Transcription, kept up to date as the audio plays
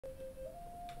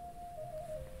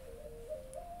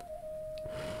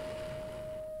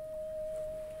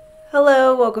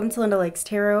Hello, welcome to Linda Likes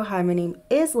Tarot. Hi, my name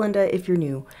is Linda. If you're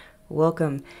new,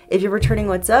 welcome. If you're returning,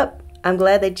 what's up? I'm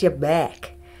glad that you're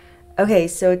back. Okay,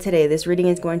 so today this reading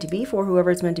is going to be for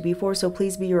whoever it's meant to be for, so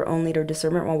please be your own leader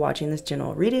discernment while watching this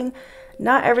general reading.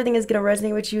 Not everything is going to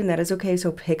resonate with you, and that is okay,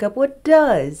 so pick up what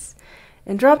does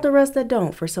and drop the rest that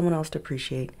don't for someone else to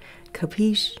appreciate.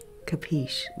 Capiche?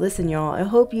 Capiche. Listen, y'all, I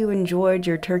hope you enjoyed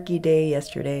your turkey day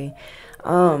yesterday.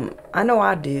 I know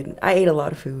I did. I ate a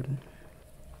lot of food.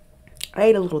 I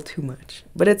ate a little too much,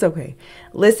 but it's okay.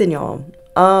 Listen, y'all.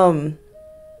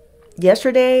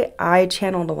 Yesterday I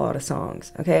channeled a lot of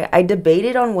songs. Okay, I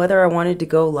debated on whether I wanted to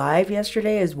go live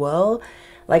yesterday as well.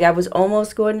 Like I was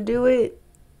almost going to do it,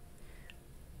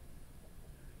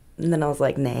 and then I was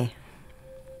like, nah.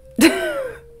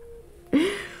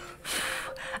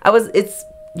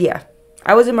 Yeah.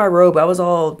 I was in my robe. I was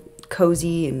all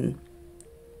cozy and.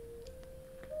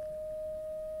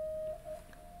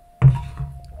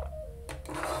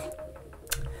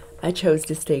 I chose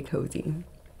to stay cozy.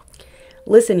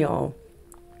 Listen, y'all.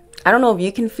 I don't know if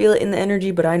you can feel it in the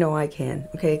energy, but I know I can.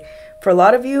 Okay. For a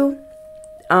lot of you,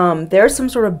 there's some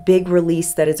sort of big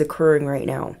release that is occurring right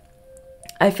now.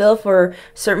 I feel for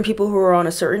certain people who are on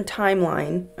a certain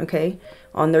timeline, okay,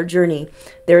 on their journey,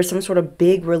 there's some sort of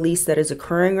big release that is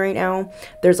occurring right now.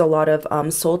 There's a lot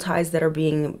of soul ties that are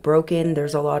being broken.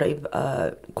 There's a lot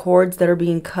of cords that are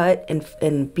being cut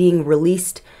and being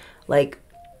released, like,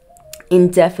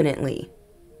 indefinitely,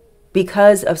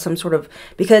 because of some sort of,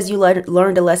 because you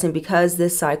learned a lesson, because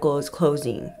this cycle is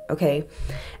closing, okay?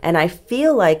 And I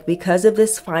feel like because of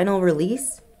this final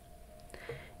release,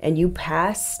 and you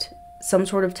passed some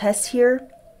sort of test here,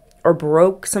 or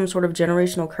broke some sort of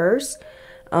generational curse,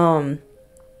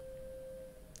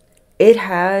 it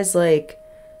has, like,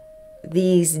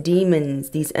 these demons,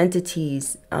 these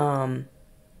entities,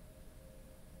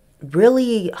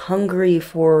 really hungry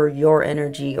for your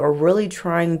energy, or really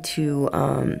trying to,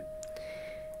 I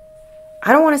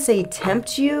don't want to say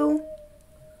tempt you.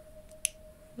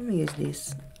 Let me use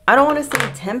these. I don't want to say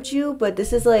tempt you, but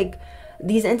this is like,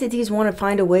 these entities want to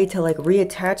find a way to like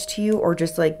reattach to you or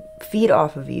just like feed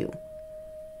off of you.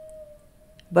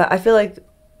 But I feel like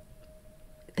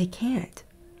they can't.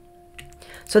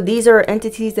 So these are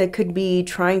entities that could be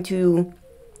trying to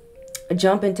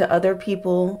jump into other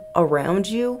people around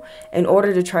you in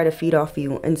order to try to feed off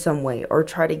you in some way, or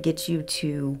try to get you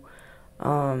to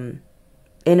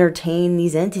entertain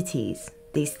these entities,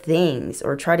 these things,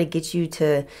 or try to get you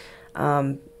to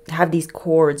have these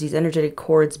cords, these energetic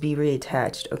cords, be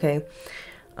reattached. Okay.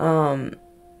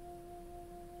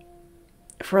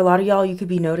 For a lot of y'all, you could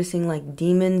be noticing like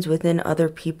demons within other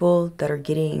people that are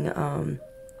getting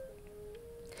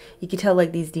you could tell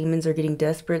like these demons are getting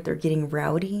desperate, they're getting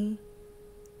rowdy.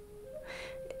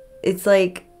 It's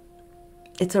like,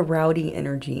 it's a rowdy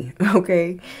energy,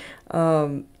 okay?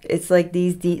 It's like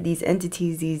these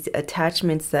entities, these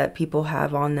attachments that people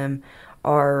have on them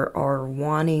are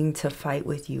wanting to fight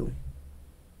with you.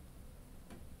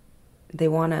 They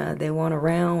wanna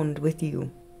round with you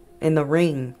in the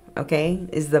ring, okay?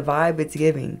 Is the vibe it's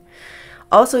giving.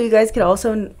 Also, you guys could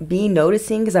also be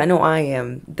noticing, because I know I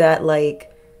am, that like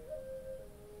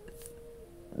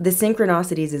the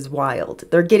synchronicities is wild.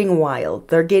 They're getting wild.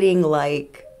 They're getting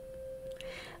like,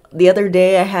 the other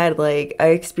day I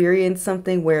experienced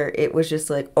something where it was just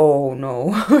like, oh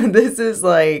no, this is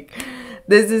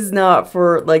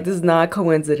not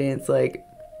coincidence. Like,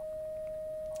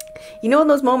 you know, when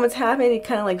those moments happen, it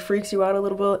kind of like freaks you out a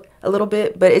little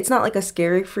bit, but it's not like a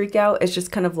scary freak out. It's just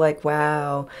kind of like,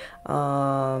 wow,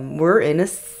 we're in a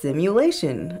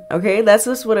simulation. Okay. That's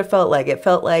just what it felt like. It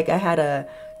felt like I had a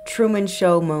Truman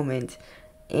Show moment.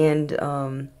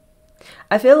 And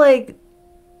I feel like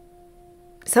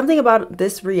something about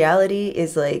this reality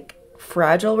is like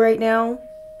fragile right now,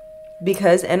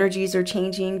 because energies are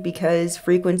changing, because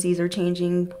frequencies are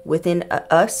changing within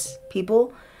us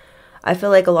people. I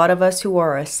feel like a lot of us who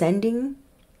are ascending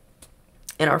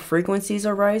and our frequencies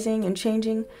are rising and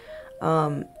changing,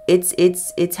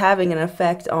 it's having an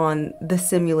effect on the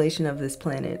simulation of this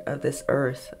planet, of this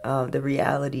earth, the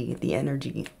reality, the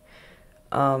energy.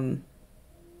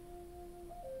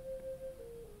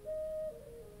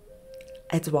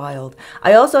 It's wild.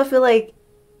 I also feel like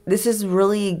this is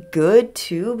really good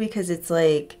too, because it's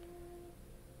like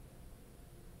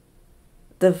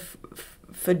the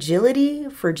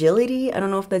fragility, I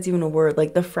don't know if that's even a word,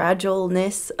 like the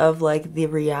fragileness of like the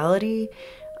reality.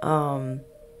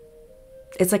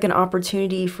 It's like an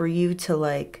opportunity for you to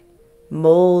like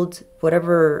mold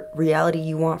whatever reality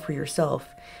you want for yourself.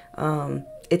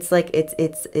 It's like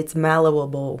it's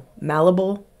malleable.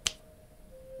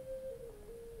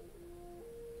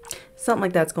 Something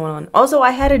like that's going on. Also, I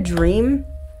had a dream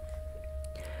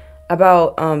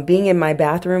about being in my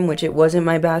bathroom, which it wasn't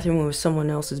my bathroom, it was someone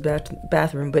else's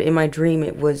bathroom, but in my dream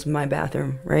it was my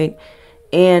bathroom, right?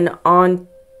 And on,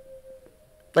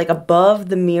 like, above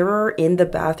the mirror in the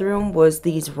bathroom was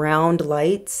these round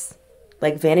lights,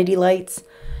 like vanity lights.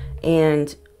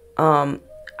 And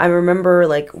I remember,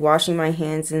 like, washing my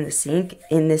hands in the sink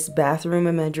in this bathroom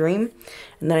in my dream,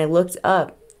 and then I looked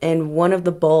up and one of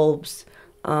the bulbs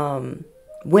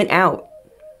went out.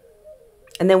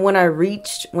 And then when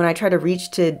I tried to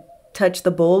reach to touch the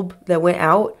bulb that went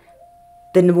out,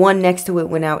 then the one next to it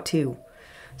went out too.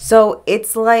 So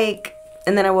it's like,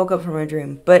 and then I woke up from my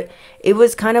dream. But it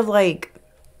was kind of like,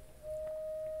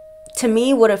 to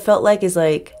me, what it felt like is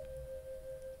like,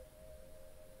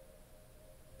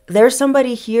 there's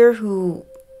somebody here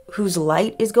whose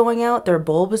light is going out, their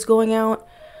bulb is going out,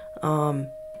 and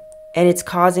it's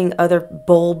causing other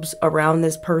bulbs around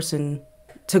this person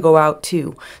to go out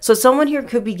too. So someone here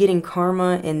could be getting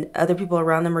karma and other people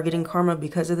around them are getting karma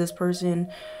because of this person.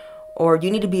 Or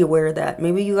you need to be aware of that.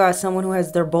 Maybe you got someone who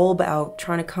has their bulb out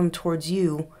trying to come towards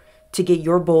you to get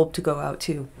your bulb to go out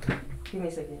too. Give me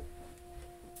a second.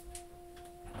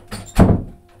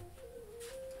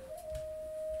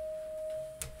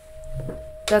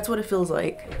 That's what it feels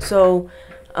like. So,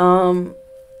 I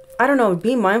don't know,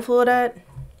 be mindful of that.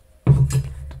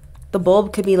 The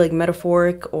bulb could be like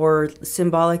metaphoric or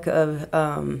symbolic of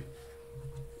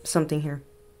something here.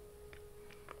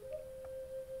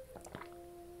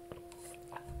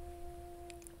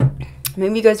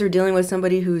 Maybe you guys are dealing with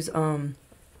somebody whose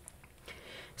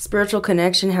spiritual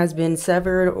connection has been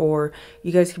severed, or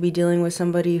you guys could be dealing with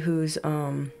somebody who's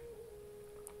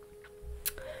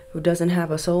who doesn't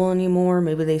have a soul anymore.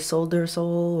 Maybe they sold their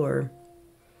soul, or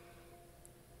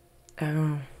I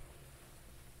don't know.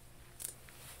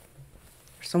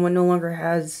 Someone no longer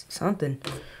has something.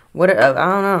 What, I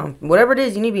don't know. Whatever it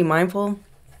is, you need to be mindful.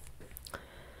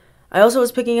 I also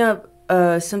was picking up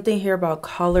something here about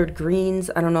collard greens.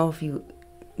 I don't know if you,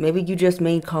 maybe you just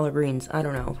made collard greens. I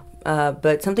don't know.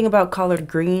 But something about collard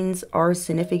greens are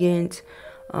significant.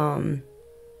 I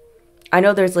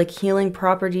know there's like healing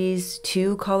properties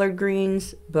to collard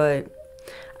greens, but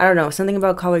I don't know. Something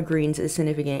about collard greens is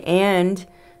significant. And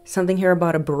something here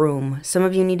about a broom. Some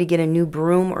of you need to get a new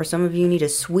broom, or some of you need to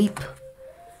sweep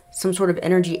some sort of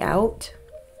energy out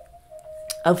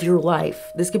of your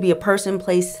life. This could be a person,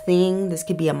 place, thing. This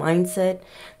could be a mindset.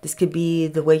 This could be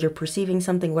the way you're perceiving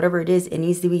something. Whatever it is, it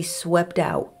needs to be swept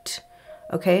out.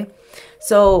 Okay?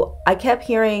 So I kept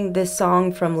hearing this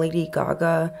song from Lady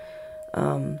Gaga.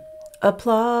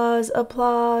 Applause,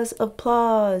 applause,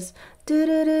 applause.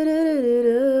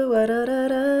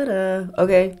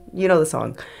 Okay, you know the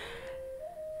song.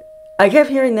 I kept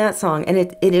hearing that song, and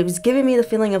it was giving me the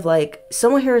feeling of like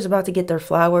someone here is about to get their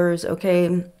flowers.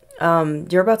 Okay,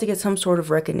 you're about to get some sort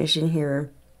of recognition here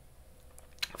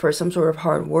for some sort of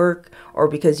hard work, or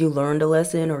because you learned a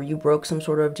lesson, or you broke some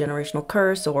sort of generational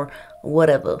curse, or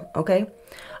whatever. Okay,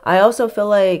 I also feel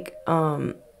like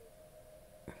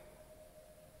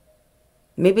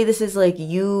maybe this is like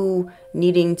you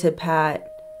needing to pat,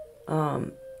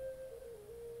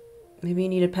 maybe you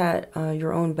need to pat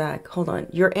your own back. Hold on.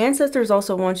 Your ancestors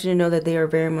also want you to know that they are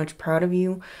very much proud of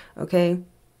you, okay?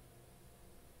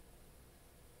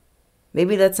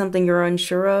 Maybe that's something you're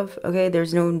unsure of, okay?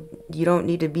 You don't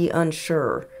need to be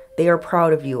unsure. They are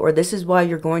proud of you, or this is why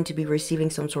you're going to be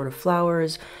receiving some sort of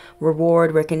flowers,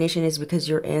 reward, recognition, is because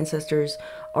your ancestors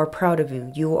are proud of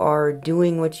you. You are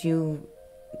doing what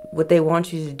they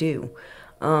want you to do.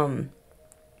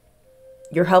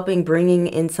 You're helping bringing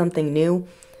in something new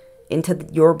into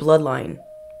your bloodline.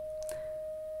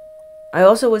 I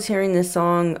also was hearing this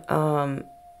song,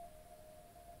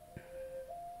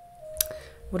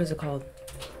 what is it called?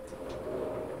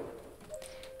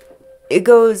 It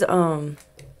goes,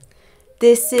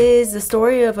 this is the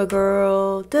story of a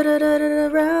girl, da da da da da,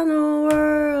 around the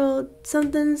world,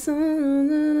 something,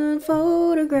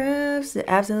 photographs,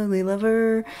 absolutely love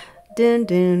her, dun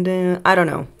dun dun. I don't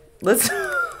know. Let's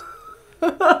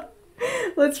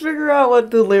let's figure out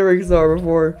what the lyrics are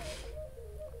before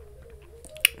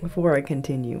I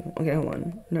continue. Okay, hold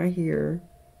on. Right here.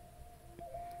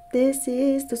 This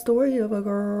is the story of a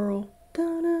girl.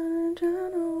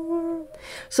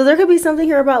 So there could be something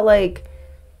here about like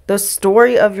the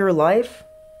story of your life.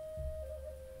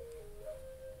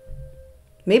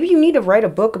 Maybe you need to write a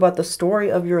book about the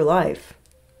story of your life.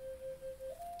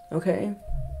 Okay.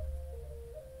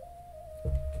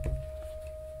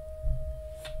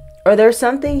 Or there's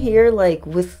something here like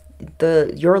with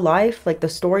your life, like the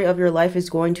story of your life is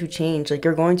going to change. Like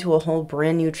you're going to a whole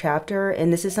brand new chapter,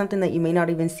 and this is something that you may not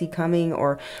even see coming,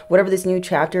 or whatever this new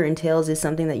chapter entails is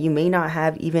something that you may not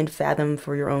have even fathomed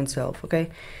for your own self. Okay.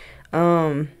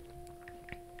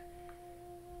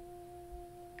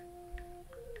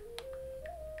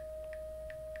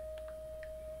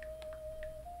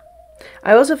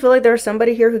 I also feel like there's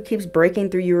somebody here who keeps breaking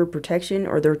through your protection,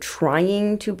 or they're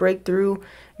trying to break through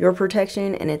your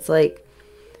protection. And it's like,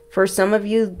 for some of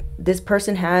you, this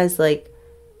person has like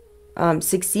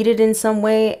succeeded in some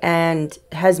way and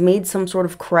has made some sort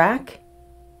of crack,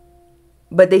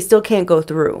 but they still can't go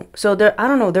through. So there, I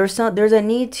don't know, there's a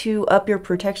need to up your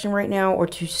protection right now, or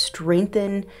to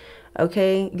strengthen,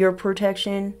 okay, your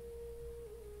protection.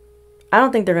 I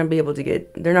don't think they're not going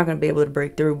to be able to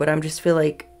break through, but I'm just feel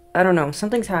like, I don't know,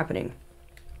 something's happening.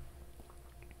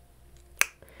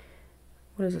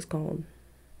 What is this called?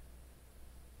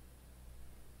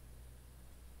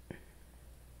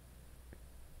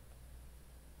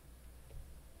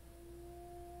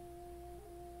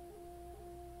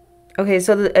 Okay,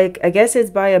 so I guess it's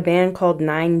by a band called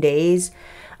 9 Days.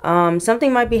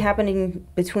 Something might be happening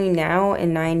between now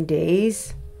and 9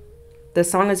 days. The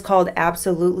song is called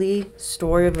Absolutely,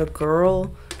 Story of a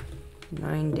Girl.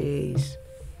 9 days.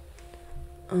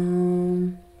 Let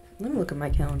me look at my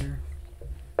calendar.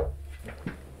 9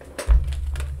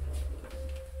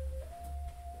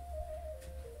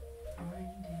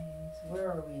 days.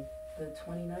 Where are we? The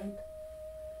 29th?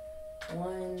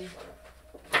 1,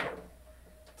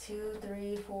 2,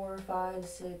 3, 4, 5,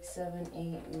 6, 7,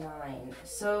 8, 9.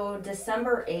 So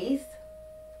December 8th,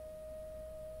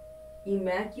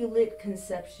 Immaculate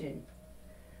Conception.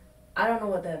 I don't know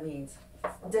what that means.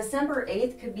 December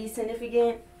 8th could be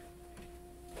significant.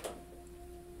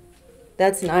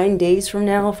 That's 9 days from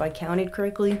now, if I counted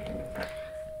correctly.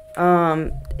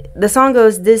 The song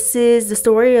goes, this is the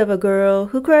story of a girl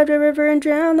who cried a river and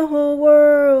drowned the whole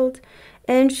world.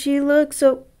 And she looked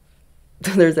so...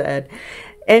 There's an ad.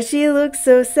 And she looks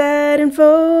so sad in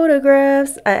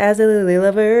photographs. I absolutely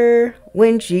love her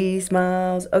when she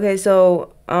smiles. Okay,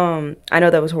 so I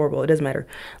know that was horrible. It doesn't matter.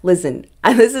 Listen,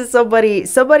 this is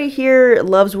somebody here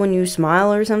loves when you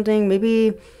smile or something.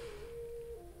 Maybe,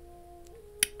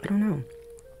 I don't know.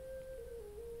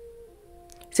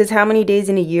 It says how many days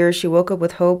in a year she woke up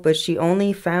with hope, but she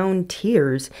only found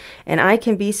tears. And I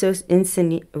can be so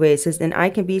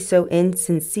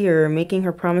insincere, making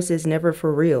her promises never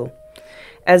for real.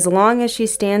 As long as she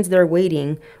stands there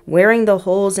waiting, wearing the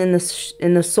holes in the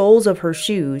soles of her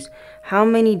shoes, how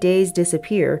many days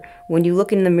disappear when you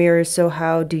look in the mirror? So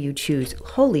how do you choose?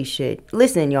 Holy shit.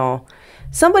 Listen, y'all.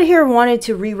 Somebody here wanted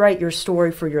to rewrite your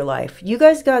story for your life. You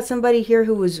guys got somebody here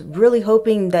who was really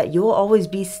hoping that you'll always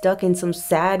be stuck in some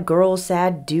sad girl,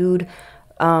 sad dude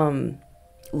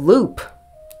loop.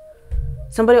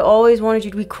 Somebody always wanted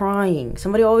you to be crying.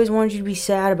 Somebody always wanted you to be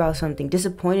sad about something,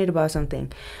 disappointed about something.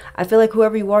 I feel like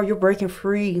whoever you are, you're breaking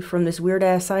free from this weird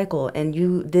ass cycle, and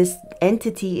this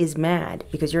entity is mad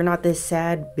because you're not this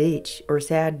sad bitch or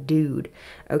sad dude,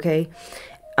 okay?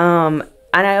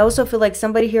 And I also feel like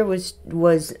somebody here was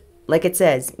like it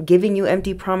says, giving you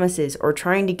empty promises or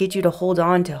trying to get you to hold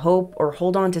on to hope or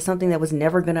hold on to something that was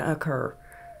never going to occur.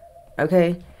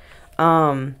 Okay?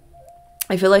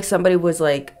 I feel like somebody was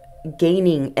like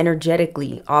gaining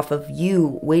energetically off of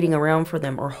you waiting around for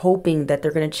them, or hoping that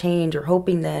they're going to change, or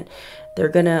hoping that they're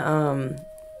going to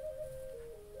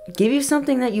give you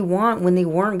something that you want when they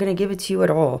weren't going to give it to you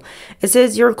at all. It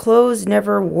says your clothes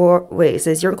never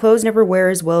wear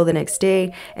as well the next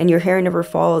day, and your hair never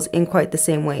falls in quite the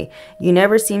same way. You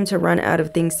never seem to run out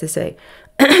of things to say.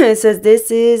 It says this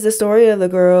is the story of the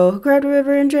girl who cried a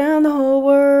river and drowned the whole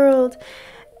world.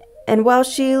 And while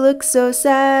she looks so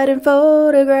sad in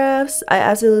photographs, I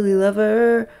absolutely love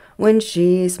her when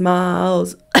she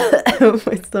smiles.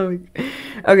 My stomach.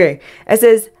 Okay, it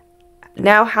says,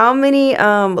 now how many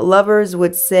lovers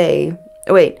would stay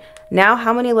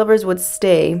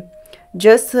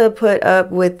just to put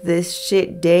up with this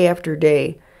shit day after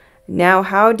day? Now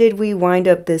how did we wind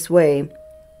up this way?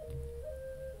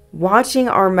 Watching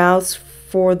our mouths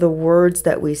for the words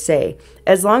that we say.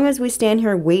 As long as we stand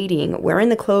here waiting, wearing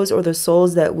the clothes or the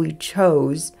souls that we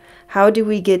chose, how do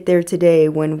we get there today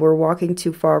when we're walking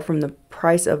too far from the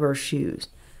price of our shoes?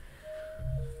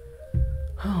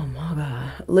 Oh my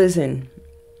God. Listen.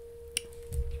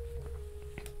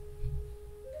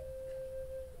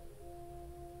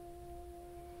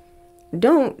 I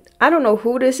don't know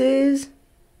who this is,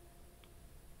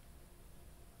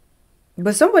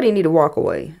 but somebody need to walk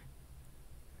away.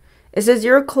 It says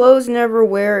your clothes never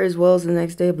wear as well as the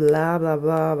next day, blah blah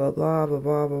blah blah blah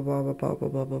blah blah blah blah blah blah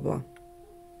blah blah blah.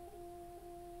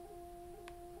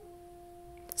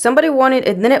 Somebody wanted,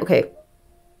 and then okay.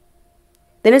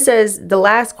 Then it says, the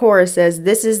last chorus says,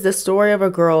 this is the story of a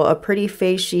girl, a pretty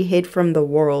face she hid from the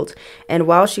world. And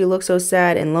while she looks so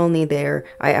sad and lonely there,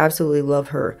 I absolutely love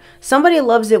her. Somebody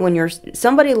loves it when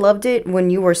somebody loved it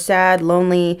when you were sad,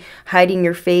 lonely, hiding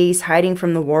your face, hiding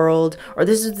from the world. Or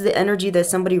this is the energy that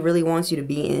somebody really wants you to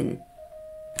be in.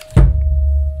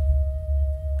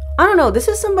 I don't know. This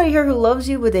is somebody here who loves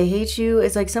you, but they hate you.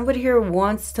 It's like somebody here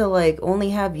wants to like only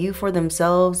have you for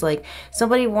themselves. Like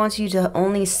somebody wants you to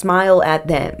only smile at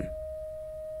them.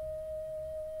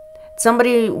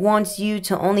 Somebody wants you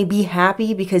to only be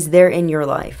happy because they're in your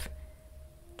life.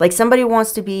 Like somebody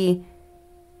wants to be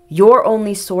your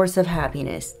only source of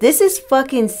happiness. This is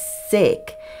fucking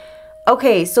sick.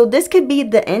 Okay, so this could be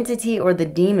the entity or the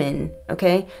demon,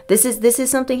 okay? This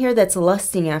is something here that's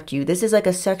lusting after you. This is like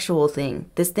a sexual thing.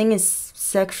 This thing is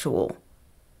sexual.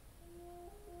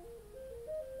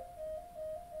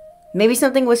 Maybe this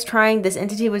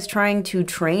entity was trying to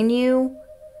train you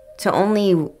to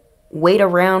only wait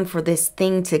around for this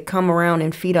thing to come around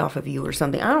and feed off of you or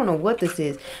something. I don't know what this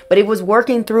is, but it was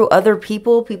working through other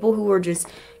people who were just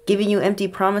giving you empty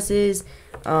promises,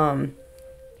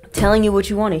 telling you what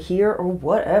you want to hear or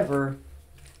whatever.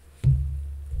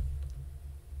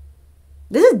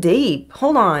 This is deep.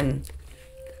 Hold on.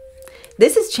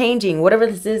 This is changing. Whatever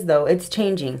this is, though, it's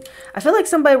changing. I feel like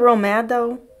somebody real mad,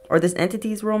 though. Or this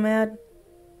entity's real mad.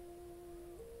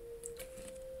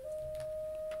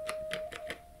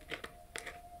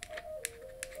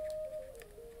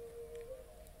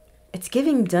 It's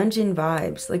giving dungeon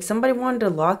vibes. Like somebody wanted to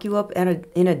lock you up in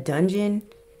a dungeon.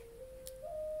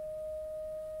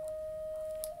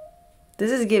 This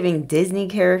is giving Disney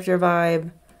character vibe.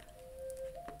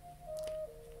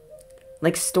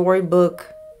 Like storybook.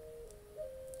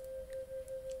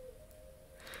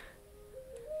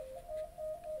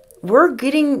 We're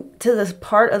getting to this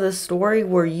part of the story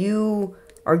where you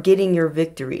are getting your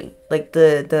victory. Like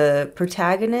the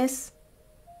protagonist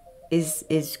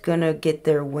is gonna get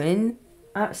their win.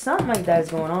 Something like that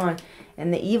is going on.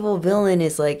 And the evil villain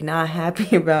is like not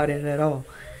happy about it at all.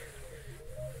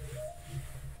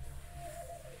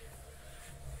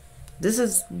 This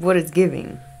is what it's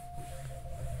giving.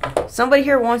 Somebody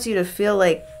here wants you to feel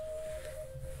like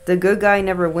the good guy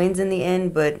never wins in the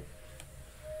end, but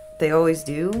they always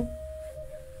do.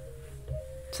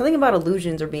 Something about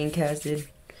illusions are being casted.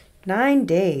 9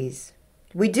 days.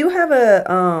 We do have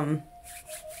a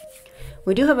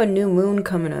new moon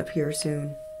coming up here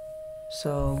soon.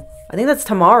 So I think that's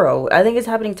tomorrow. I think it's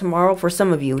happening tomorrow for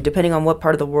some of you, depending on what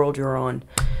part of the world you're on.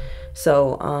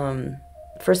 So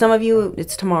for some of you,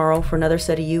 it's tomorrow. For another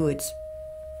set of you, it's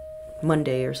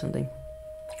Monday or something.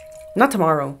 Not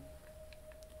tomorrow.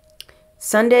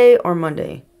 Sunday or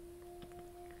Monday.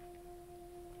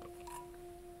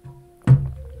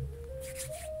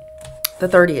 The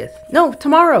 30th. No,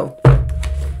 tomorrow.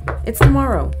 It's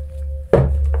tomorrow.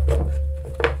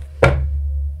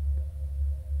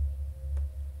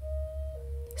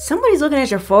 Somebody's looking at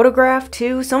your photograph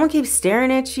too. Someone keeps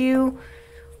staring at you,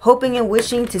 hoping and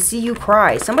wishing to see you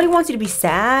cry. Somebody wants you to be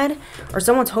sad, or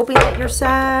someone's hoping that you're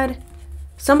sad.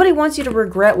 Somebody wants you to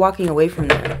regret walking away from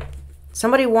them.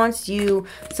 Somebody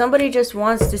just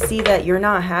wants to see that you're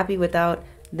not happy without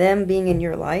them being in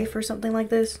your life or something like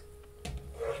this.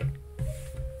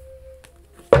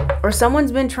 Or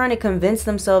someone's been trying to convince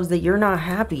themselves that you're not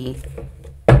happy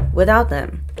without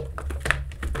them.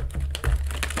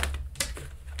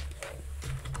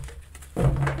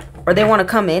 Or they want to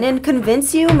come in and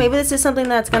convince you. Maybe this is something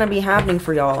that's going to be happening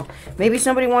for y'all. Maybe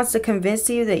somebody wants to convince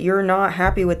you that you're not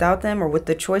happy without them or with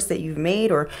the choice that you've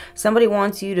made. Or somebody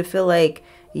wants you to feel like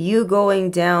you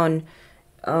going down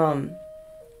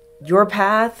your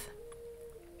path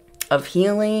of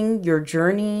healing, your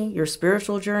journey, your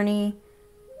spiritual journey.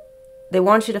 They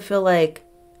want you to feel like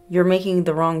you're making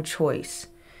the wrong choice.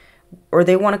 Or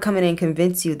they want to come in and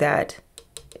convince you that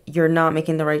you're not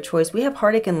making the right choice. We have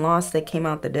heartache and loss that came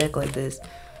out the deck like this.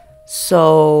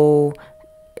 So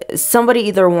somebody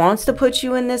either wants to put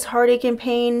you in this heartache and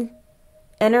pain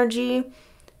energy,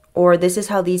 or this is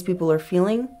how these people are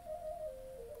feeling,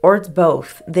 or it's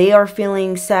both. They are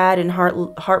feeling sad and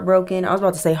heartbroken. I was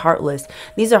about to say heartless.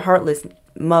 These are heartless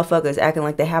motherfuckers acting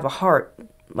like they have a heart,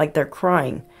 like they're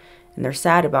crying and they're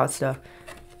sad about stuff.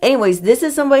 Anyways, this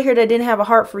is somebody here that didn't have a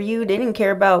heart for you. They didn't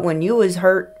care about when you was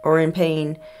hurt or in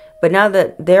pain. But now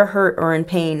that they're hurt or in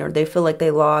pain, or they feel like they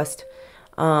lost,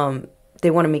 they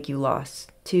want to make you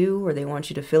lost too. Or they want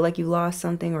you to feel like you lost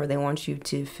something. Or they want you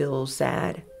to feel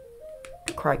sad.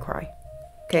 Cry, cry.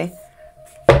 Okay?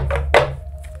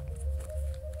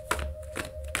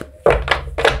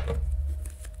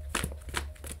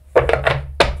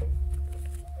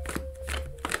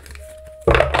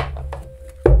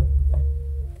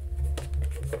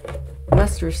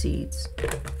 mustard seeds.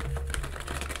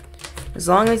 As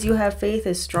long as you have faith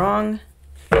as strong,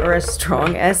 or as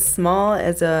small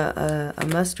as a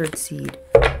mustard seed.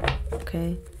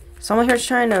 Okay? Someone here's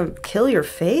trying to kill your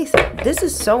faith? This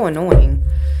is so annoying.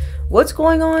 What's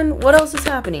going on? What else is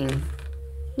happening?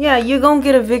 Yeah, you're gonna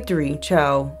get a victory,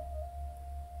 Chow.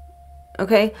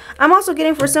 Okay? I'm also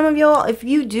getting, for some of y'all, if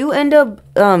you do end up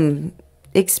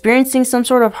experiencing some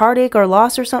sort of heartache or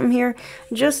loss or something here,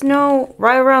 just know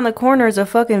right around the corner is a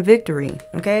fucking victory.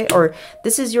 Okay? Or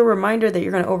this is your reminder that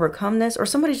you're gonna overcome this. Or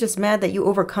somebody's just mad that you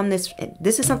overcome this.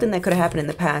 This is something that could have happened in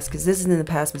the past, because this is in the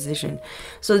past position.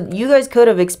 So you guys could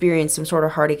have experienced some sort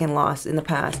of heartache and loss in the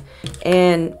past,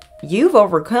 and you've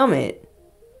overcome it.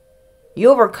 You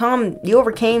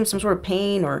overcame some sort of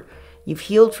pain, or you've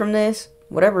healed from this,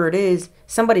 whatever it is.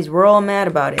 Somebody's real mad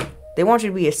about it. They want you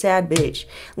to be a sad bitch.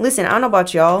 Listen, I don't know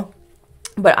about y'all,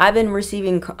 but I've been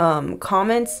receiving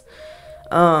comments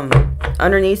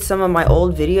underneath some of my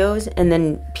old videos, and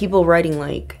then people writing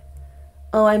like,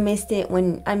 oh, I missed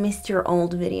your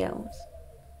old videos.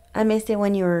 I missed it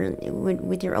when you were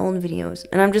with your own videos.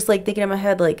 And I'm just like thinking in my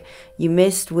head, like, you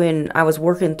missed when I was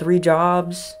working 3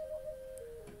 jobs.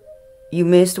 You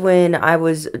missed when I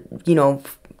was, you know,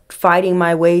 fighting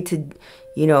my way to,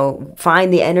 you know,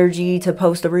 find the energy to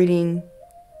post a reading.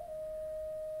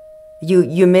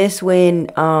 You miss when,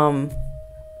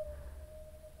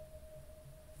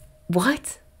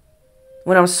 what?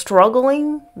 When I was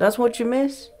struggling? That's what you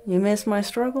miss? You miss my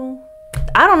struggle?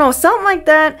 I don't know. Something like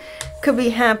that could be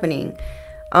happening.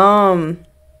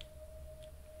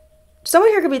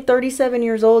 Someone here could be 37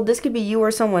 years old. This could be you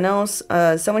or someone else.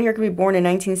 Someone here could be born in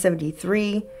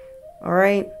 1973. All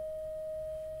right.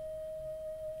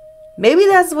 Maybe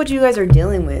that's what you guys are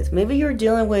dealing with. Maybe you're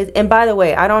dealing with... And by the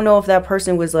way, I don't know if that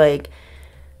person was like...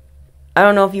 I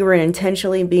don't know if you were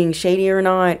intentionally being shady or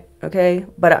not. Okay.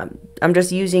 But I'm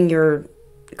just using your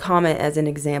comment as an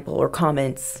example. Or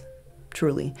comments.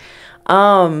 Truly.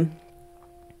 There's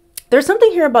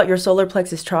something here about your solar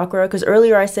plexus chakra. Because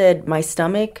earlier I said my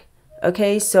stomach...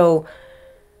 Okay, so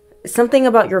something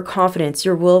about your confidence,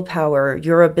 your willpower,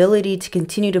 your ability to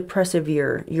continue to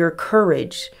persevere, your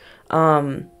courage,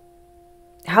 how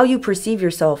you perceive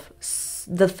yourself,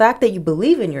 the fact that you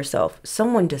believe in yourself,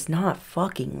 someone does not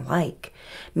fucking like.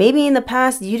 Maybe in the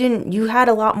past you had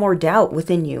a lot more doubt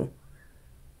within you.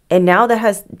 And now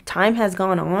that time has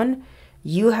gone on,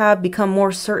 you have become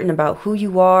more certain about who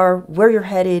you are, where you're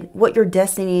headed, what your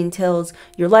destiny entails,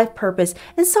 your life purpose.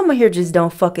 And someone here just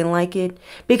don't fucking like it.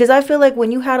 Because I feel like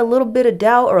when you had a little bit of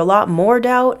doubt or a lot more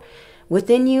doubt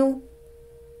within you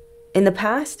in the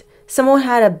past, someone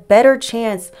had a better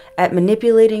chance at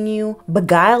manipulating you,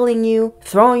 beguiling you,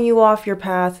 throwing you off your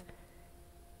path,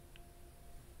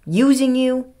 using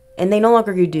you, and they no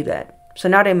longer could do that. So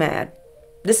now they're mad.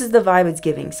 This is the vibe it's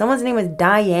giving. Someone's name is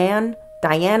Diana,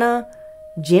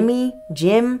 Jimmy,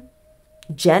 Jim,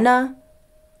 Jenna.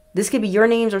 This could be your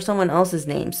names or someone else's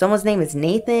name. Someone's name is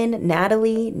Nathan,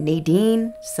 Natalie,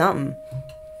 Nadine, something.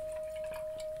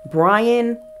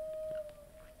 Brian.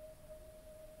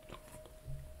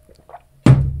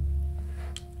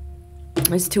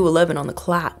 It's 2:11 on the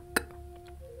clock.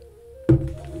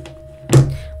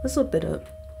 Let's look that up.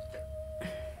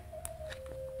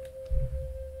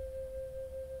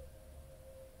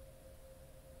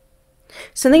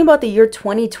 Something about the year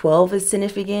 2012 is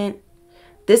significant.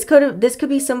 This could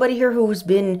be somebody here who's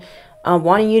been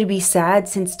wanting you to be sad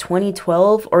since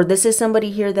 2012, or this is somebody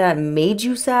here that made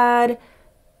you sad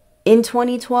in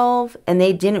 2012 and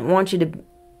they didn't want you to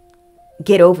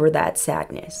get over that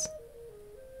sadness.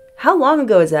 How long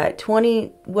ago is that?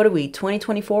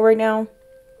 2024 right now?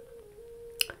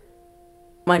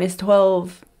 Minus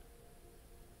 12.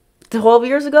 12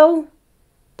 years ago?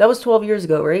 That was 12 years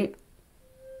ago, right?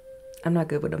 I'm not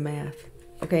good with the math.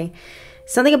 Okay.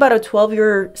 Something about a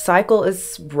 12-year cycle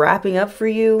is wrapping up for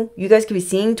you. You guys could be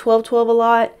seeing 12-12 a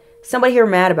lot. Somebody here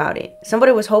mad about it.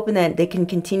 Somebody was hoping that they can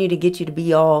continue to get you to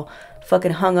be all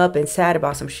fucking hung up and sad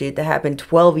about some shit that happened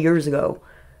 12 years ago.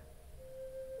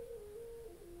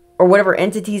 Or whatever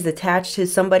entity's attached to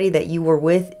somebody that you were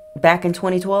with back in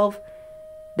 2012.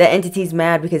 That entity's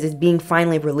mad because it's being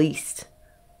finally released.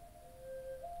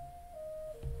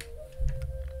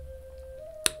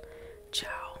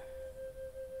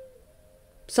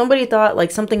 Somebody thought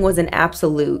like something was an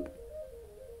absolute.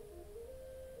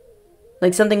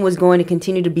 Like something was going to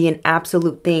continue to be an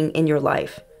absolute thing in your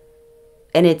life.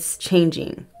 And it's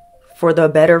changing for the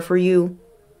better for you.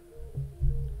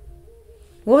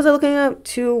 What was I looking up?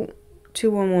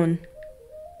 211.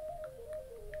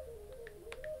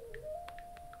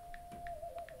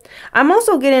 I'm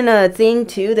also getting a thing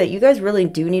too that you guys really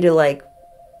do need to like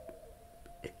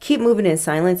keep moving in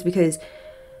silence, because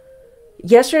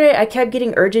yesterday I kept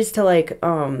getting urges to like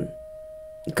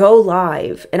go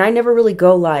live, and I never really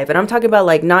go live. And I'm talking about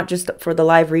like not just for the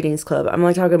live readings club. I'm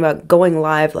like talking about going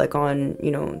live like on,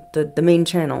 you know, the main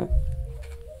channel.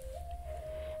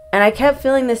 And I kept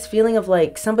feeling this feeling of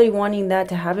like somebody wanting that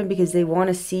to happen because they want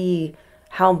to see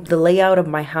how the layout of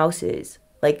my house is.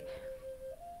 Like,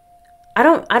 I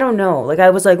don't know. Like, I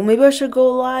was like, maybe I should go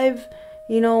live,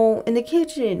 you know, in the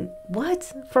kitchen.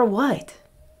 What? For what?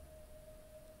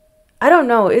 I don't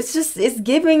know. It's just, it's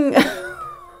giving...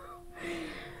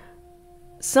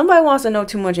 Somebody wants to know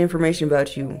too much information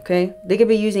about you, okay? They could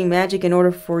be using magic in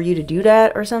order for you to do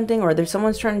that or something. Or there's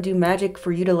someone's trying to do magic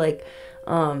for you to, like,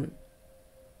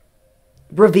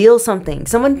 reveal something.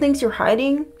 Someone thinks you're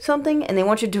hiding something and they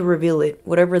want you to reveal it.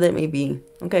 Whatever that may be,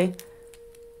 okay?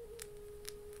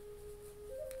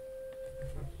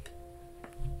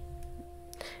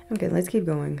 Okay, let's keep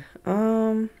going.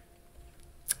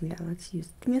 Yeah, let's use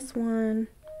this one.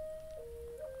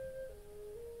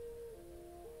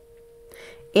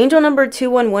 Angel number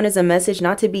 211 is a message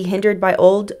not to be hindered by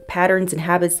old patterns and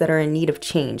habits that are in need of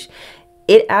change.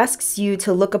 It asks you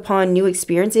to look upon new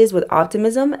experiences with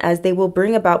optimism, as they will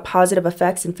bring about positive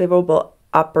effects and favorable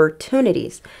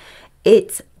opportunities.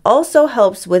 It also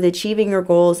helps with achieving your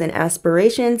goals and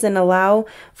aspirations and allow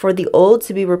for the old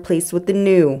to be replaced with the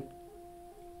new.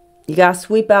 You gotta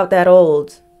sweep out that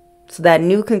old so that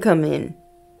new can come in.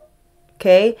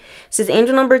 Okay? It says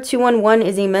angel number 211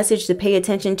 is a message to pay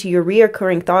attention to your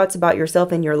reoccurring thoughts about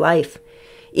yourself and your life.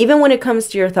 Even when it comes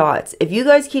to your thoughts, if you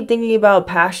guys keep thinking about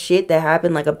past shit that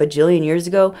happened like a bajillion years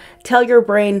ago, tell your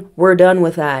brain, we're done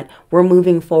with that. We're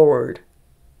moving forward.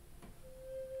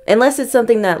 Unless it's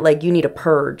something that like you need to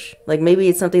purge. Like maybe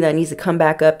it's something that needs to come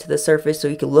back up to the surface so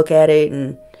you can look at it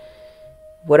and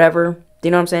whatever. Do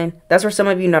you know what I'm saying? That's for some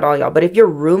of you, not all y'all. But if you're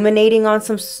ruminating on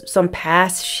some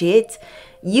past shit,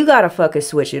 you gotta fucking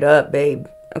switch it up, babe.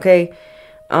 Okay?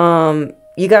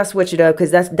 You gotta switch it up, because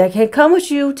that can't come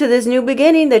with you to this new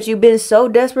beginning that you've been so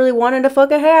desperately wanting to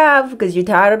fucking have, because you're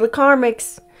tired of the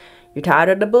karmics. You're tired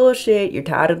of the bullshit. You're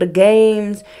tired of the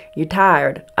games. You're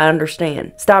tired. I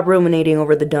understand. Stop ruminating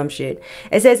over the dumb shit.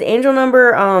 It says angel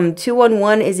number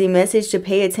 211 is a message to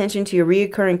pay attention to your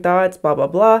reoccurring thoughts, blah, blah,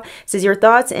 blah. It says your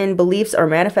thoughts and beliefs are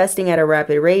manifesting at a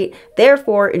rapid rate.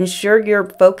 Therefore, ensure your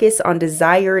focus on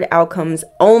desired outcomes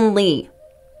only.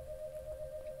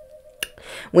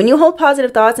 When you hold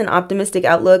positive thoughts and optimistic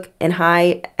outlook and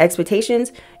high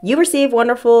expectations, you receive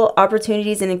wonderful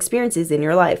opportunities and experiences in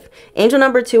your life. Angel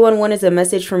number 211 is a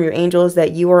message from your angels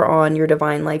that you are on your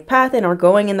divine life path and are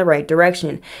going in the right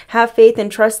direction. Have faith and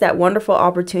trust that wonderful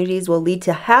opportunities will lead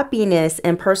to happiness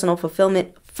and personal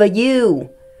fulfillment for you.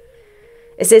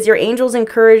 It says your angels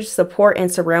encourage, support, and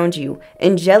surround you.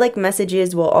 Angelic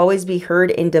messages will always be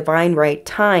heard in divine right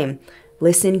time.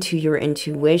 Listen to your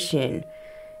intuition,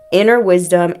 inner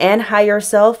wisdom, and higher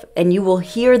self, and you will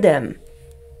hear them.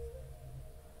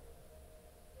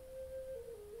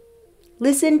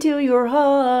 Listen to your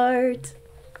heart.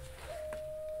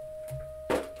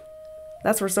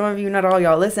 That's for some of you, not all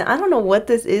y'all. Listen, I don't know what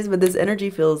this is, but this energy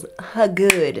feels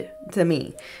good to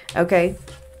me. Okay?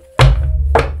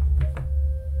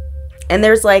 And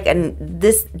there's like, and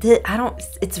this I don't,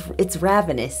 it's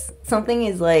ravenous. Something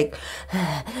is like,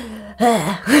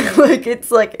 like,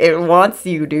 it's like, it wants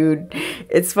you, dude.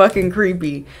 It's fucking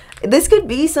creepy. This could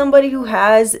be somebody who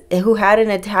had an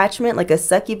attachment, like a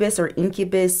succubus or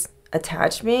incubus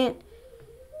attachment,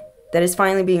 that is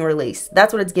finally being released.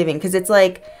 That's what it's giving. Because it's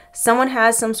like someone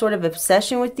has some sort of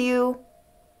obsession with you,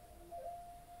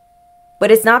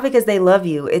 but it's not because they love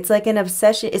you. It's like an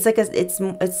obsession. It's like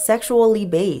it's sexually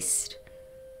based.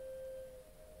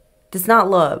 It's not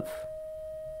love.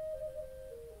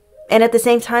 And at the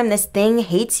same time, this thing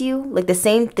hates you. Like the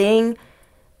same thing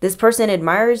this person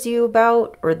admires you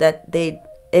about, or that they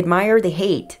admire, they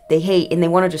hate, and they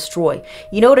want to destroy.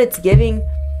 You know what it's giving?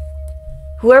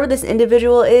 Whoever this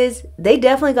individual is, they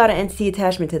definitely got an entity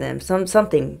attachment to them.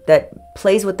 Something that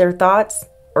plays with their thoughts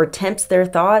or tempts their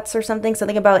thoughts or something.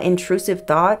 Something about intrusive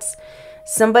thoughts.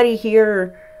 Somebody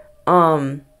here,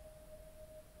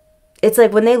 it's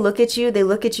like when they look at you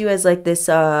as like this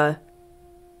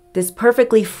this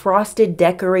perfectly frosted,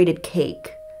 decorated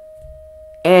cake.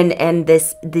 And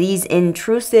these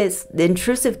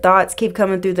intrusive thoughts keep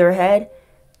coming through their head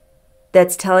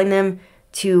that's telling them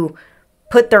to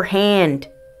put their hand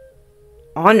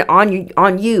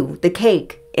on you, the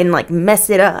cake, and like mess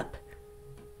it up.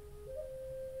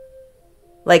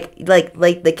 Like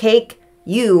the cake,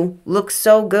 you looks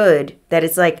so good that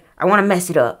it's like, I want to mess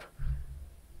it up.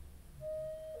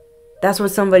 That's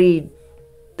what somebody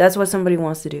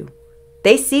wants to do.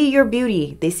 They see your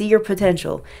beauty. They see your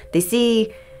potential. They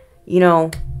see, you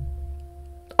know,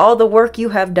 all the work you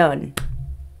have done.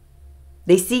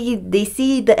 They see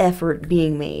the effort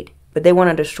being made, but they want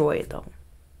to destroy it though.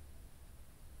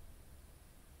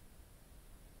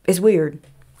 It's weird.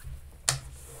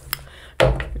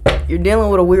 You're dealing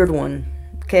with a weird one.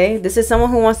 Okay? This is someone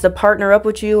who wants to partner up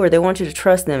with you, or they want you to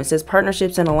trust them. It says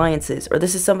partnerships and alliances. Or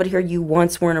this is somebody here you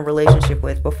once were in a relationship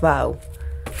with before.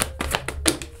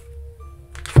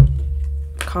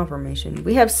 Confirmation.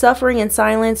 We have suffering in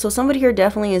silence. So somebody here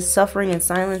definitely is suffering in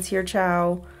silence here,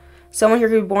 child. Someone here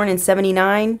could be born in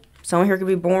 79. Someone here could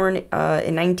be born in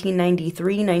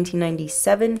 1993,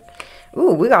 1997.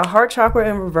 Ooh, we got heart chakra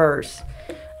in reverse.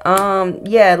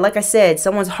 Yeah, like I said,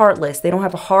 someone's heartless. They don't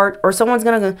have a heart. Or someone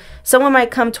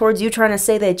might come towards you trying to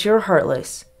say that you're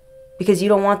heartless because you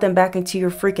don't want them back into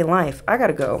your freaking life. I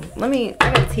gotta go. I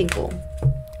gotta tinkle.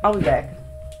 I'll be back.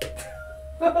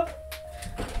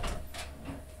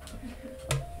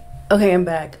 Okay, I'm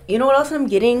back. You know what else I'm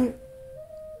getting?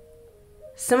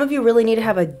 Some of you really need to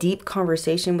have a deep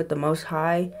conversation with the Most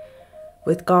High,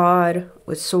 with God,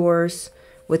 with Source,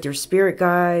 with your spirit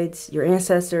guides, your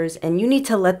ancestors, and you need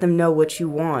to let them know what you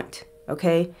want,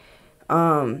 okay?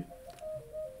 Some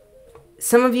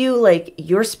of you, like,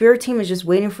 your spirit team is just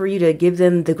waiting for you to give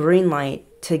them the green light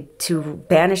to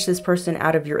banish this person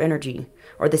out of your energy,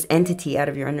 or this entity out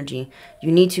of your energy.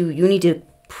 You need to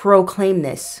proclaim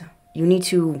this. You need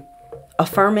to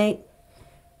affirm it.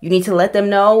 You need to let them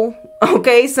know.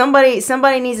 Okay, somebody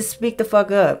needs to speak the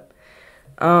fuck up.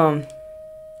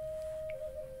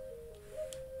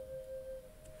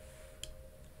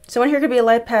 Someone here could be a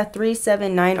life path 3,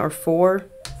 7, 9, or 4.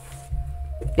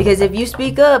 Because if you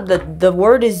speak up, the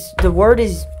word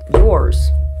is yours.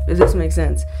 Does this make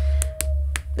sense?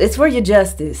 It's for your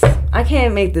justice. I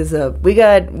can't make this up. We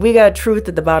got truth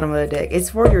at the bottom of the deck.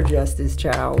 It's for your justice,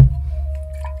 child.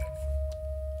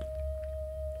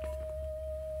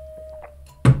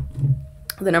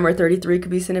 The number 33 could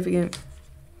be significant.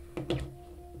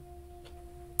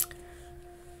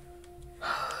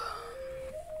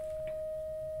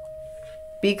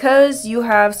 Because you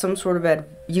have some sort of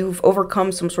you've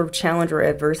overcome some sort of challenge or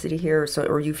adversity here,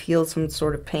 or you've healed some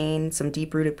sort of pain, some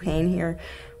deep-rooted pain here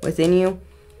within you.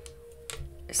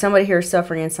 Somebody here is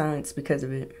suffering in silence because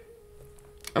of it.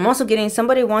 I'm also getting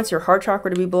somebody wants your heart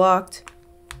chakra to be blocked,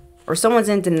 or someone's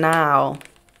in denial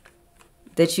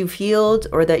that you've healed,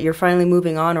 or that you're finally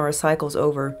moving on, or a cycle's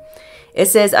over. It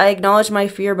says, I acknowledge my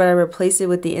fear, but I replace it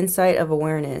with the insight of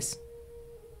awareness.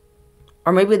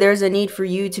 Or maybe there's a need for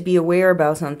you to be aware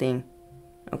about something.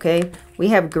 Okay? We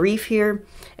have grief here.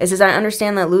 It says, I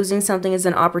understand that losing something is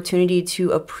an opportunity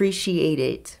to appreciate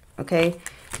it. Okay?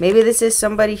 Maybe this is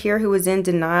somebody here who was in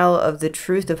denial of the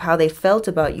truth of how they felt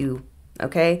about you.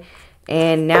 Okay?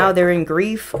 And now they're in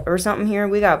grief or something here.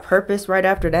 We got purpose right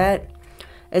after that.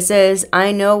 It says,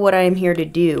 I know what I am here to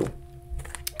do.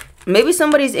 Maybe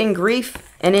somebody's in grief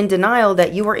and in denial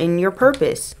that you were in your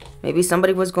purpose. Maybe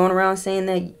somebody was going around saying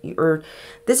that, or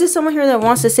this is someone here that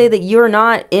wants to say that you're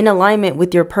not in alignment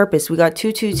with your purpose. We got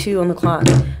 222 on the clock.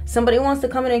 Somebody wants to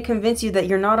come in and convince you that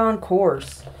you're not on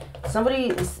course.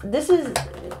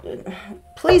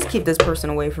 Please keep this person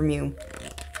away from you.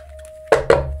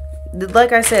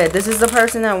 Like I said, this is the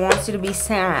person that wants you to be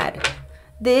sad.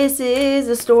 This is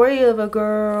the story of a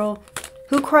girl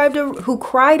who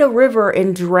cried a river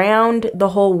and drowned the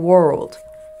whole world.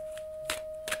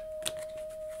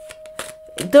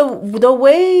 The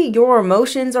way your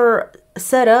emotions are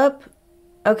set up,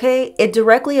 okay, it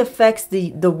directly affects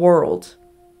the world.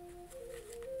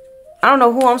 I don't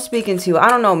know who I'm speaking to. I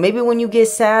don't know. Maybe when you get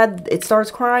sad, it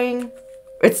starts crying.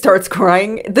 It starts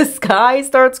crying. The sky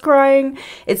starts crying.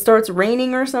 It starts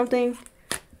raining or something.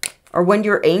 Or when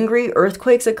you're angry,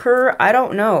 earthquakes occur. I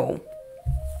don't know.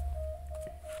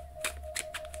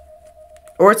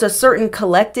 Or it's a certain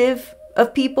collective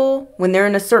of people. When they're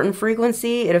in a certain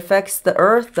frequency, it affects the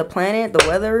earth, the planet, the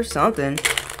weather, something.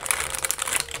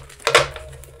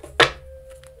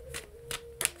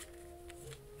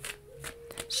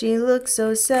 She looks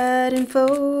so sad in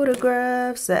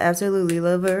photographs. I absolutely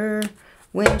love her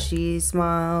when she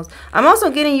smiles. I'm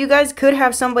also getting, you guys could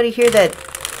have somebody here that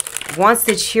wants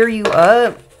to cheer you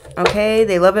up. Okay,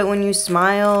 they love it when you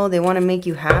smile. They want to make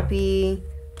you happy.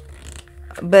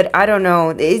 But I don't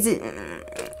know. Is it,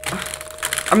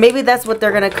 or maybe that's what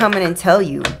they're gonna come in and tell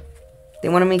you. They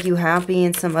want to make you happy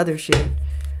and some other shit.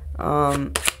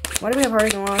 Why do we have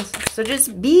hearts and wands? So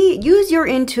just use your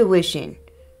intuition,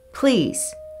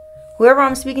 please. Whoever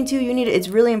I'm speaking to, it's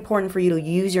really important for you to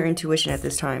use your intuition at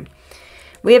this time.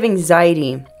 We have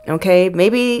anxiety. Okay,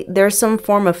 maybe there's some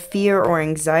form of fear or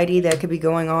anxiety that could be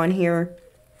going on here.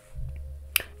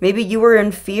 Maybe you were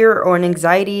in fear or an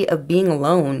anxiety of being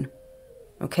alone.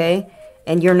 Okay,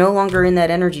 and you're no longer in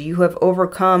that energy. You have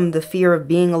overcome the fear of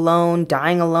being alone,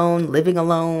 dying alone, living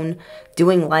alone,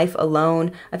 doing life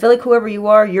alone. I feel like whoever you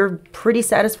are, you're pretty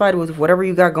satisfied with whatever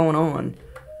you got going on.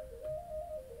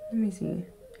 Let me see.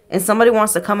 And somebody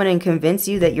wants to come in and convince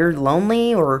you that you're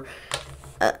lonely, or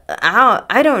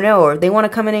I don't know, or they want to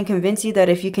come in and convince you that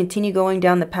if you continue going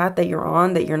down the path that you're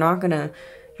on, that you're not gonna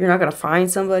find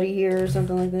somebody here or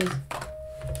something like this.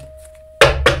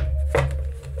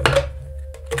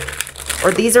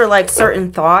 Or these are like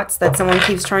certain thoughts that someone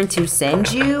keeps trying to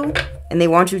send you and they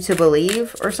want you to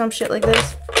believe, or some shit like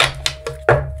this.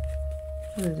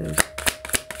 What is this?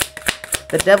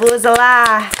 The devil is a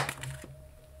lie.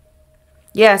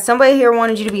 Yeah, somebody here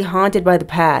wanted you to be haunted by the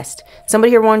past.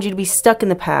 Somebody here wanted you to be stuck in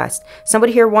the past.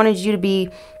 Somebody here wanted you to be,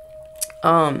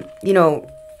 you know,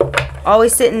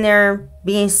 always sitting there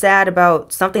being sad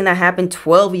about something that happened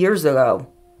 12 years ago.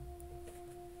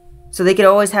 So they could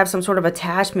always have some sort of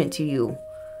attachment to you.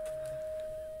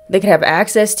 They could have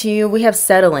access to you. We have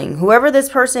settling. Whoever this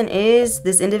person is,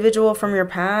 this individual from your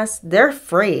past, they're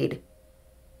afraid.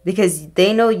 Because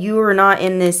they know you are not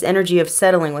in this energy of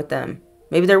settling with them.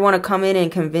 Maybe they want to come in and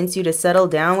convince you to settle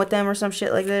down with them or some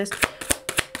shit like this.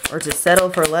 Or to settle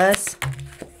for less.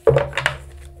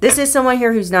 This is someone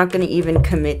here who's not going to even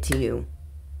commit to you.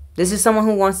 This is someone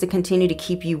who wants to continue to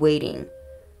keep you waiting.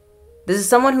 This is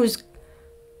someone who's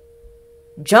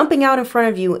jumping out in front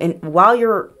of you, and while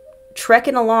you're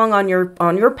trekking along on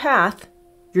your path,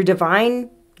 your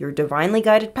divinely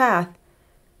guided path,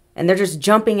 and they're just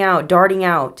jumping out, darting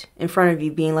out in front of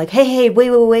you, being like, hey,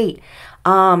 wait.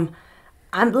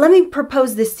 Let me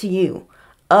propose this to you.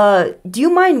 Do you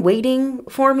mind waiting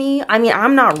for me? I mean,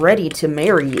 I'm not ready to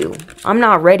marry you. I'm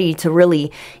not ready to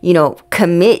really, you know,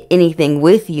 commit anything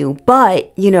with you.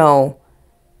 But, you know,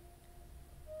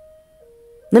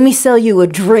 let me sell you a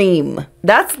dream.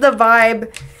 That's the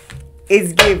vibe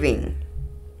it's giving.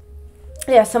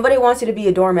 Yeah, somebody wants you to be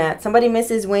a doormat. Somebody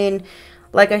misses when,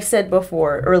 like I said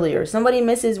before, earlier, somebody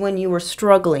misses when you were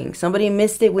struggling. Somebody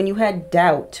missed it when you had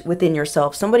doubt within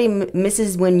yourself. Somebody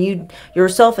misses when your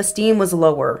self-esteem was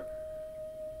lower.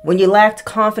 When you lacked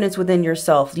confidence within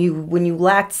yourself. When you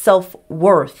lacked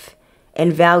self-worth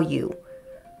and value.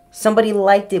 Somebody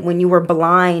liked it when you were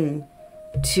blind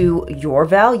to your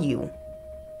value.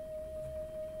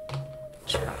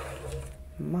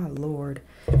 My Lord.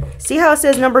 See how it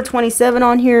says number 27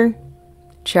 on here?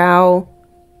 Ciao.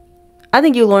 I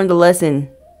think you learned the lesson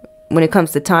when it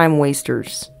comes to time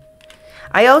wasters.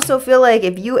 I also feel like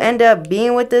if you end up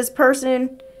being with this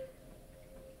person,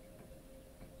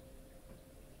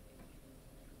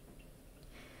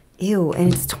 ew,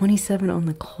 and it's 27 on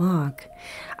the clock.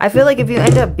 I feel like if you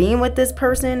end up being with this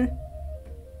person,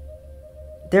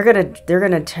 they're gonna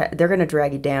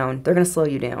drag you down. They're gonna slow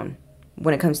you down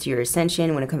when it comes to your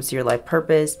ascension, when it comes to your life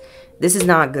purpose. This is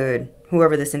not good,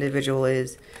 whoever this individual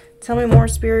is. Tell me more,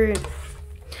 Spirit.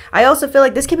 I also feel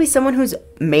like this could be someone who's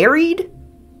married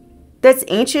that's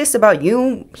anxious about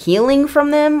you healing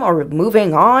from them or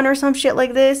moving on or some shit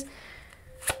like this.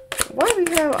 Why do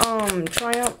we have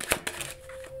triumph?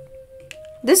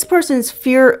 This person's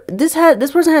fear, this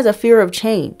person has a fear of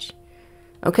change.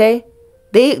 Okay?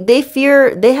 They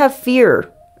have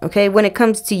fear, okay, when it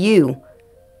comes to you.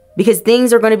 Because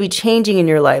things are going to be changing in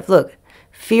your life. Look,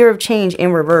 fear of change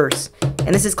in reverse.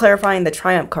 And this is clarifying the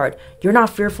Triumph card. You're not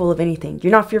fearful of anything.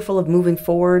 You're not fearful of moving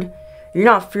forward. You're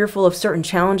not fearful of certain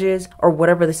challenges or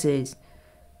whatever this is.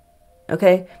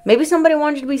 Okay? Maybe somebody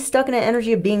wants you to be stuck in an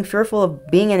energy of being fearful of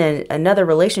being in another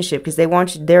relationship because they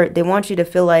want you to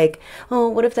feel like, oh,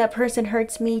 what if that person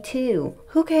hurts me too?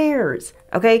 Who cares?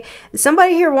 Okay?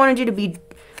 Somebody here wanted you to be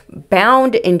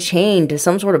bound and chained to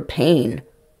some sort of pain.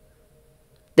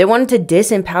 They wanted to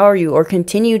disempower you or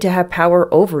continue to have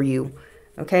power over you,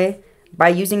 okay, by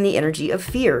using the energy of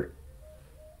fear.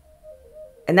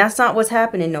 And that's not what's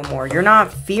happening no more. You're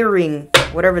not fearing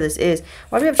whatever this is.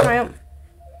 Why do we have triumph?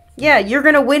 Yeah, you're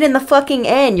going to win in the fucking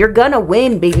end. You're going to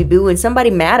win, baby boo. And somebody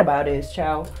mad about it is,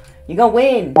 chow. You're going to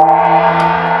win.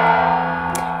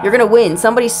 You're going to win.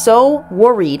 Somebody's so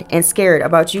worried and scared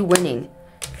about you winning.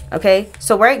 Okay?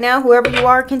 So right now, whoever you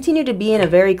are, continue to be in a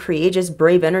very courageous,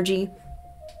 brave energy.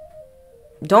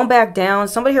 Don't back down.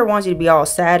 Somebody here wants you to be all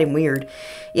sad and weird.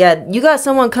 Yeah, you got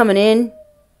someone coming in,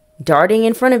 darting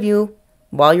in front of you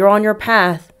while you're on your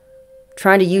path,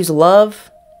 trying to use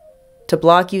love to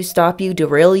block you, stop you,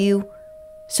 derail you.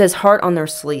 Says heart on their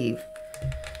sleeve.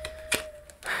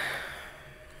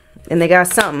 And they got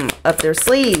something up their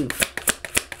sleeve.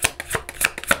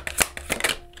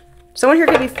 Someone here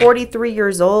could be 43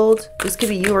 years old. This could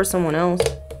be you or someone else.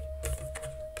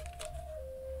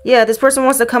 Yeah, this person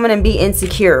wants to come in and be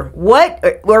insecure.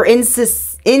 What? Or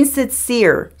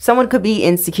insincere. Someone could be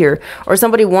insecure. Or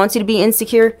somebody wants you to be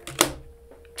insecure.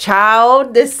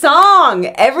 Child, this song.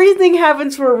 Everything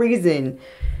happens for a reason.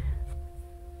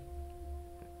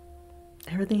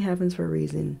 Everything happens for a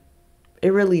reason. It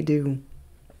really do.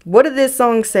 What did this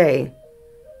song say?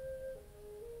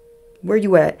 Where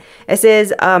you at? It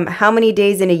says, how many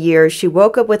days in a year? She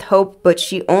woke up with hope, but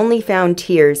she only found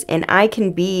tears. And I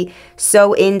can be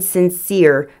so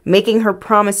insincere, making her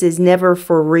promises never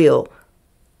for real.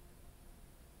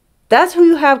 That's who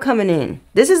you have coming in.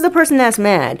 This is the person that's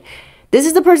mad. This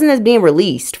is the person that's being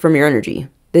released from your energy.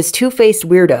 This two-faced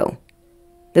weirdo.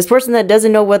 This person that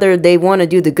doesn't know whether they want to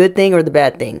do the good thing or the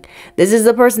bad thing. This is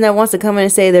the person that wants to come in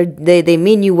and say they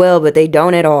mean you well, but they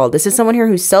don't at all. This is someone here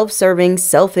who's self-serving,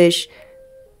 selfish,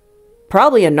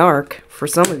 probably a narc for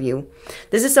some of you.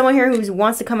 This is someone here who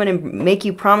wants to come in and make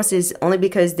you promises only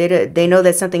because they know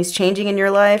that something's changing in your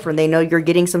life, or they know you're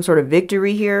getting some sort of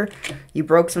victory here. You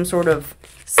broke some sort of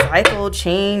cycle,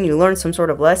 chain, you learned some sort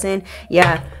of lesson.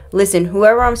 Yeah, listen,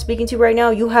 whoever I'm speaking to right now,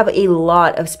 you have a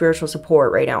lot of spiritual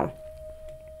support right now.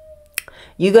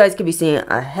 You guys could be seeing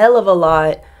a hell of a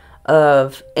lot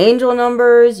of angel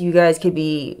numbers. You guys could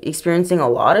be experiencing a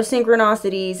lot of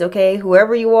synchronicities, okay?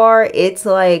 Whoever you are, it's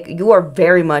like you are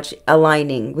very much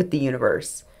aligning with the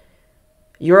universe.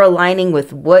 You're aligning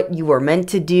with what you were meant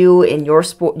to do in your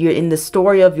in the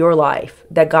story of your life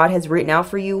that God has written out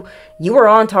for you. You are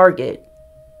on target.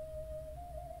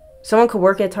 Someone could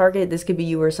work at Target. This could be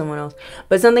you or someone else.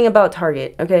 But something about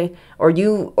Target, okay?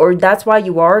 Or that's why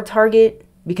you are Target.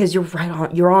 Because you're right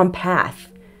on, you're on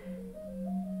path.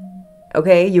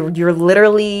 Okay, you're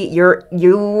literally, you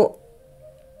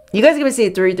guys gonna see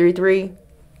 333.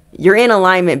 You're in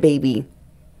alignment, baby.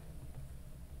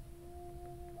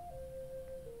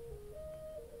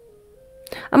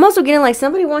 I'm also getting like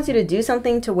somebody wants you to do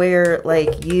something to where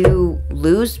like you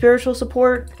lose spiritual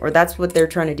support, or that's what they're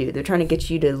trying to do. They're trying to get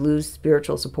you to lose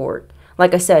spiritual support.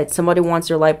 Like I said, somebody wants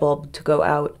your light bulb to go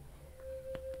out.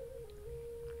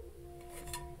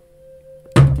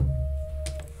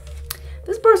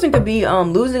 This person could be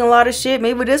losing a lot of shit.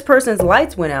 Maybe this person's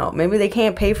lights went out. Maybe they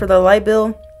can't pay for the light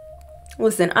bill.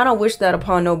 Listen, I don't wish that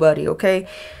upon nobody, okay?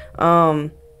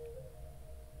 But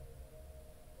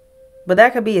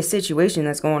that could be a situation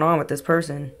that's going on with this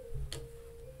person.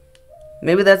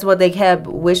 Maybe that's what they kept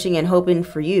wishing and hoping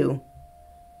for you.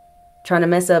 Trying to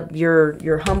mess up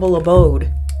your humble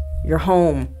abode, your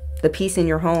home, the peace in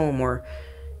your home, or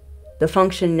the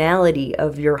functionality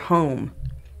of your home.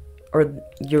 Or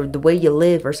the way you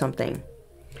live or something.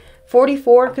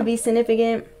 44 could be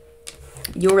significant.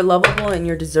 You're lovable and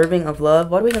you're deserving of love.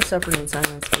 Why do we have suffering in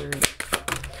silence, Spirit?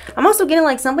 I'm also getting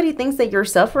like somebody thinks that you're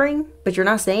suffering, but you're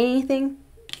not saying anything.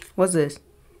 What's this?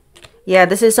 Yeah,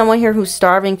 this is someone here who's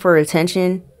starving for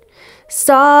attention.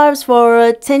 Starves for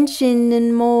attention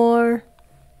and more.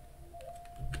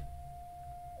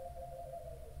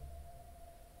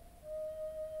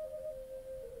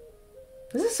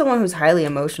 This is someone who's highly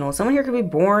emotional. Someone here could be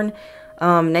born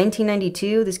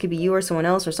 1992. This could be you or someone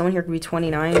else. Or someone here could be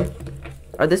 29.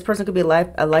 Or this person could be a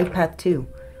life path too.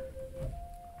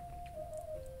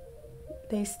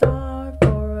 They starve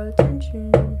for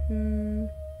attention.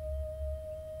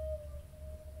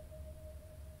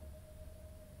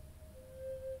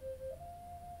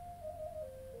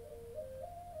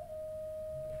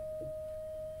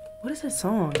 What is that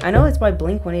song? I know it's by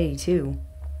Blink-182.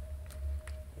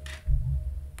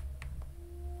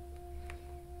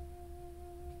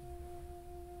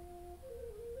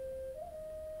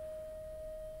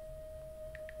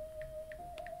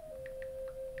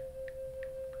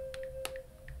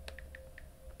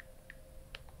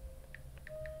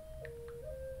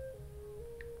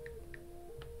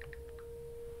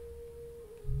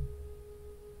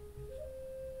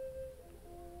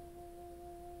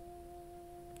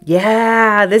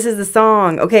 Yeah, this is the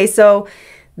song. Okay, so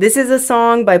this is a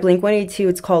song by Blink-182.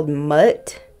 It's called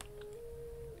Mutt.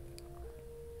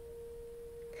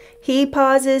 He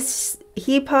pauses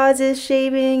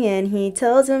shaving and he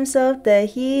tells himself that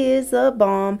he is the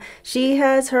bomb. She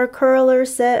has her curler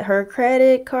set, her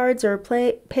credit cards are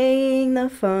paying the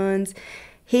funds.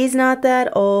 He's not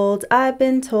that old, I've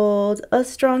been told, a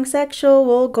strong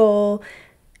sexual goal.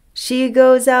 She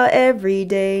goes out every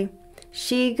day.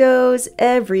 She goes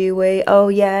every way, oh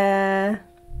yeah.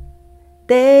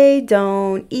 They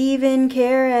don't even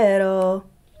care at all.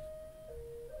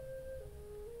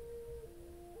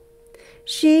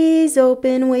 She's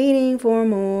open, waiting for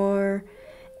more.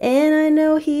 And I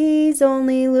know he's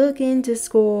only looking to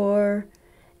score.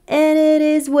 And it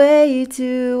is way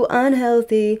too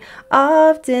unhealthy.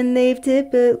 Often they've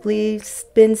typically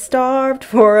been starved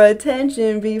for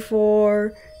attention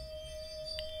before.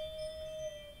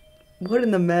 What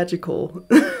in the magical?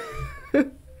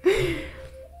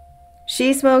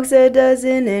 She smokes a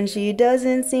dozen and she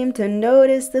doesn't seem to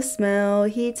notice the smell.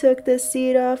 He took the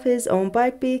seat off his own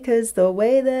bike because the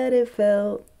way that it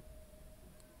felt.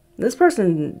 This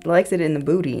person likes it in the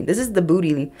booty. This is the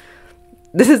booty.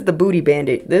 This is the booty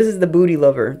bandit. This is the booty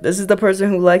lover. This is the person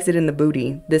who likes it in the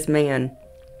booty. This man.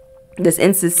 This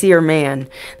insincere man.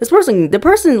 This person, the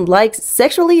person likes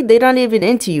sexually, they're not even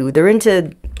into you. They're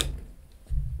into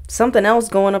something else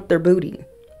going up their booty.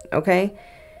 Okay?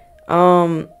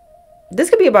 This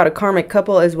could be about a karmic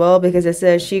couple as well, because it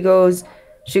says she goes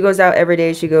out every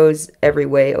day, she goes every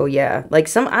way. Oh yeah. Like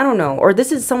I don't know. Or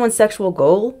this is someone's sexual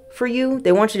goal for you.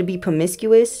 They want you to be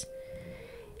promiscuous.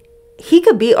 He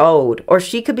could be old, or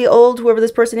she could be old, whoever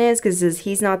this person is, because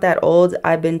he's not that old.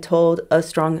 I've been told a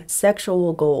strong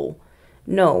sexual goal.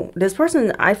 No, this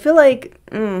person, I feel like,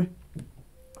 I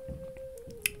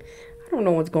don't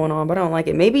know what's going on, but I don't like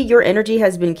it. Maybe your energy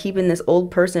has been keeping this old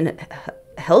person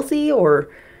healthy or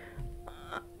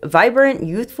vibrant,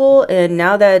 youthful, and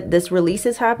now that this release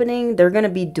is happening, they're going to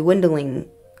be dwindling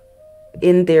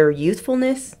in their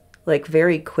youthfulness, like,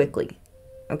 very quickly.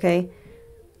 Okay?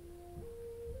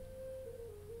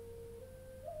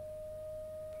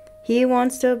 He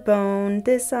wants to bone,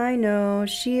 this I know.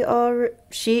 She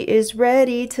is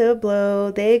ready to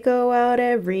blow. They go out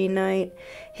every night.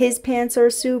 His pants are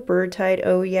super tight,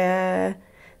 oh yeah.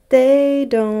 They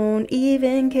don't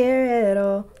even care at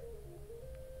all.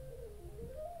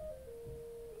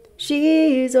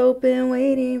 She's open,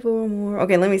 waiting for more.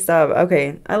 Okay, let me stop.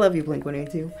 Okay, I love you,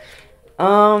 Blink-182.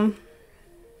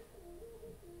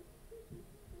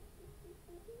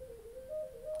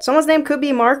 Someone's name could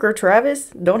be Mark or Travis.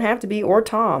 Don't have to be. Or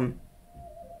Tom.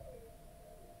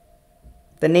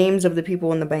 The names of the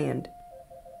people in the band.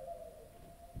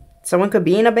 Someone could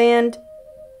be in a band.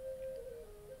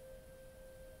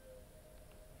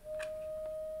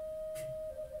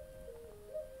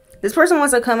 This person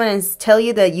wants to come in and tell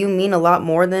you that you mean a lot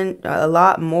more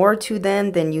to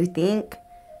them than you think.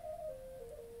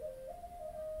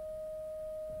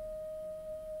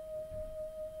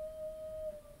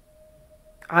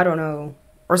 I don't know.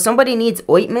 Or somebody needs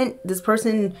ointment. This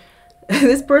person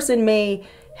may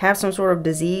have some sort of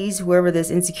disease. Whoever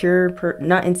this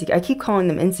not insecure. I keep calling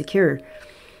them insecure.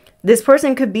 This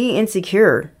person could be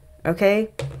insecure. Okay?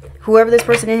 Whoever this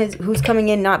person is who's coming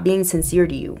in not being sincere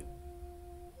to you.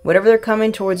 Whatever they're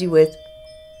coming towards you with,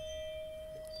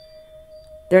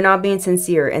 they're not being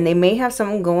sincere. And they may have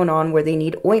something going on where they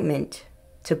need ointment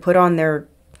to put on their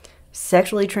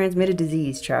sexually transmitted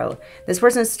disease, child. This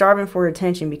person is starving for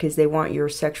attention because they want your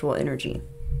sexual energy.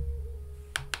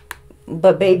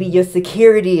 But baby, your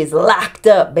security is locked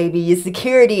up, baby. Your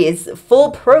security is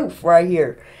foolproof right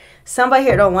here. Somebody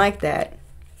here don't like that.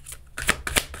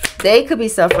 They could be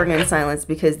suffering in silence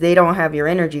because they don't have your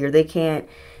energy, or they can't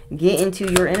get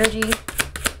into your energy.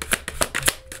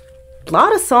 A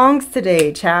lot of songs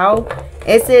today, child.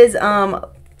 It says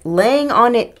laying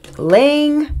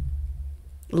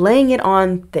it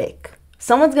on thick.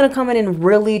 Someone's gonna come in and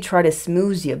really try to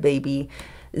smooth you, baby.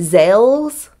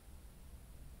 Zales.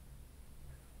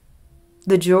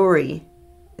 The jewelry.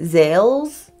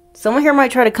 Zales. Someone here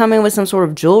might try to come in with some sort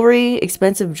of jewelry,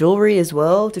 expensive jewelry as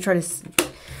well, to try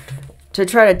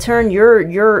to turn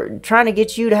your trying to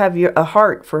get you to have a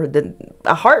heart for them.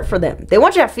 They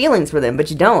want you to have feelings for them,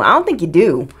 but you don't. I don't think you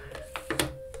do.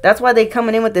 That's why they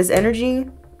coming in with this energy.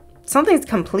 Something's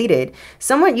completed.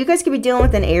 You guys could be dealing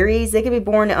with an Aries. They could be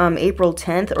born April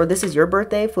 10th, or this is your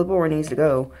birthday. Flip it where it needs to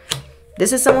go.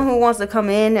 This is someone who wants to come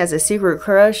in as a secret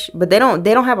crush, but they don't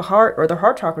have a heart, or their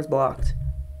heart chakra's blocked.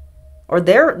 Or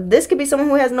this could be someone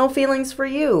who has no feelings for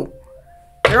you.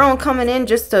 They're all coming in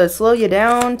just to slow you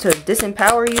down, to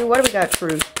disempower you. What do we got,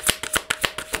 Truth?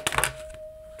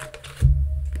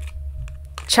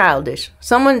 Childish.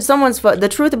 The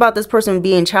truth about this person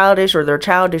being childish, or their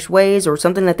childish ways, or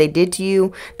something that they did to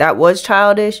you that was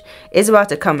childish, is about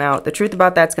to come out. The truth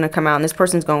about that's going to come out, and this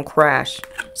person's going to crash.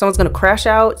 Someone's going to crash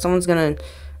out. Someone's going to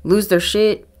lose their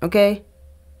shit, okay?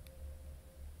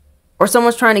 Or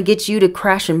someone's trying to get you to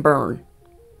crash and burn.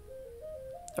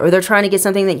 Or they're trying to get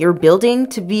something that you're building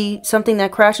to be something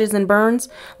that crashes and burns.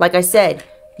 Like I said,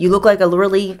 you look like a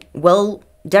really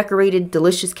well-decorated,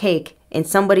 delicious cake, and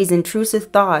somebody's intrusive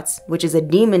thoughts, which is a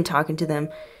demon talking to them,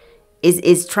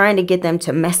 is trying to get them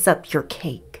to mess up your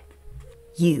cake.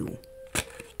 You.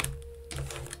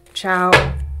 Ciao.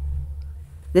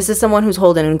 This is someone who's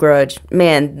holding a grudge.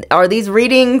 Man, are these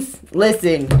readings?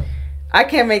 Listen, I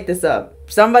can't make this up.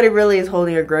 Somebody really is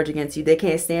holding a grudge against you. They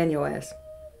can't stand your ass.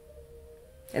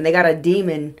 And they got a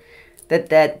demon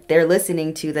that they're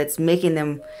listening to that's making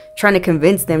them, trying to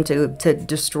convince them to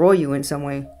destroy you in some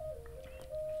way.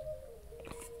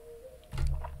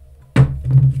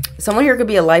 Someone here could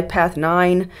be a life path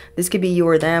 9. This could be you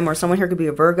or them. Or someone here could be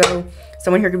a Virgo.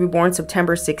 Someone here could be born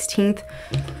September 16th.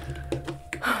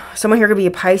 Someone here could be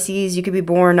a Pisces. You could be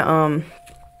born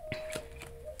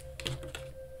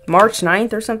March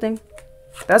 9th or something.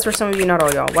 That's for some of you, not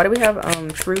all y'all. Why do we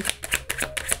have truth?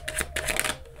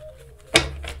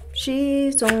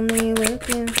 She's only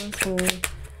looking for school,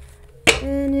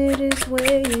 and it is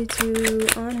way too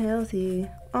unhealthy.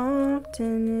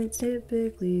 Often it's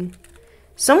typically...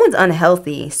 Someone's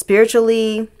unhealthy.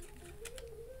 Spiritually.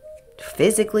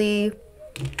 Physically.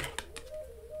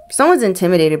 Someone's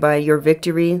intimidated by your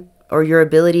victory or your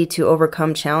ability to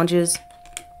overcome challenges.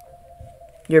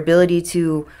 Your ability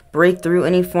to break through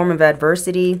any form of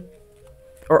adversity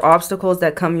or obstacles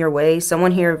that come your way.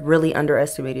 Someone here really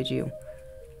underestimated you.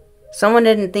 Someone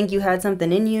didn't think you had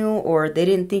something in you, or they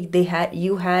didn't think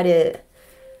you had it.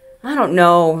 I don't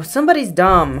know. Somebody's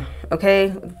dumb,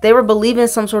 okay? They were believing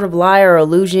some sort of lie or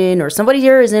illusion, or somebody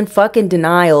here is in fucking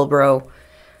denial, bro.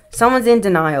 Someone's in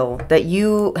denial that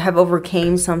you have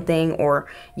overcame something, or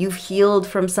you've healed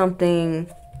from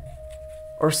something,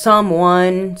 or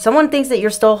someone thinks that you're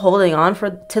still holding on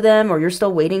to them, or you're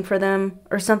still waiting for them,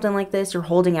 or something like this. You're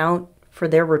holding out for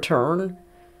their return.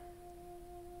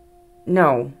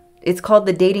 No. It's called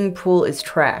the dating pool is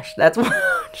trash. That's what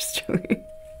I'm just joking.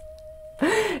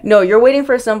 No, you're waiting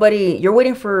for somebody. You're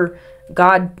waiting for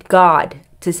God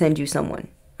to send you someone.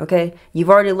 Okay? You've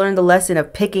already learned the lesson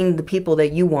of picking the people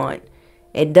that you want.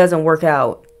 It doesn't work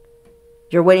out.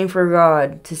 You're waiting for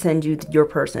God to send you your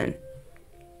person.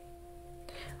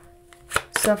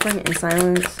 Suffering in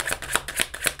silence.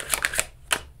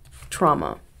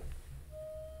 Trauma.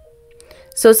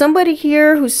 So somebody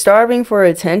here who's starving for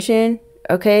attention,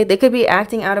 okay, they could be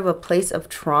acting out of a place of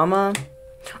trauma.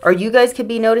 Or you guys could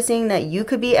be noticing that you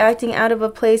could be acting out of a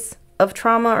place of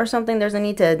trauma or something. There's a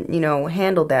need to,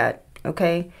 handle that,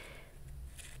 okay?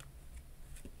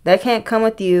 That can't come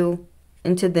with you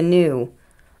into the new.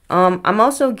 I'm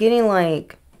also getting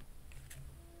like...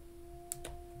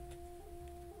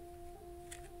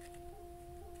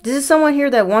 This is someone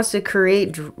here that wants to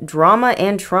create drama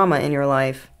and trauma in your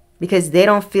life. Because they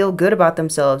don't feel good about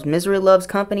themselves. Misery loves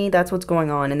company. That's what's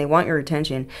going on. And they want your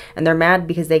attention. And they're mad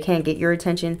because they can't get your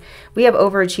attention. We have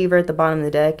overachiever at the bottom of the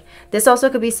deck. This also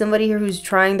could be somebody here who's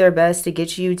trying their best to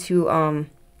get you to...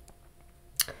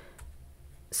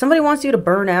 Somebody wants you to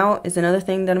burn out is another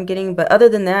thing that I'm getting. But other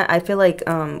than that, I feel like...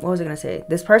 what was I going to say?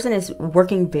 This person is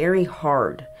working very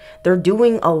hard. They're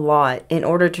doing a lot in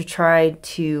order to try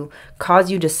to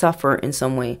cause you to suffer in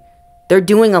some way. They're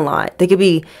doing a lot. They could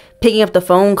be picking up the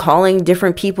phone, calling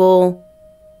different people,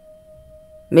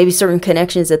 maybe certain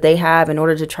connections that they have in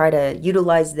order to try to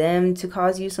utilize them to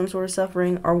cause you some sort of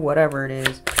suffering or whatever it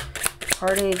is.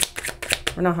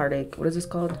 Heartache, or not heartache, what is this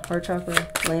called? Heart chakra,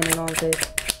 landing on this.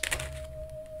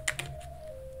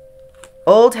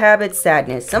 Old habits,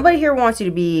 sadness. Somebody here wants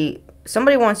you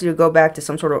to go back to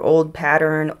some sort of old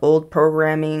pattern, old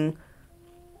programming,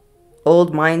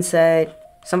 old mindset.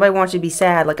 Somebody wants you to be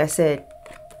sad, like I said.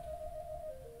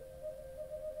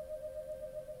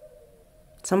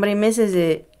 Somebody misses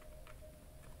it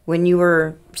when you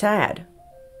were sad.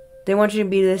 They want you to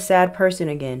be this sad person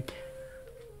again.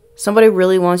 Somebody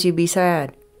really wants you to be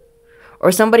sad.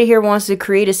 Or somebody here wants to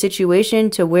create a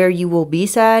situation to where you will be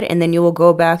sad and then you will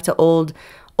go back to old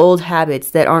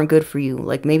habits that aren't good for you.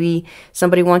 Like maybe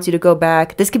somebody wants you to go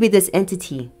back. This could be this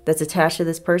entity that's attached to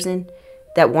this person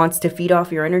that wants to feed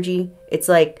off your energy. It's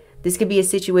like this could be a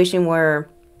situation where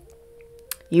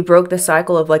you broke the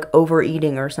cycle of like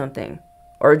overeating or something,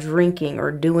 or drinking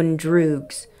or doing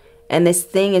drugs, and this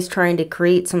thing is trying to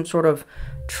create some sort of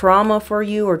trauma for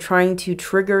you, or trying to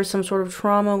trigger some sort of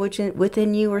trauma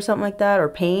within you or something like that, or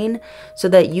pain, so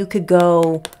that you could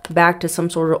go back to some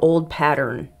sort of old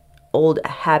pattern, old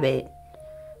habit,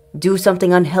 do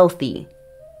something unhealthy,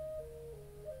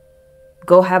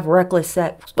 go have reckless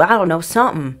sex. I don't know,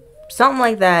 something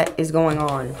like that is going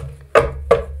on.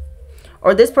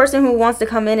 Or this person who wants to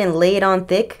come in and lay it on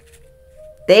thick,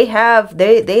 they have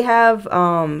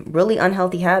really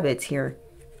unhealthy habits here.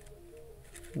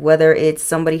 Whether it's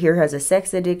somebody here has a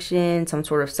sex addiction, some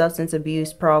sort of substance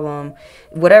abuse problem,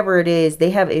 whatever it is, they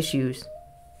have issues.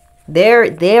 They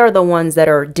are the ones that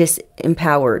are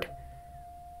disempowered.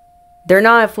 They're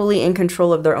not fully in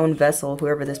control of their own vessel,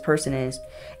 whoever this person is.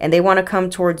 And they want to come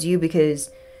towards you because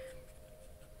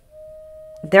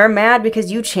they're mad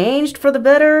because you changed for the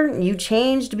better. You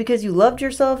changed because you loved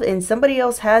yourself and somebody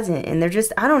else hasn't. And they're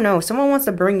just, I don't know, someone wants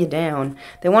to bring you down.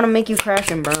 They want to make you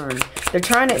crash and burn.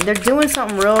 They're doing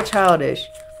something real childish.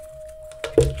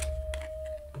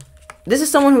 This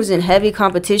is someone who's in heavy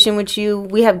competition with you.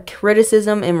 We have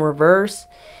criticism in reverse.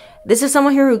 This is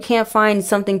someone here who can't find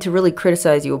something to really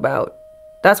criticize you about.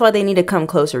 That's why they need to come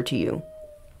closer to you.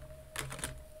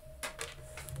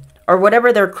 Or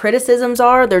whatever their criticisms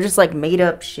are, they're just like made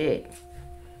up shit.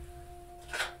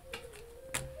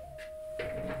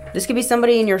 This could be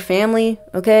somebody in your family,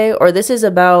 okay? Or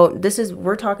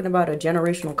we're talking about a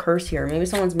generational curse here. Maybe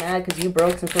someone's mad because you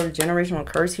broke some sort of generational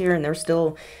curse here and they're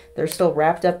still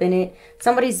wrapped up in it.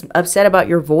 Somebody's upset about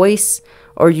your voice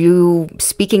or you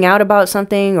speaking out about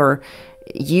something or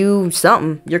you're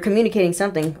communicating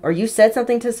something or you said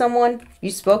something to someone,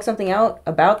 you spoke something out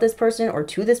about this person or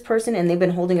to this person and they've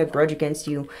been holding a grudge against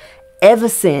you ever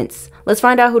since. Let's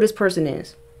find out who this person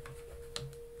is.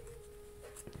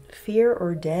 Fear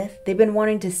or death? They've been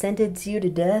wanting to sentence you to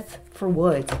death? For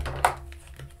what?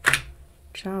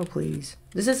 Child, please.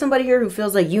 This is somebody here who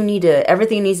feels like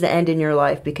everything needs to end in your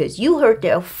life because you hurt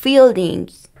their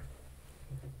feelings.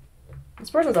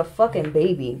 This person's a fucking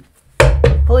baby.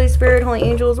 Holy Spirit, Holy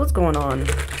Angels, what's going on?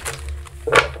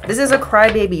 This is a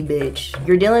crybaby bitch.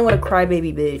 You're dealing with a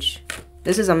crybaby bitch.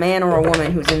 This is a man or a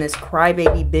woman who's in this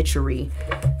crybaby bitchery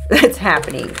that's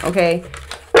happening, okay?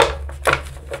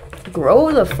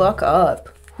 Grow the fuck up.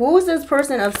 Who is this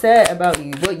person upset about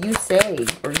you? What you say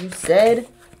or you said?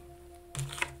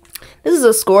 This is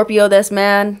a Scorpio that's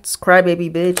mad. It's crybaby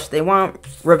bitch. They want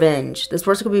revenge. This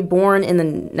person could be born in the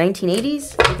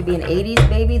 1980s. It could be an 80s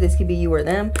baby. This could be you or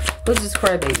them. Who's this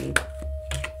crybaby?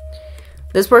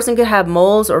 This person could have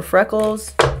moles or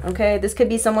freckles. Okay, this could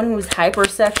be someone who's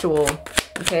hypersexual.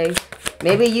 Okay,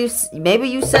 maybe you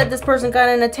said this person got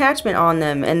an attachment on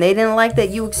them and they didn't like that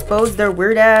you exposed their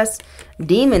weird ass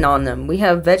demon on them. We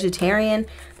have vegetarian.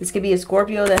 This could be a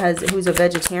Scorpio who's a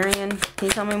vegetarian. Can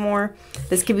you tell me more?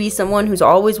 This could be someone who's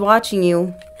always watching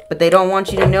you, but they don't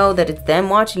want you to know that it's them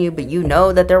watching you, but you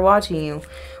know that they're watching you.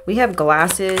 We have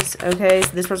glasses. Okay, so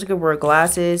this person could wear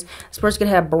glasses. This person could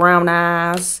have brown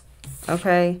eyes.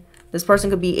 Okay, this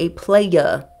person could be a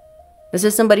player. This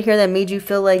is somebody here that made you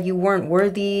feel like you weren't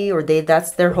worthy, or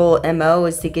that's their whole MO,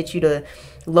 is to get you to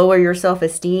lower your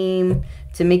self-esteem,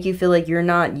 to make you feel like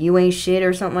you ain't shit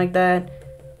or something like that.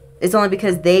 It's only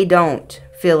because they don't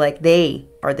feel like they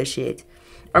are the shit.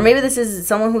 Or maybe this is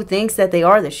someone who thinks that they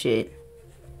are the shit.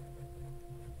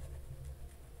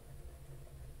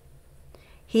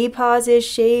 He pauses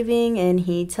shaving and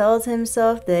he tells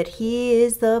himself that he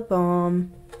is the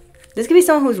bomb. This could be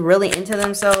someone who's really into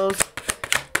themselves.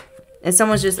 And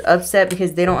someone's just upset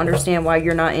because they don't understand why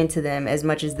you're not into them as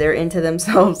much as they're into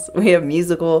themselves. We have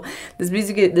musical. This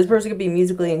person could be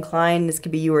musically inclined. This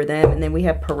could be you or them. And then we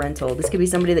have parental. This could be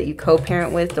somebody that you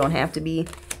co-parent with. Don't have to be.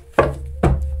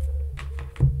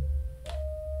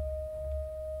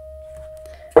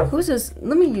 Who's this?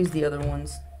 Let me use the other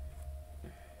ones.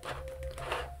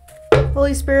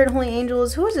 Holy Spirit, Holy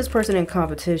Angels. Who is this person in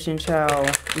competition,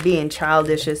 child? Being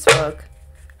childish as fuck.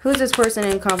 Who's this person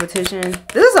in competition?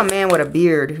 This is a man with a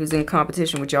beard who's in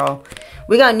competition with y'all.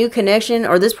 We got new connection,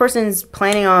 or this person's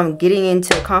planning on getting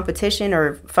into competition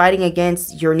or fighting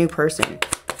against your new person.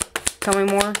 Tell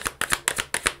me more.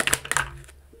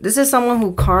 This is someone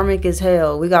who karmic as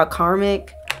hell. We got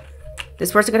karmic.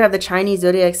 This person could have the Chinese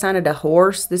zodiac sign of the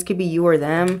horse. This could be you or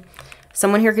them.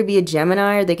 Someone here could be a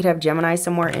Gemini, or they could have Gemini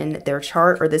somewhere in their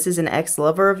chart, or this is an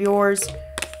ex-lover of yours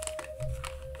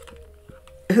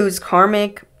who's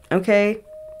karmic. Okay,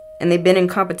 and they've been in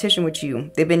competition with you.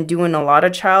 They've been doing a lot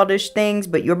of childish things,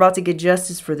 but you're about to get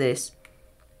justice for this.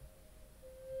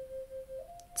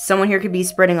 Someone here could be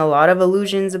spreading a lot of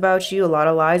illusions about you, a lot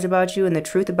of lies about you, and the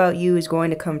truth about you is going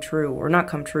to come true. Or not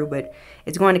come true, but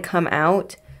it's going to come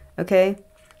out. Okay,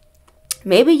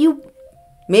 maybe you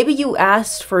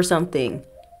asked for something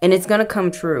and it's gonna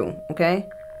come true. Okay,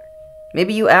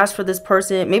 maybe you asked for this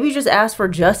person. Maybe you just asked for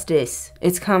justice.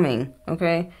 It's coming.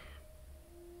 Okay.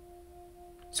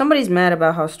 Somebody's mad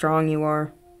about how strong you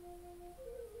are.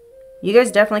 You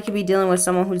guys definitely could be dealing with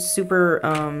someone who's super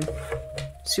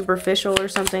superficial or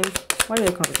something. Why do we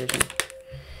have competition?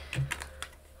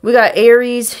 We got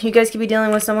Aries. You guys could be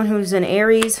dealing with someone who's an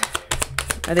Aries.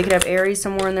 Or they could have Aries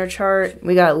somewhere in their chart.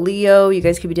 We got Leo. You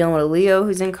guys could be dealing with a Leo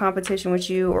who's in competition with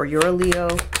you. Or you're a Leo.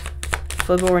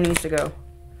 Flip it where it needs to go.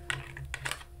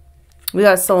 We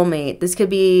got soulmate. This could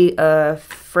be a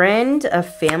friend, a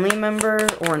family member,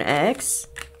 or an ex.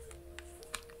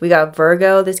 We got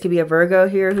Virgo. This could be a Virgo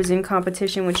here who's in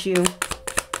competition with you.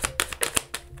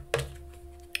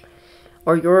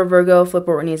 Or you're a Virgo. Flip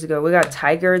over what needs to go. We got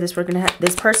Tiger. This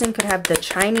person could have the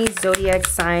Chinese zodiac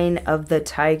sign of the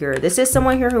Tiger. This is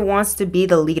someone here who wants to be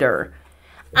the leader.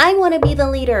 I want to be the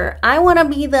leader. I want to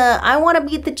be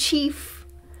the chief.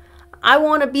 I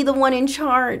want to be the one in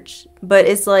charge. But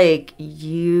it's like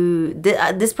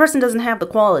this person doesn't have the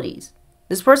qualities.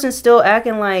 This person's still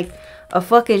acting like a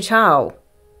fucking child.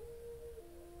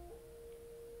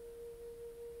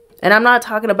 And I'm not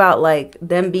talking about like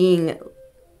them being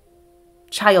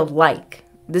childlike.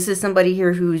 This is somebody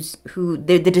here who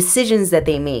the decisions that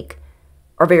they make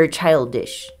are very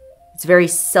childish. It's very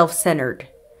self-centered.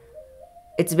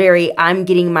 It's very, I'm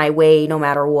getting my way no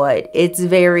matter what. It's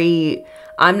very,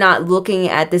 I'm not looking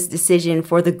at this decision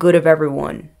for the good of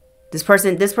everyone. This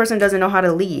person doesn't know how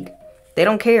to lead. They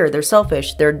don't care. They're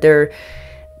selfish. Someone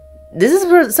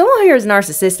here is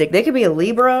narcissistic. They could be a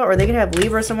Libra, or they could have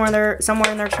Libra somewhere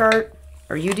in their chart,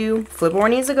 or you do. Flip where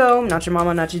needs to go. Not your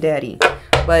mama, not your daddy.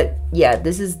 But yeah,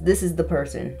 this is the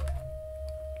person.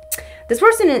 This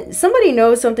person, somebody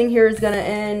knows something here is gonna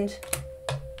end,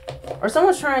 or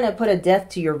someone's trying to put a death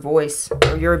to your voice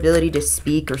or your ability to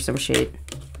speak or some shit.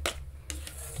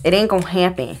 It ain't gonna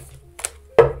happen.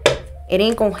 It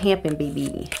ain't gonna happen,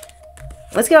 baby.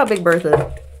 Let's get out Big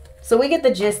Bertha. So we get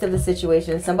the gist of the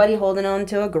situation. Somebody holding on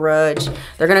to a grudge.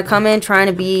 They're gonna come in trying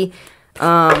to be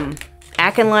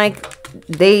acting like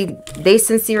they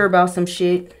sincere about some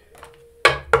shit.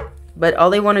 But all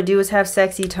they want to do is have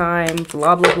sexy time.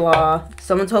 Blah, blah, blah.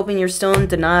 Someone's hoping you're still in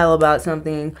denial about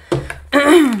something.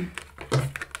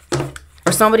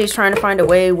 Or somebody's trying to find a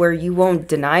way where you won't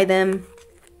deny them.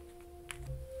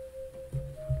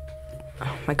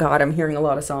 Oh my God, I'm hearing a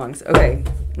lot of songs. Okay,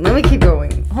 let me keep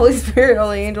going. Holy Spirit,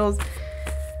 Holy Angels.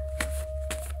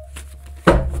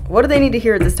 What do they need to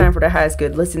hear at this time for the highest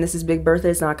good? Listen, this is Big Bertha.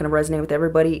 It's not going to resonate with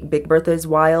everybody. Big Bertha is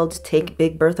wild. Take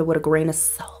Big Bertha with a grain of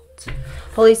salt.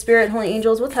 Holy Spirit, Holy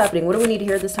Angels, what's happening? What do we need to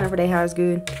hear at this time for the highest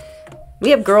good? We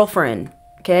have girlfriend,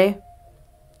 okay?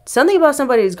 Something about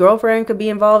somebody's girlfriend could be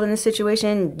involved in this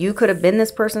situation. You could have been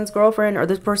this person's girlfriend, or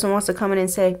this person wants to come in and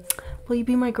say, will you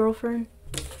be my girlfriend?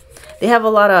 They have a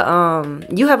lot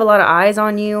of, you have a lot of eyes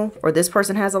on you, or this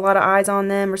person has a lot of eyes on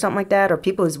them, or something like that, or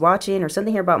people who's watching, or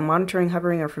something here about monitoring,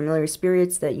 hovering, or familiar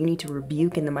spirits that you need to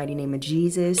rebuke in the mighty name of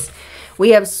Jesus. We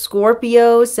have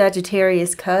Scorpio,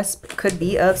 Sagittarius cusp, could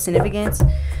be of significance.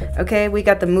 Okay, we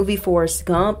got the movie Forrest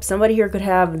Gump. Somebody here could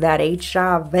have that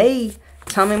HIV.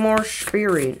 Tell me more,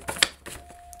 spirit.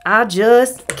 I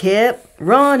just kept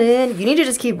running. You need to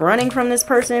just keep running from this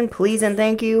person, please and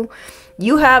thank you.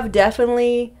 You have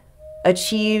definitely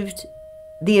achieved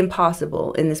the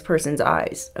impossible in this person's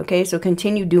eyes. Okay, so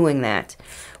continue doing that.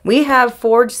 We have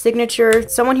forged signature.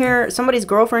 Someone here, somebody's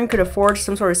girlfriend could have forged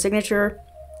some sort of signature,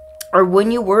 or when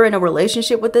you were in a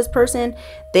relationship with this person,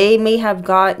 they may have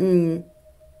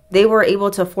they were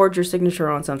able to forge your signature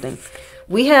on something.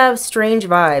 We have strange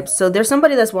vibes. So there's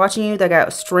somebody that's watching you that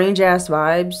got strange ass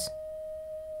vibes.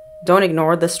 Don't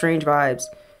ignore the strange vibes.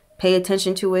 Pay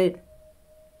attention to it.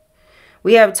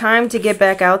 We have time to get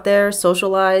back out there,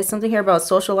 socialize. Something here about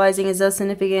socializing is of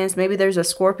significance. Maybe there's a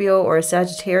Scorpio or a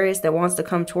Sagittarius that wants to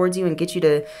come towards you and get you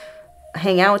to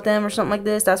hang out with them or something like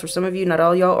this. That's for some of you, not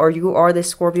all y'all, or you are this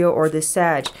Scorpio or this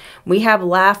Sag. We have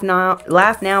laugh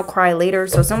now, cry later.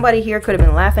 So somebody here could have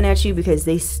been laughing at you because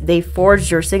they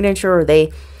forged your signature, or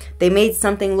they made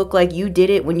something look like you did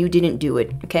it when you didn't do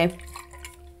it, okay?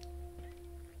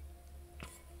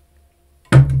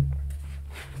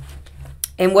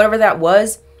 And whatever that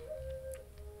was,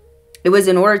 it was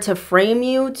in order to frame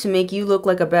you, to make you look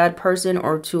like a bad person,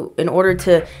 or in order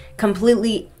to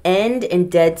completely end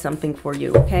and dead something for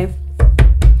you, okay?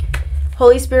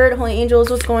 Holy Spirit, Holy Angels,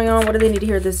 what's going on? What do they need to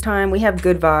hear this time? We have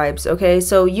good vibes, okay?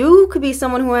 So you could be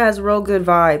someone who has real good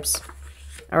vibes,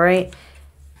 all right?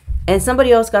 And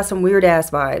somebody else got some weird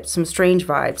ass vibes, some strange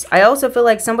vibes. I also feel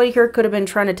like somebody here could have been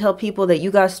trying to tell people that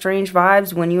you got strange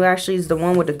vibes when you actually is the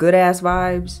one with the good ass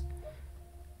vibes.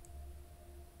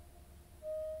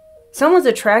 Someone's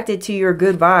attracted to your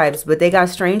good vibes, but they got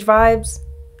strange vibes.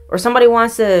 Or somebody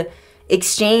wants to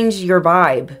exchange your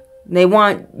vibe. They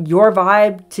want your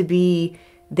vibe to be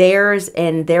theirs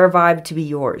and their vibe to be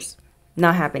yours.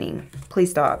 Not happening.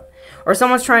 Please stop. Or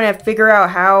someone's trying to figure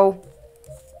out how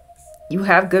you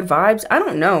have good vibes. I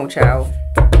don't know, child.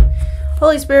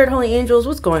 Holy Spirit, Holy Angels,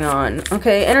 what's going on?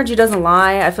 Okay, energy doesn't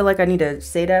lie. I feel like I need to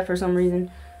say that for some reason.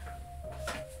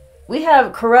 We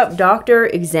have corrupt doctor,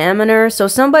 examiner. So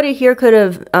somebody here could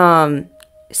have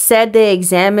said they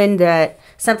examined that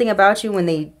something about you when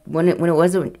it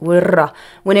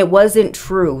wasn't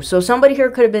true. So somebody here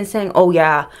could have been saying, oh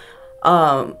yeah,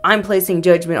 I'm placing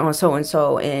judgment on so and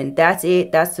so, and that's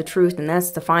it, that's the truth, and that's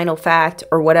the final fact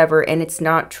or whatever, and it's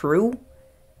not true.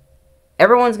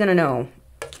 Everyone's gonna know.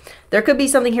 There could be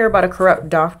something here about a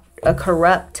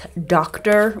corrupt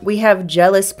doctor. We have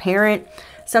jealous parent.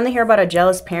 Something here about a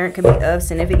jealous parent could be of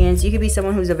significance. You could be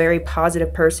someone who's a very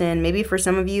positive person. Maybe for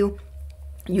some of you,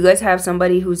 you guys have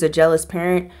somebody who's a jealous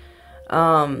parent.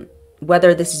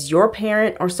 Whether this is your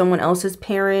parent or someone else's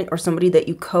parent or somebody that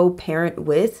you co-parent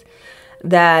with,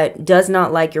 that does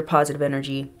not like your positive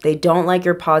energy. They don't like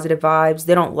your positive vibes.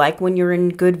 They don't like when you're in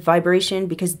good vibration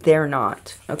because they're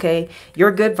not. Okay?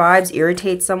 Your good vibes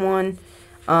irritate someone.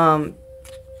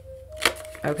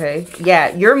 Okay.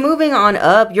 Yeah, you're moving on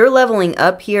up. You're leveling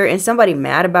up here, and somebody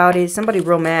mad about it. Somebody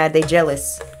real mad. They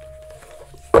jealous.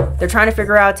 They're trying to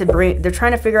figure out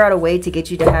a way to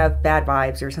get you to have bad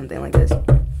vibes or something like this.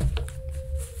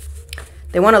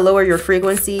 They want to lower your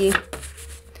frequency.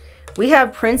 We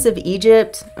have Prince of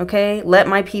Egypt, okay? Let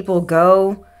my people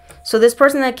go. So this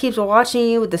person that keeps watching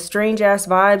you with the strange ass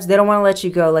vibes, they don't want to let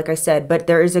you go, like I said. But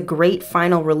there is a great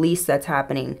final release that's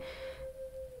happening.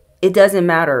 It doesn't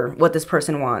matter what this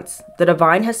person wants. The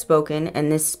divine has spoken,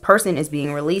 and this person is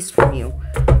being released from you.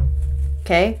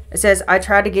 Okay? It says, I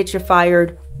tried to get you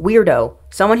fired, weirdo.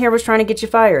 Someone here was trying to get you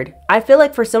fired. I feel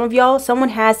like for some of y'all, someone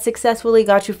has successfully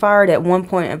got you fired at one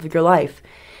point of your life.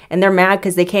 And they're mad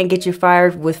because they can't get you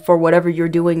fired for whatever you're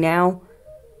doing now.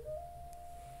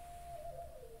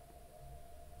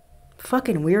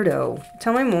 Fucking weirdo.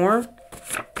 Tell me more.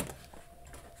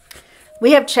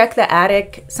 We have check the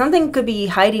attic. Something could be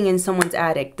hiding in someone's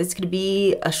attic. This could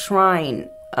be a shrine,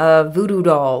 a voodoo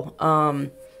doll,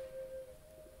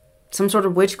 some sort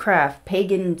of witchcraft,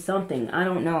 pagan something. I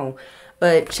don't know.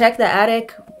 But check the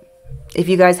attic. If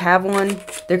you guys have one,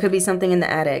 there could be something in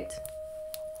the attic.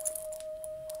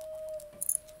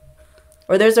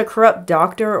 Or there's a corrupt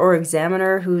doctor or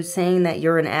examiner who's saying that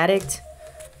you're an addict.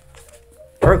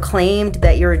 Or claimed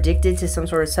that you're addicted to some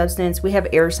sort of substance. We have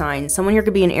air signs. Someone here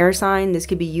could be an air sign. This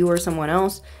could be you or someone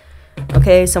else.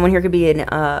 Okay, someone here could be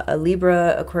a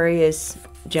Libra, Aquarius,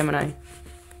 Gemini.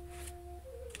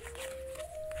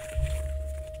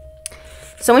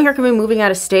 Someone here could be moving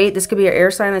out of state. This could be an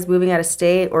air sign that's moving out of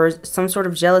state. Or some sort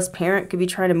of jealous parent could be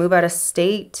trying to move out of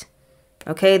state.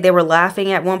 Okay, they were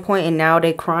laughing at one point and now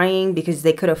they're crying because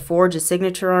they could have forged a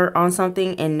signature on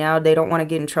something and now they don't want to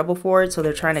get in trouble for it, so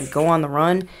they're trying to go on the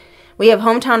run. We have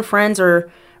hometown friends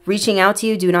are reaching out to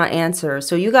you, do not answer.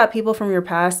 So you got people from your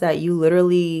past that you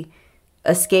literally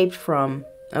escaped from,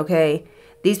 okay?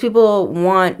 These people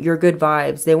want your good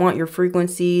vibes. They want your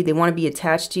frequency. They want to be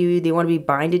attached to you. They want to be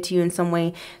binded to you in some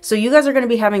way. So you guys are going to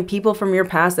be having people from your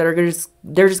past that are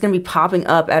they're just going to be popping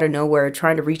up out of nowhere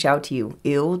trying to reach out to you.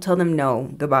 Ew, tell them no.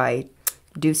 Goodbye.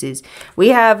 Deuces. We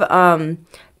have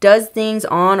does things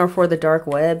on or for the dark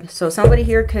web. So somebody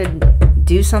here could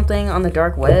do something on the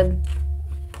dark web.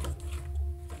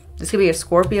 This could be a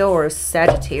Scorpio or a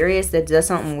Sagittarius that does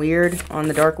something weird on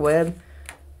the dark web.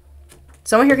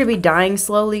 Someone here could be dying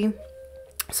slowly.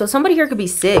 So somebody here could be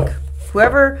sick.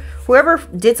 Whoever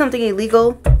did something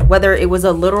illegal, whether it was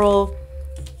a literal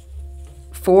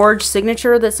forged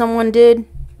signature that someone did,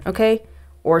 okay?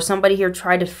 Or somebody here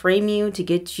tried to frame you to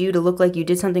get you to look like you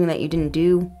did something that you didn't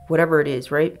do. Whatever it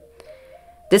is, right?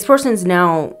 This person's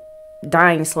now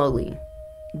dying slowly.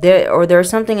 There's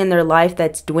something in their life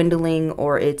that's dwindling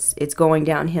or it's going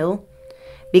downhill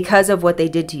because of what they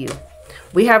did to you.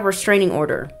 We have restraining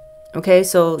order. Okay,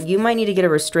 so you might need to get a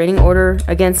restraining order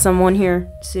against someone here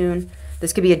soon.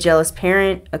 This could be a jealous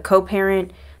parent, a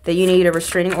co-parent that you need a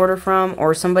restraining order from,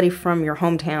 or somebody from your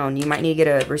hometown you might need to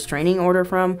get a restraining order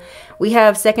from. We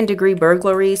have second-degree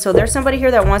burglary. So there's somebody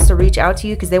here that wants to reach out to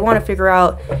you because they want to figure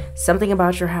out something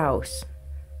about your house.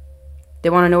 They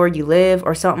want to know where you live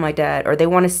or something like that. Or they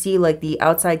want to see like the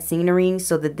outside scenery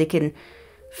so that they can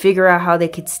figure out how they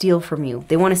could steal from you.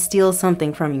 They want to steal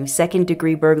something from you.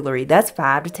 Second-degree burglary. That's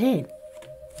 5 to 10.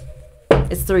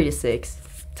 It's 3 to 6.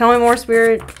 Tell me more,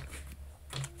 Spirit.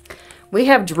 We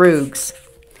have droogs.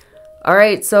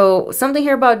 Alright, so something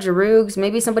here about droogs.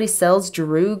 Maybe somebody sells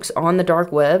droogs on the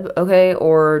dark web, okay?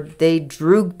 Or they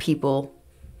droog people.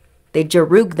 They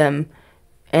droog them.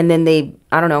 And then they,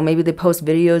 I don't know, maybe they post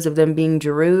videos of them being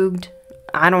drooged.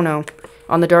 I don't know.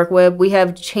 On the dark web, we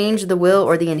have changed the will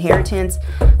or the inheritance.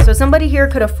 So somebody here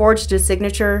could have forged a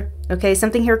signature. Okay,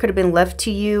 something here could have been left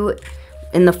to you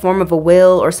in the form of a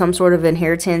will or some sort of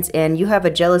inheritance. And you have a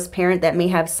jealous parent that may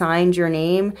have signed your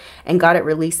name and got it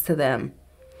released to them.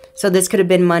 So this could have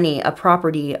been money, a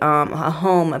property, a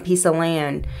home, a piece of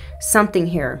land, something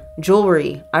here,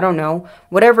 jewelry, I don't know.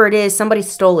 Whatever it is, somebody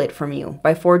stole it from you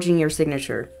by forging your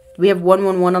signature. We have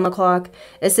 111 on the clock.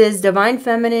 It says Divine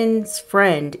Feminine's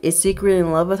friend is secretly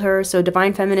in love with her. So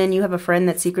Divine Feminine, you have a friend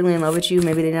that's secretly in love with you.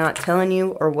 Maybe they're not telling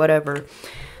you or whatever.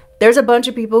 There's a bunch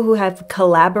of people who have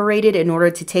collaborated in order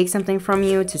to take something from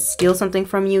you, to steal something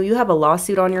from you. You have a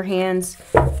lawsuit on your hands.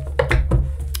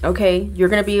 Okay, you're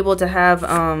going to be able to have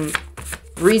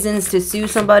reasons to sue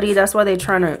somebody. That's why they're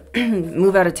trying to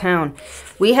move out of town.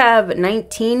 We have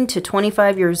 19 to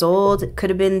 25 years old. Could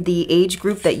have been the age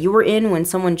group that you were in when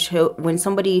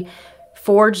somebody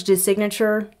forged a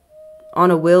signature on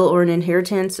a will or an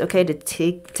inheritance. Okay, to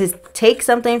take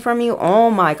something from you. Oh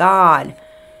my God.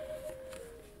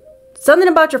 Something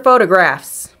about your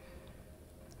photographs.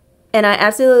 And I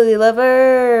absolutely love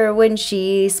her when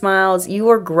she smiles. You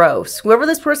are gross. Whoever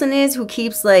this person is who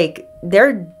keeps like,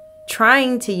 they're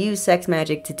trying to use sex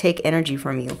magic to take energy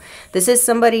from you. This is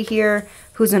somebody here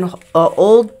who's an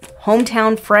old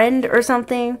hometown friend or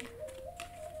something.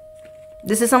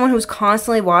 This is someone who's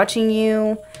constantly watching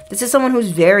you. This is someone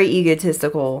who's very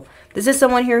egotistical. This is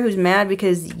someone here who's mad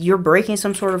because you're breaking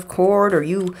some sort of cord, or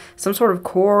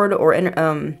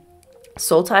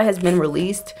soul tie has been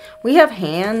released. We have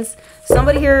hands.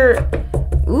 Somebody here,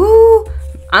 ooh,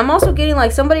 I'm also getting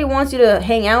like somebody wants you to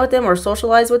hang out with them or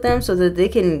socialize with them so that they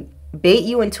can bait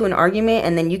you into an argument,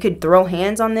 and then you could throw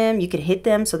hands on them. You could hit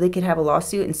them so they could have a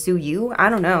lawsuit and sue you. I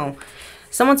don't know.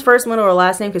 Someone's first, middle, or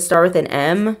last name could start with an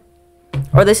M.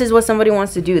 Or this is what somebody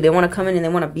wants to do. They want to come in and they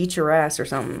want to beat your ass or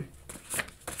something.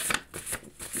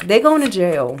 They going to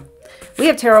jail. We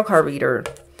have tarot card reader.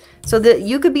 So that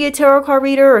you could be a tarot card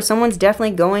reader, or someone's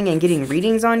definitely going and getting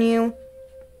readings on you.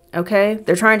 Okay?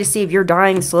 They're trying to see if you're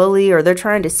dying slowly, or they're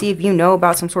trying to see if you know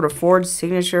about some sort of forged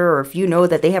signature, or if you know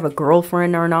that they have a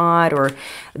girlfriend or not, or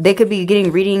they could be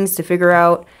getting readings to figure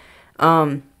out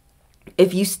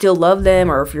if you still love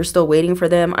them or if you're still waiting for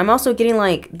them. I'm also getting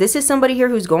like, this is somebody here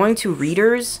who's going to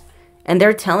readers and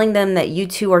they're telling them that you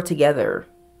two are together.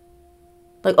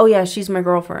 Like, oh yeah, she's my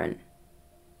girlfriend.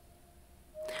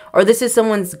 Or this is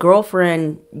someone's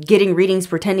girlfriend getting readings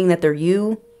pretending that they're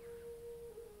you,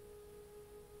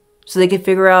 so they can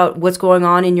figure out what's going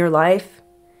on in your life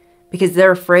because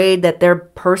they're afraid that their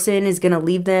person is going to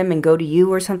leave them and go to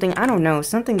you or something. I don't know.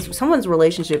 Someone's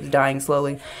relationship is dying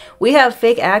slowly. We have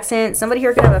fake accent. Somebody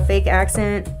here could have a fake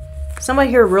accent. Somebody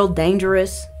here real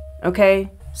dangerous.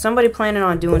 Okay? Somebody planning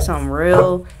on doing something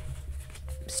real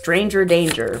stranger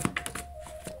danger.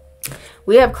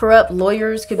 We have corrupt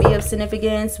lawyers could be of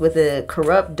significance with a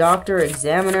corrupt doctor,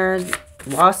 examiner,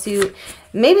 lawsuit.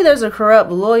 Maybe there's a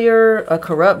corrupt lawyer, a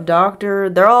corrupt doctor.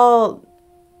 They're all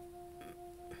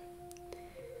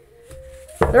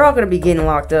going to be getting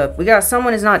locked up. We got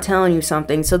someone is not telling you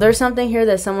something. So there's something here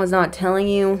that someone's not telling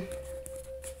you.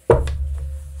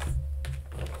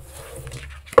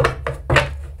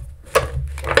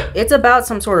 It's about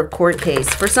some sort of court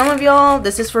case. For some of y'all,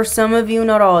 this is for some of you,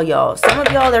 not all y'all. Some of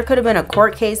y'all, there could have been a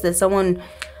court case that someone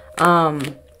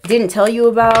didn't tell you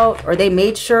about, or they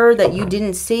made sure that you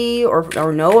didn't see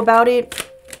or know about it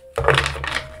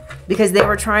because they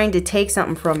were trying to take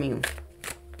something from you.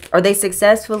 Or they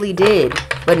successfully did,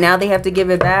 but now they have to give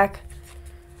it back.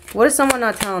 What is someone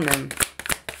not telling them?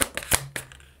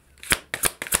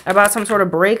 About some sort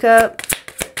of breakup?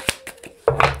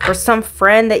 Or some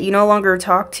friend that you no longer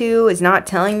talk to is not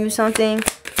telling you something?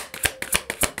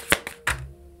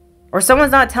 Or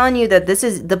someone's not telling you that this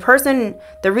is the person,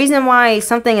 the reason why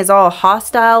something is all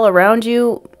hostile around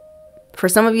you. For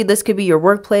some of you, this could be your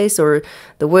workplace or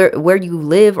where you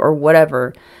live or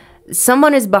whatever.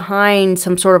 Someone is behind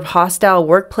some sort of hostile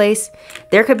workplace.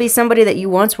 There could be somebody that you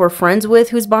once were friends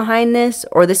with who's behind this.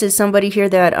 Or this is somebody here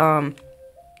that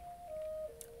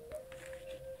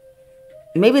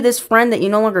maybe this friend that you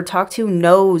no longer talk to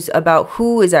knows about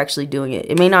who is actually doing it.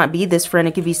 It may not be this friend.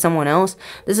 It could be someone else.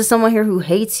 This is someone here who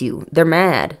hates you. They're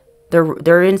mad.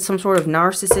 They're in some sort of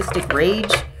narcissistic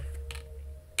rage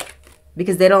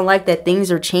because they don't like that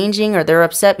things are changing, or they're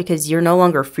upset because you're no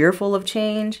longer fearful of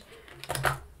change.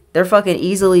 They're fucking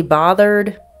easily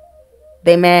bothered.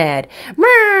 They mad.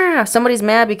 Somebody's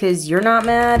mad because you're not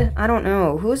mad. I don't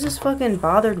know. Who's this fucking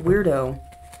bothered weirdo?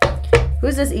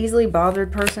 Who's this easily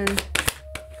bothered person?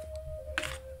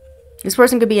 This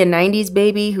person could be a 90s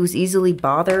baby who's easily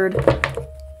bothered.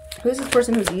 Who's this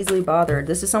person who's easily bothered?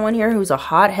 This is someone here who's a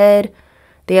hothead.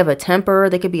 They have a temper.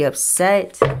 They could be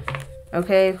upset.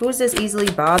 Okay, who's this easily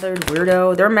bothered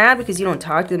weirdo? They're mad because you don't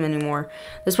talk to them anymore.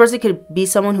 This person could be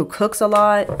someone who cooks a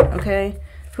lot. Okay,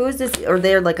 who is this? Or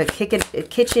they're like a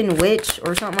kitchen witch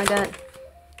or something like that.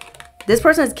 This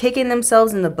person is kicking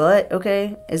themselves in the butt,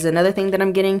 okay? Is another thing that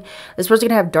I'm getting. This person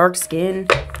could have dark skin.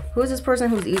 Who is this person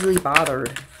who's easily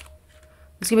bothered?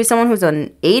 This could be someone who's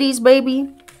an 80s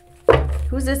baby.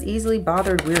 Who's this easily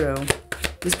bothered weirdo?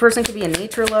 This person could be a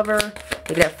nature lover.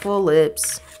 They could have full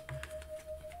lips.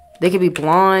 They could be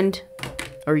blonde.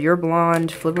 Or you're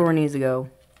blonde. Flip it where it needs to go.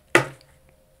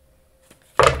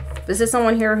 This is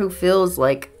someone here who feels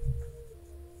like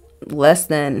less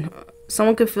than.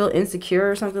 Someone could feel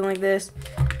insecure or something like this.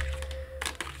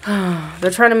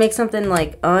 They're trying to make something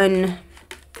like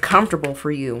uncomfortable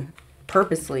for you.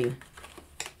 Purposely.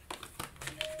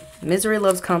 Misery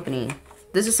loves company.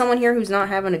 This is someone here who's not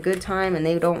having a good time and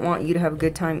they don't want you to have a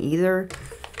good time either.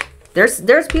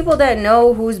 There's people that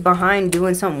know who's behind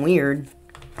doing something weird.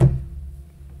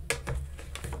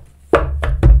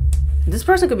 This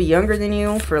person could be younger than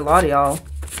you for a lot of y'all.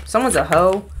 Someone's a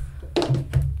hoe.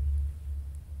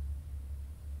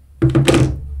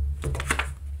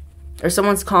 Or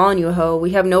someone's calling you a hoe.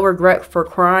 We have no regret for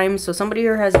crime. So somebody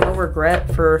here has no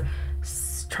regret for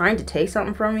trying to take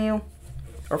something from you.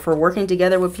 Or for working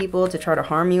together with people to try to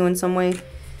harm you in some way.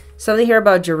 Something here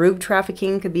about Jarub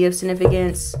trafficking could be of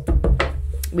significance.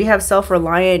 We have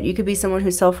self-reliant. You could be someone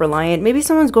who's self-reliant. Maybe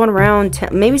someone's going around.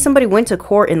 Maybe somebody went to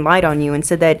court and lied on you and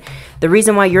said that the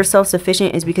reason why you're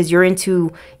self-sufficient is because you're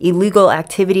into illegal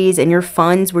activities and your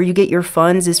funds, where you get your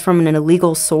funds, is from an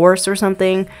illegal source or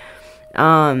something.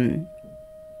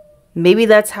 Maybe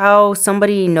that's how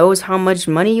somebody knows how much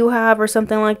money you have or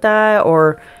something like that.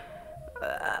 Or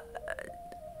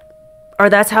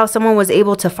that's how someone was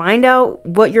able to find out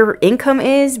what your income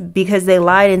is, because they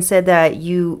lied and said that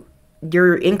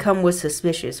your income was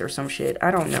suspicious or some shit. I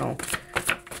don't know.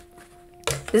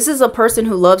 This is a person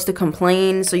who loves to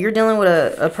complain. So you're dealing with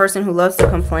a person who loves to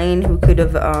complain, who could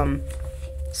have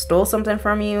stole something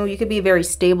from you. You could be a very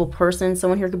stable person.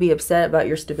 Someone here could be upset about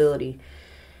your stability.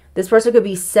 This person could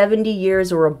be 70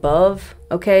 years or above,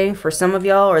 okay, for some of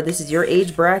y'all, or this is your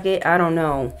age bracket. I don't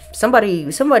know.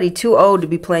 Somebody too old to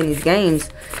be playing these games.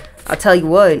 I'll tell you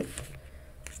what.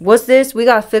 What's this? We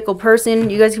got a fickle person.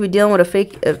 You guys could be dealing with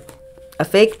a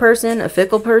fake person, a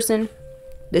fickle person.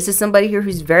 This is somebody here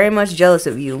who's very much jealous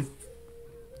of you.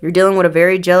 You're dealing with a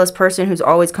very jealous person who's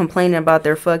always complaining about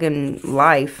their fucking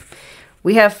life.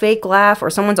 We have fake laugh,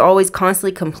 or someone's always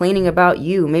constantly complaining about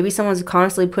you. Maybe someone's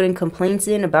constantly putting complaints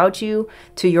in about you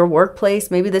to your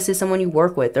workplace. Maybe this is someone you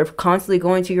work with. They're constantly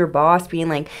going to your boss being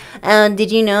like,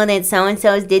 did you know that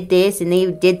so-and-so did this and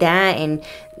they did that and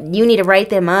you need to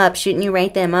write them up. Shouldn't you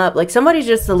write them up? Like, somebody's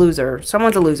just a loser.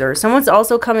 Someone's a loser. Someone's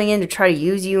also coming in to try to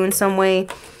use you in some way.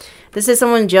 This is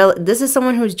someone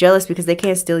who's jealous because they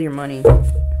can't steal your money.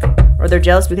 Or they're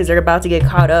jealous because they're about to get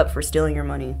caught up for stealing your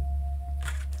money.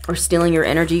 Or stealing your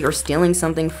energy, or stealing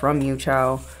something from you,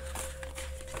 child.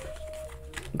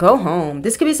 Go home.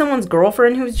 This could be someone's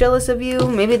girlfriend who's jealous of you.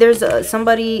 Maybe there's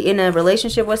somebody in a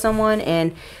relationship with someone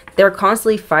and they're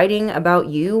constantly fighting about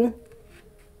you.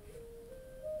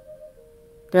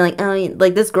 They're like, oh,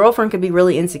 like this girlfriend could be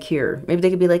really insecure. Maybe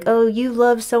they could be like, oh, you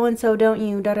love so-and-so, don't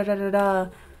you? Da da da da da.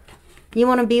 You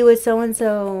want to be with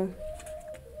so-and-so.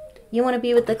 You want to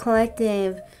be with the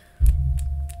collective.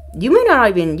 You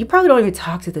probably don't even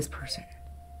talk to this person.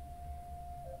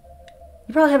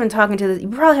 You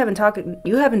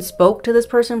haven't spoke to this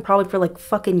person probably for like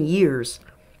fucking years.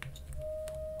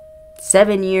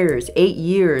 7 years, 8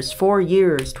 years, 4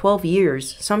 years, 12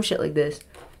 years, some shit like this.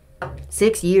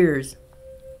 6 years.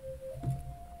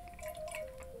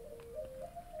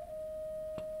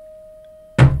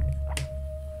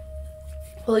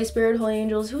 Holy Spirit, Holy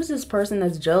Angels, who's this person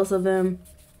that's jealous of them?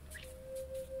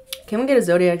 Can we get a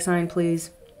zodiac sign,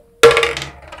 please?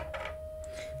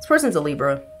 This person's a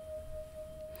Libra.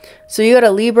 So you got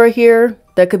a Libra here.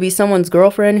 That could be someone's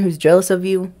girlfriend who's jealous of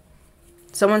you.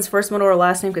 Someone's first, middle, or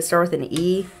last name could start with an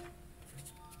E.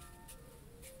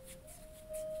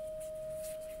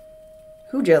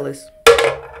 Who jealous?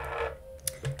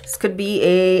 This could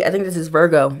be I think this is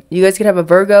Virgo. You guys could have a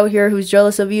Virgo here who's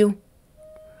jealous of you.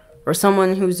 Or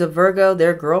someone who's a Virgo,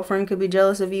 their girlfriend could be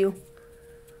jealous of you.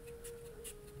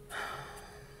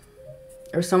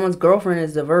 Or someone's girlfriend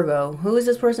is a Virgo. Who is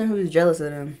this person who's jealous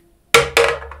of them?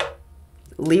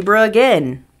 Libra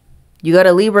again. You got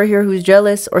a Libra here who's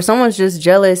jealous. Or someone's just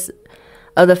jealous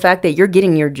of the fact that you're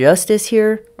getting your justice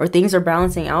here. Or things are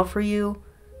balancing out for you.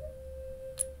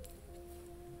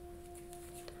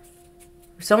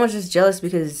 Or someone's just jealous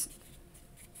because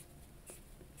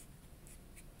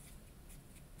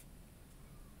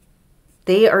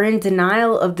they are in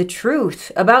denial of the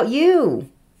truth about you.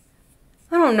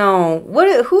 I don't know.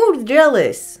 Who's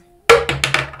jealous?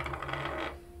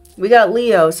 We got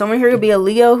Leo. Someone here could be a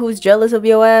Leo who's jealous of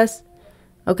your ass.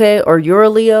 Okay, or you're a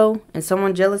Leo and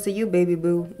someone jealous of you, baby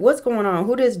boo. What's going on?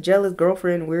 Who this jealous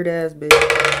girlfriend, weird ass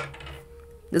bitch?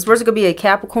 This person could be a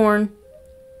Capricorn.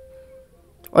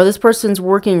 Or this person's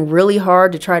working really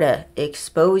hard to try to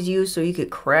expose you so you could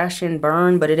crash and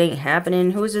burn, but it ain't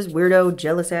happening. Who is this weirdo,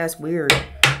 jealous ass weird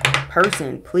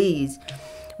person, please?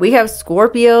 We have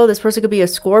Scorpio. This person could be a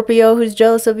Scorpio who's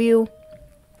jealous of you.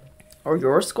 Or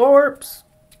your Scorps.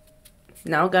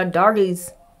 Now got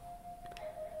doggies.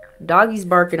 Doggies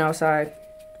barking outside.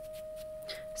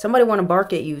 Somebody want to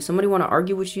bark at you. Somebody want to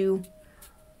argue with you.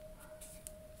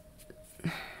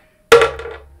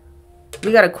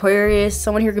 We got Aquarius.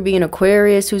 Someone here could be an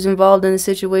Aquarius who's involved in the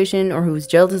situation, or who's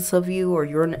jealous of you, or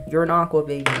you're an Aqua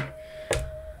baby.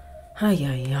 Ay,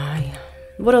 ay, ay.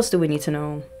 What else do we need to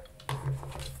know?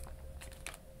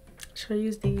 Should I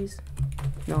use these?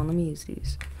 No, let me use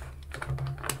these.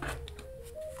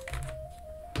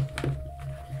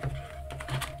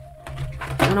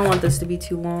 I don't want this to be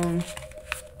too long.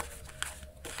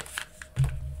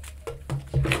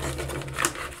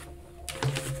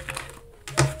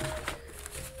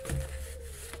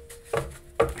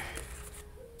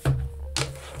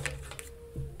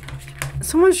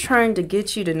 Someone's trying to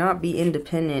get you to not be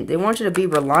independent. They want you to be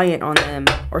reliant on them.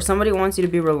 Or somebody wants you to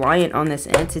be reliant on this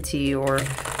entity, or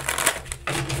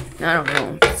I don't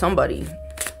know, somebody.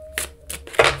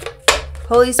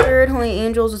 Holy Spirit, Holy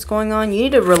Angels, what's going on? You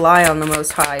need to rely on the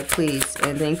Most High, please.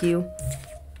 And thank you.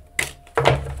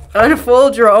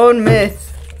 Unfold your own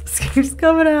myth. This keeps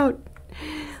coming out.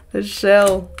 The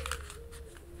shell.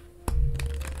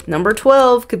 Number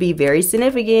 12 could be very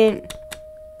significant.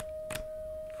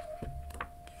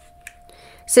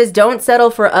 Says, don't settle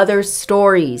for others'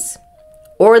 stories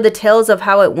or the tales of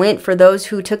how it went for those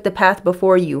who took the path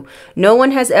before you. No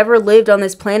one has ever lived on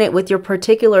this planet with your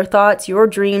particular thoughts, your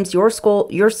dreams, your skills,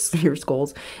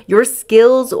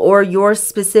 or your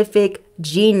specific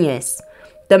genius.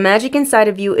 The magic inside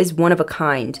of you is one of a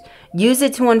kind. Use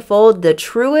it to unfold the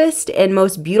truest and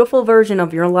most beautiful version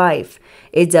of your life.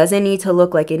 It doesn't need to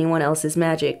look like anyone else's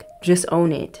magic. Just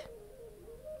own it.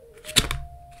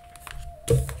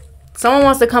 Someone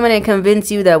wants to come in and convince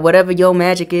you that whatever your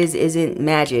magic is, isn't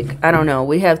magic. I don't know.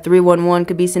 We have 311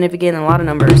 could be significant in a lot of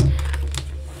numbers.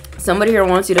 Somebody here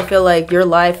wants you to feel like your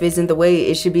life isn't the way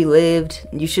it should be lived.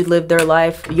 You should live their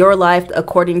life, your life,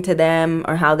 according to them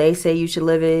or how they say you should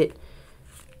live it.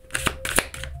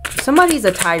 Somebody's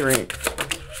a tyrant.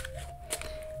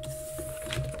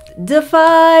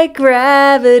 Defy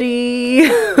gravity.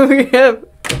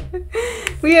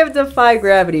 We have defy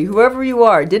gravity. Whoever you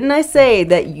are. Didn't I say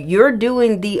that you're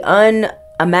doing the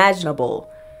unimaginable?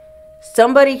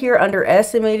 Somebody here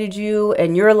underestimated you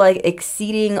and you're like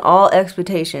exceeding all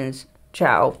expectations.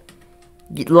 Ciao.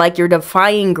 Like you're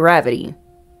defying gravity.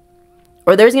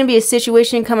 Or there's going to be a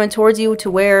situation coming towards you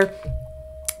to where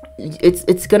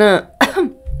it's gonna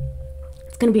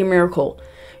it's gonna be a miracle.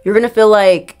 You're gonna feel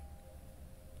like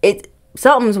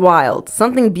something's wild.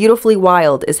 Something beautifully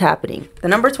wild is happening. The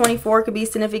number 24 could be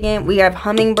significant. We have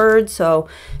hummingbirds, so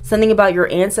something about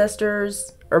your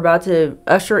ancestors are about to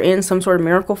usher in some sort of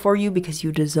miracle for you because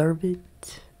you deserve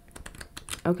it.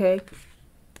 Okay?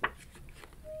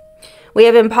 We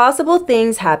have impossible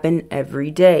things happen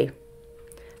every day.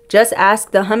 Just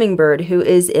ask the hummingbird, who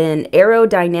is an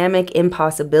aerodynamic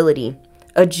impossibility,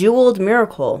 a jeweled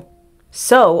miracle.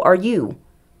 So are you.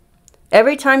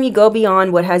 Every time you go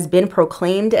beyond what has been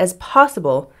proclaimed as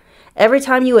possible, every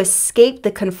time you escape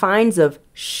the confines of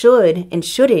should and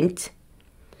shouldn't,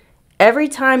 every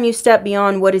time you step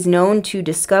beyond what is known to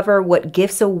discover what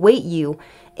gifts await you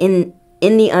in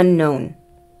the unknown,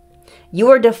 you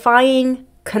are defying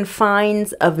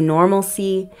confines of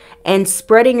normalcy and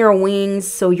spreading your wings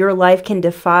so your life can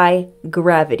defy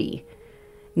gravity.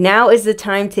 Now is the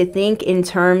time to think in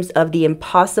terms of the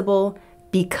impossible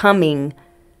becoming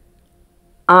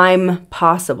I'm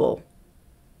possible.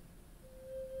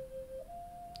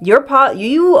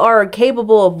 You are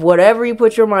capable of whatever you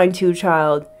put your mind to,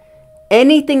 child.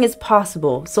 Anything is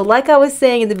possible. So like I was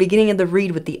saying in the beginning of the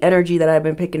read with the energy that I've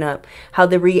been picking up, how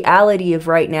the reality of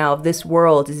right now of this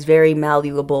world is very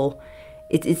malleable.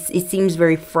 It seems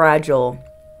very fragile.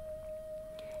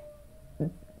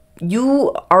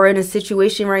 You are in a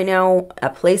situation right now, a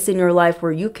place in your life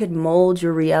where you could mold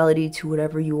your reality to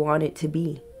whatever you want it to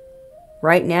be.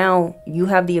 Right now, you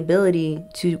have the ability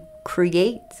to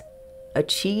create,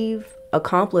 achieve,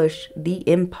 accomplish the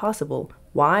impossible.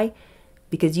 Why?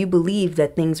 Because you believe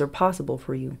that things are possible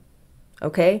for you.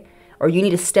 Okay? Or you need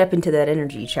to step into that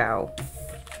energy, child.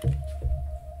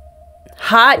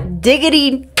 Hot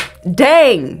diggity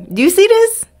dang. Do you see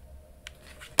this?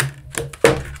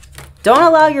 Don't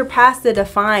allow your past to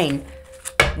define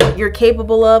what you're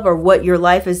capable of, or what your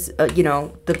life is, you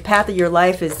know, the path of your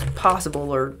life is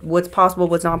possible, or what's possible,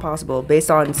 what's not possible,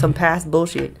 based on some past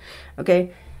bullshit.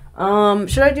 Okay.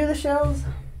 Should I do the shells?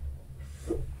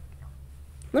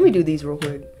 Let me do these real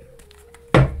quick.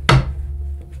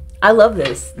 I love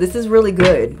this. This is really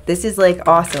good. This is like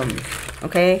awesome.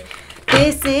 Okay.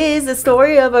 This is the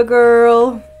story of a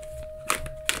girl.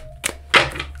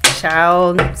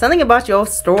 Child. Something about your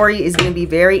story is going to be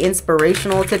very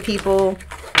inspirational to people.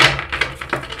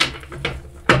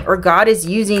 Or God is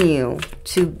using you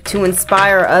to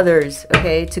inspire others.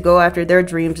 Okay. To go after their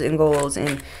dreams and goals,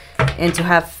 and to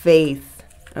have faith.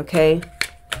 Okay.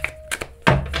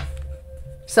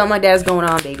 Something like that is going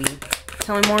on, baby.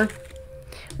 Tell me more.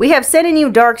 We have sent in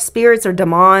you dark spirits or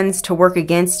demons to work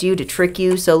against you, to trick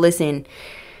you. So listen,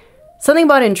 something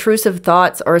about intrusive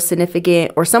thoughts are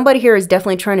significant, or somebody here is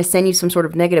definitely trying to send you some sort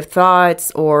of negative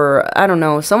thoughts, or I don't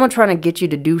know, someone trying to get you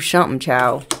to do something,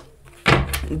 child.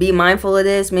 Be mindful of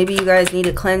this. Maybe you guys need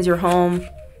to cleanse your home.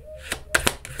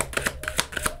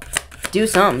 Do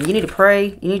something. You need to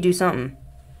pray. You need to do something.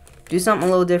 Do something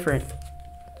a little different.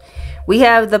 We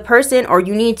have the person, or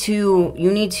you need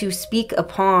to speak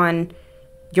upon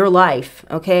your life,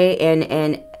 okay,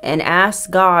 and ask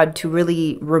God to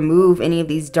really remove any of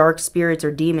these dark spirits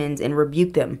or demons and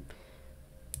rebuke them.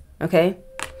 Okay.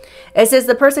 It says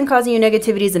the person causing you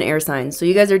negativity is an air sign. So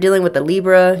you guys are dealing with a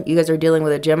Libra, you guys are dealing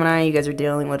with a Gemini, you guys are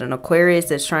dealing with an Aquarius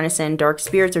that's trying to send dark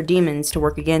spirits or demons to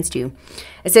work against you.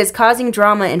 It says causing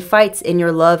drama and fights in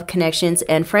your love, connections,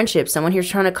 and friendships. Someone here's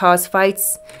trying to cause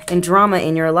fights and drama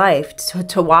in your life.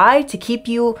 To why? To keep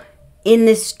you in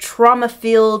this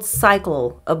trauma-filled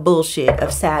cycle of bullshit,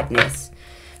 of sadness.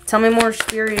 Tell me more,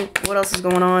 Spirit. What else is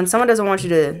going on? Someone doesn't want you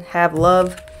to have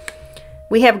love.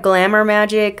 We have glamour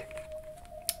magic.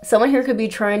 Someone here could be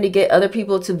trying to get other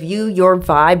people to view your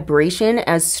vibration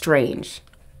as strange.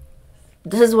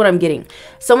 This is what I'm getting.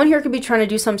 Someone here could be trying to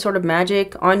do some sort of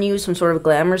magic on you, some sort of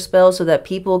glamour spell, so that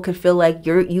people could feel like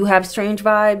you have strange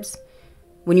vibes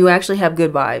when you actually have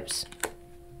good vibes.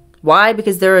 Why?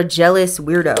 Because they're a jealous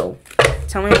weirdo.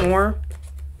 Tell me more.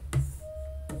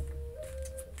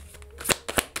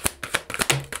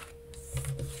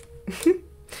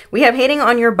 We have hating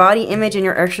on your body image and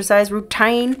your exercise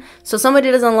routine. So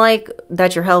somebody doesn't like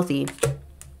that you're healthy.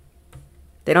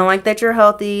 They don't like that you're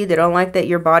healthy. They don't like that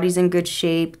your body's in good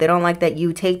shape. They don't like that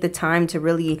you take the time to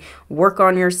really work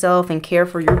on yourself and care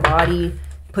for your body.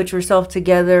 Put yourself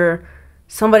together.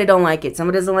 Somebody don't like it.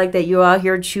 Somebody doesn't like that you're out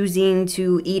here choosing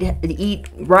to eat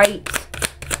right.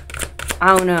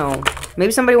 I don't know.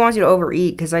 Maybe somebody wants you to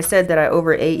overeat, because I said that I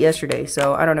overate yesterday.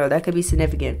 So I don't know. That could be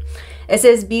significant. It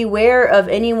says beware of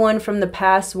anyone from the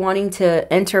past wanting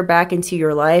to enter back into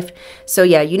your life. So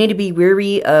yeah, you need to be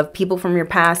wary of people from your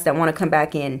past that want to come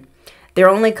back in. They're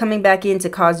only coming back in to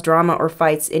cause drama or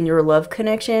fights in your love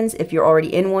connections, if you're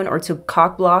already in one, or to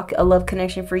cock block a love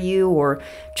connection for you, or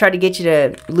try to get you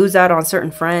to lose out on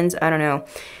certain friends. I don't know.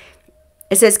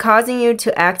 It says causing you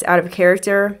to act out of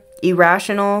character,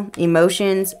 irrational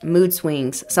emotions, mood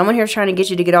swings. Someone here is trying to get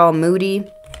you to get all moody.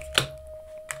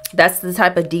 That's the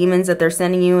type of demons that they're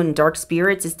sending you, and dark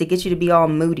spirits, is to get you to be all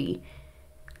moody.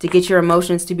 To get your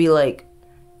emotions to be like,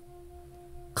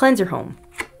 cleanse your home.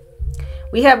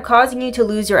 We have causing you to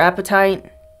lose your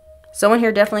appetite. Someone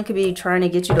here definitely could be trying to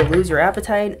get you to lose your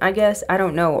appetite, I guess. I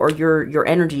don't know. Or your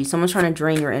energy. Someone's trying to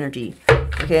drain your energy.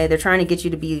 Okay? They're trying to get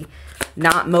you to be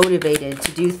not motivated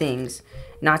to do things.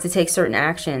 Not to take certain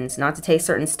actions. Not to take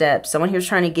certain steps. Someone here's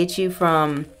trying to get you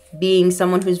from being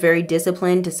someone who's very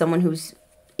disciplined to someone who's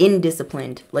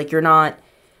indisciplined. Like you're not...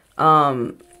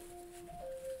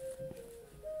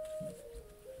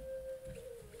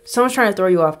 Someone's trying to throw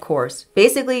you off course.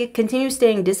 Basically, continue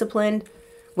staying disciplined.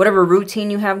 Whatever routine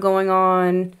you have going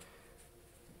on.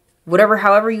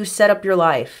 However you set up your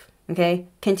life. Okay?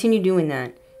 Continue doing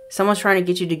that. Someone's trying to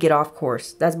get you to get off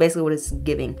course. That's basically what it's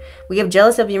giving. We have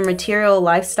jealous of your material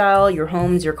lifestyle, your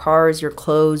homes, your cars, your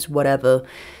clothes, whatever.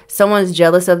 Someone's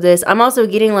jealous of this. I'm also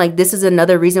getting like this is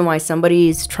another reason why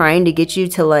somebody's trying to get you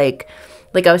to like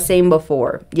I was saying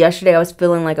before. Yesterday I was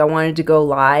feeling like I wanted to go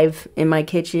live in my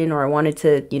kitchen, or I wanted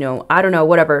to, you know, I don't know,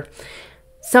 whatever.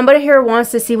 Somebody here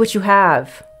wants to see what you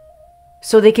have.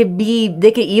 So they could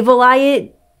evil eye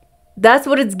it. That's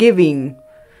what it's giving.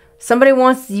 Somebody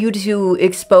wants you to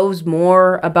expose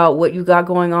more about what you got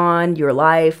going on, your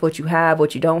life, what you have,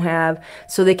 what you don't have,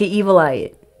 so they can evil eye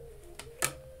it.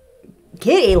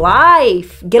 Get a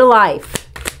life. Get a life.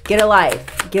 Get a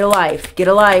life. Get a life. Get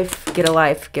a life. Get a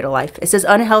life. Get a life. It says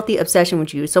unhealthy obsession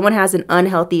with you. Someone has an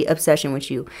unhealthy obsession with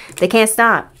you. They can't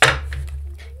stop.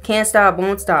 Can't stop,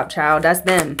 won't stop, child. That's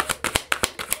them.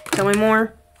 Tell me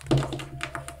more.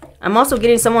 I'm also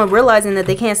getting someone realizing that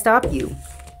they can't stop you.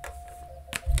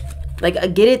 Like,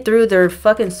 get it through their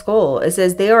fucking skull. It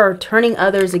says they are turning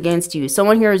others against you.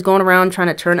 Someone here is going around trying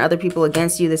to turn other people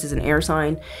against you. This is an air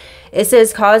sign. It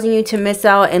says causing you to miss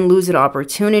out and lose an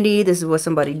opportunity. This is what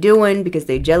somebody doing because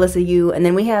they're jealous of you. And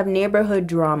then we have neighborhood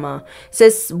drama. It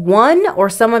says one or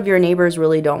some of your neighbors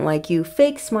really don't like you.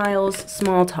 Fake smiles,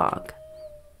 small talk.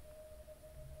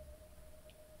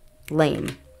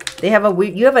 Lame. They have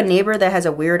you have a neighbor that has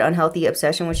a weird, unhealthy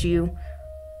obsession with you.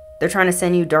 They're trying to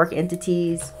send you dark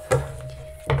entities.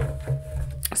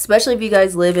 Especially if you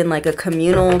guys live in like a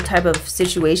communal type of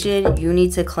situation, you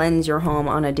need to cleanse your home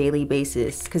on a daily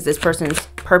basis because this person's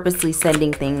purposely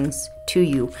sending things to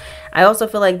you. I also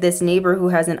feel like this neighbor who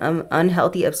has an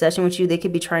unhealthy obsession with you, they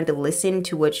could be trying to listen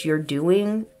to what you're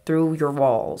doing through your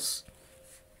walls.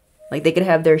 Like they could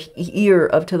have their ear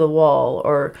up to the wall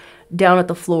or down at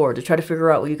the floor to try to figure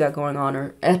out what you got going on,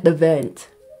 or at the vent.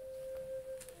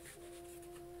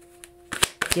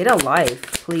 Get a life,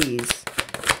 please.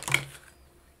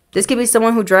 This could be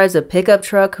someone who drives a pickup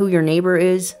truck, who your neighbor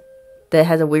is, that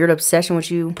has a weird obsession with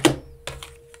you,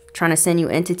 trying to send you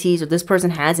entities, or this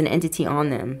person has an entity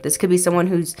on them. This could be someone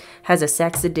who has a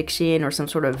sex addiction or some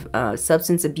sort of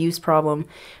substance abuse problem.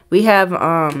 We have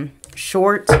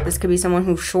short. This could be someone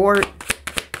who's short.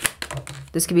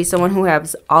 This could be someone who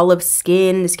has olive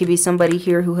skin. This could be somebody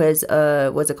here who has,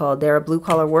 what's it called? They're a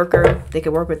blue-collar worker. They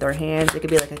could work with their hands. They could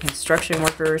be like a construction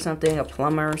worker or something, a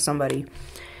plumber or somebody.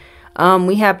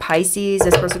 We have Pisces.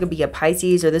 This person could be a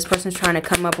Pisces, or this person's trying to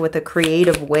come up with a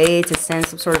creative way to send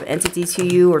some sort of entity to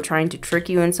you or trying to trick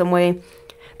you in some way.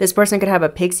 This person could have a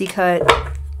pixie cut.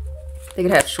 They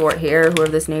could have short hair, whoever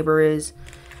this neighbor is.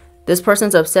 This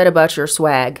person's upset about your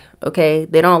swag, okay?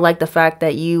 They don't like the fact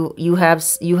that you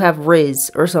have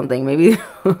Riz or something. Maybe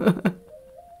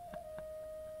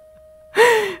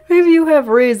maybe you have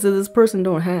Riz that this person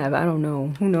don't have. I don't know.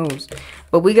 Who knows?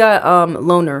 But we got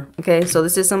loner, okay? So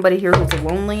this is somebody here who's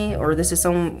lonely, or this is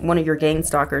one of your gang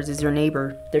stalkers is your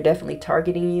neighbor. They're definitely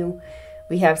targeting you.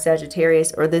 We have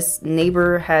Sagittarius, or this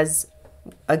neighbor has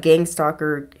a gang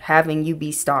stalker having you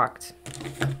be stalked.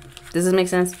 Does this make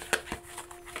sense?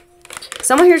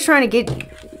 Someone here's trying to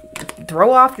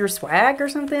throw off your swag or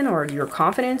something, or your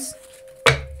confidence.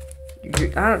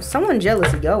 Someone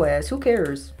jealous of your ass. Who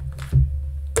cares?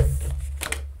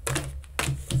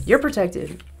 You're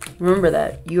protected. Remember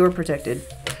that. You are protected.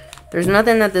 There's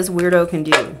nothing that this weirdo can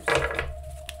do.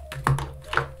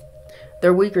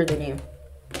 They're weaker than you.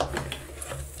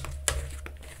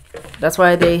 That's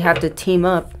why they have to team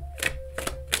up.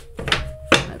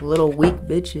 Like little weak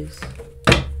bitches.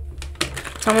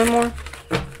 Tell me more.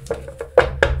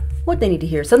 What they need to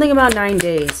hear. Something about 9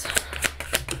 days.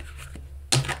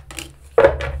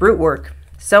 Root work.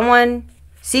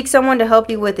 Seek someone to help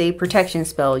you with a protection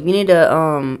spell. You need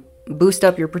to boost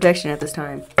up your protection at this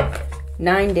time.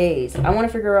 9 days. I want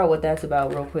to figure out what that's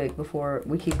about real quick before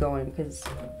we keep going, because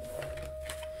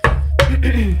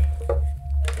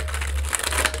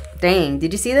dang,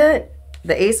 did you see that?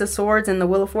 The Ace of Swords and the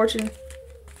Wheel of Fortune.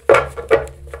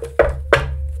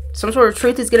 Some sort of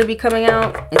truth is going to be coming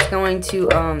out. It's going to,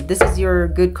 this is your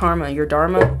good karma, your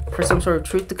dharma, for some sort of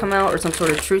truth to come out or some sort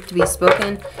of truth to be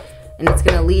spoken. And it's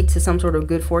going to lead to some sort of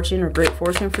good fortune or great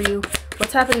fortune for you.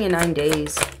 What's happening in 9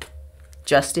 days?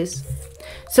 Justice.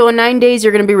 So in 9 days,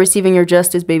 you're going to be receiving your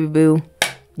justice, baby boo.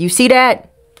 You see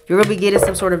that? You're going to be getting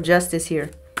some sort of justice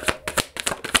here.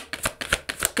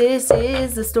 This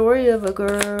is the story of a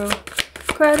girl.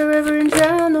 Cried a river and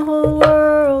drowned the whole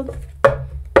world.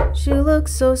 She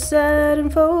looks so sad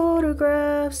in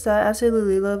photographs. I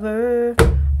absolutely love her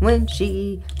when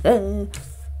she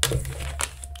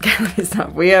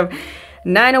Stop. We have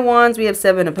 9 of Wands. We have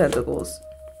 7 of Pentacles.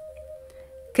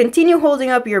 Continue holding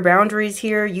up your boundaries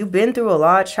here. You've been through a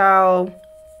lot, child.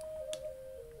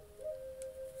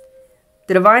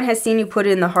 The divine has seen you put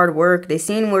in the hard work. They've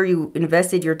seen where you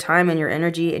invested your time and your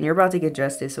energy, and you're about to get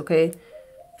justice, okay?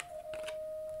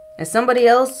 And somebody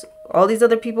else, all these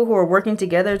other people who are working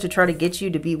together to try to get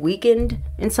you to be weakened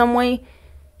in some way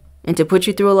and to put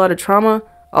you through a lot of trauma,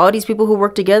 all these people who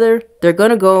work together, they're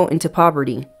going to go into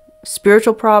poverty.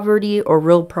 Spiritual poverty or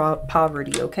real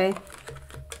poverty, okay?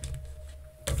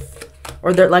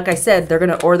 Or they're, like I said, they're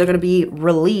going to be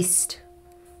released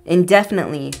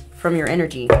indefinitely from your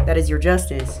energy. That is your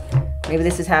justice. Maybe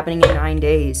this is happening in 9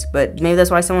 days, but maybe that's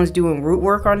why someone's doing root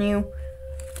work on you.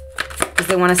 Because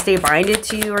they want to stay binded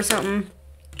to you or something.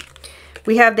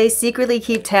 We have, they secretly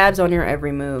keep tabs on your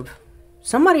every move.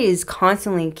 Somebody is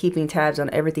constantly keeping tabs on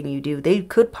everything you do. They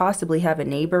could possibly have a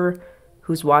neighbor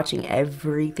who's watching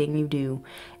everything you do.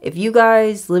 If you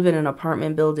guys live in an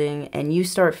apartment building and you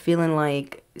start feeling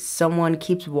like someone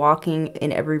keeps walking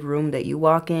in every room that you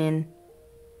walk in,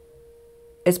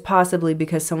 it's possibly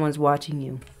because someone's watching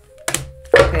you.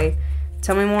 Okay?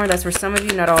 Tell me more. That's for some of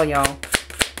you, not all y'all.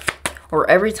 Or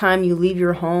every time you leave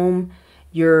your home,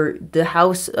 the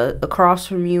house across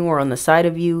from you or on the side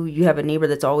of you, you have a neighbor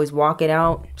that's always walking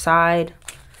outside.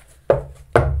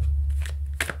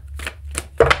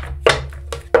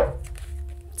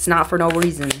 It's not for no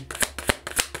reason.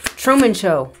 Truman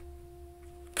Show.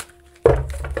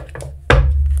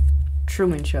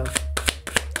 Truman Show.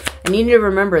 And you need to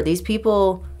remember, these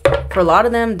people, for a lot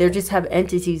of them, they just have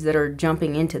entities that are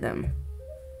jumping into them.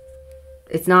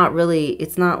 It's not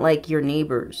like your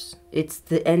neighbors. It's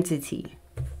the entity.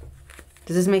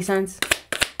 Does this make sense?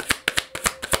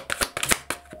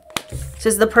 It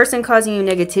says the person causing you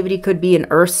negativity could be an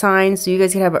earth sign. So you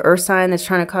guys could have an earth sign that's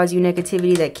trying to cause you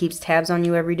negativity, that keeps tabs on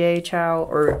you every day, child.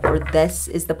 Or this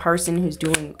is the person who's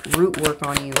doing root work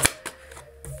on you.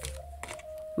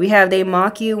 We have they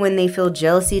mock you when they feel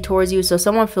jealousy towards you. So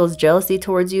someone feels jealousy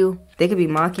towards you. They could be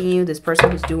mocking you. This person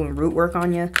who's doing root work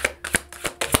on you.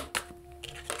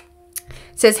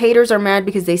 It says haters are mad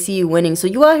because they see you winning. So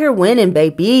you out here winning,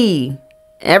 baby.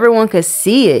 Everyone could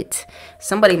see it.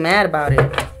 Somebody mad about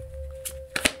it.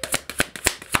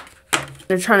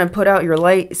 They're trying to put out your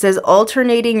light. It says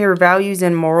alternating your values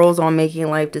and morals on making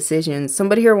life decisions.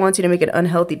 Somebody here wants you to make an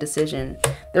unhealthy decision.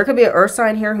 There could be an earth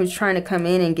sign here who's trying to come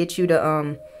in and get you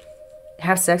to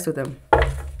have sex with them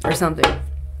or something.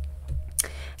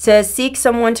 It says seek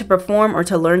someone to perform or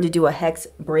to learn to do a hex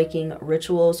breaking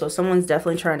ritual. So someone's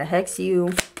definitely trying to hex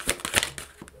you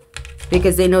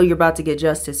because they know you're about to get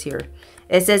justice here.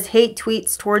 It says hate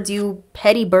tweets towards you.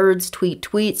 Petty birds tweet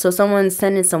tweets. So someone's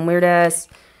sending some weird ass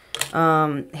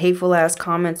hateful ass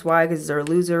comments. Why? Because they're a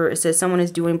loser. It says someone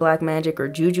is doing black magic or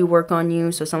juju work on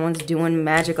you. So someone's doing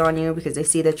magic on you because they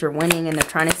see that you're winning and they're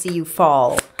trying to see you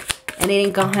fall, and it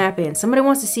ain't gonna happen. Somebody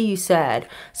wants to see you sad.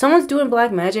 Someone's doing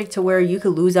black magic to where you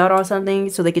could lose out on something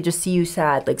so they could just see you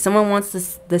sad. Like someone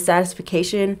wants the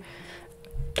satisfaction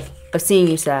of seeing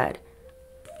you sad,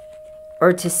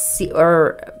 or to see,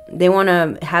 or they want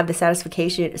to have the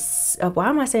satisfaction. Why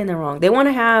am I saying that wrong? They want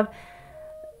to have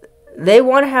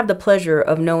the pleasure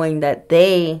of knowing that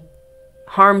they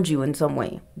harmed you in some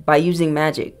way by using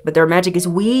magic, but their magic is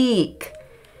weak.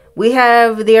 They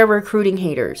are recruiting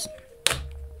haters.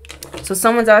 So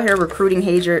someone's out here recruiting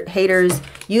haters.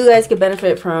 You guys could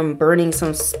benefit from burning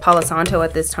some Palo Santo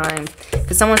at this time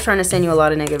because someone's trying to send you a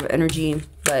lot of negative energy,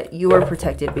 but you are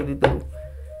protected, baby boo.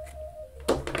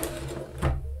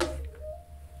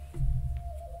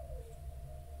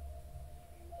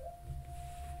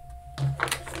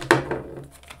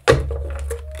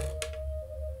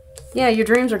 Yeah, your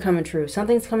dreams are coming true.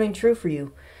 Something's coming true for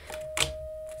you.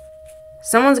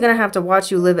 Someone's going to have to watch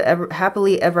you live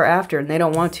happily ever after, and they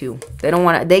don't want to. They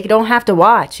don't have to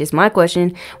watch. It's my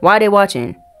question. Why are they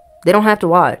watching? They don't have to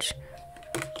watch.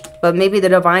 But maybe the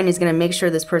divine is going to make sure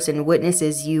this person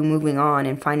witnesses you moving on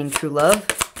and finding true love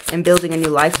and building a new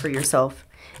life for yourself,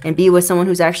 and be with someone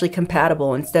who's actually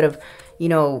compatible instead of, you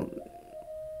know,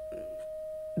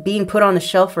 being put on the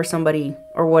shelf for somebody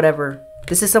or whatever.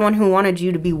 This is someone who wanted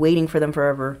you to be waiting for them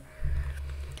forever.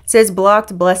 It says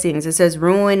blocked blessings. It says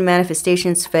ruined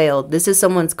manifestations failed. This is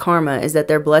someone's karma, is that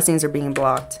their blessings are being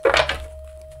blocked.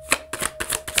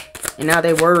 And now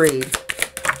they're worried.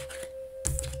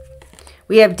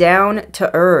 We have down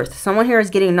to earth. Someone here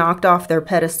is getting knocked off their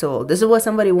pedestal. This is what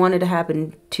somebody wanted to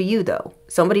happen to you, though.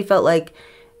 Somebody felt like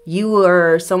you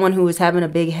were someone who was having a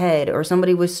big head, or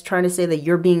somebody was trying to say that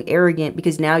you're being arrogant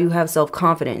because now you have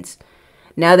self-confidence.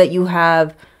 Now that you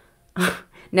have,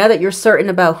 now that you're certain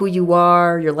about who you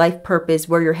are, your life purpose,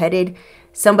 where you're headed,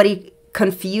 somebody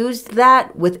confused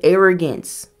that with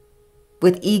arrogance,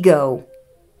 with ego.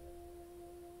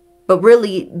 But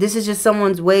really, this is just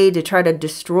someone's way to try to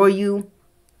destroy you.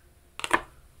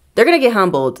 They're going to get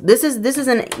humbled. This is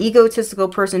an egotistical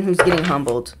person who's getting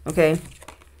humbled, okay?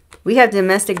 We have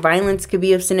domestic violence could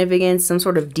be of significance. Some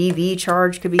sort of DV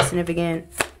charge could be significant.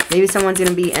 Maybe someone's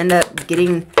going to end up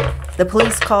getting the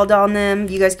police called on them.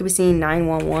 You guys could be seeing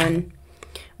 911.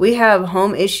 We have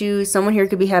home issues. Someone here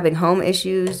could be having home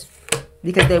issues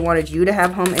because they wanted you to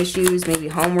have home issues. Maybe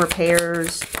home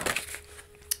repairs.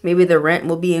 Maybe the rent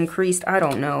will be increased. I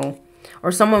don't know.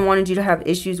 Or someone wanted you to have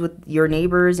issues with your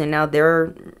neighbors, and now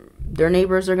their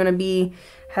neighbors are going to be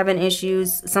having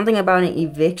issues. Something about an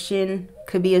eviction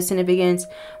could be of significance.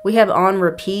 We have on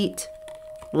repeat.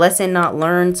 Lesson not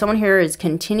learned. Someone here is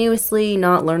continuously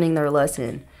not learning their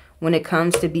lesson. when it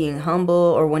comes to being humble,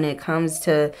 or when it comes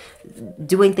to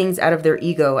doing things out of their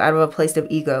ego, out of a place of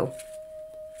ego.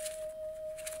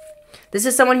 This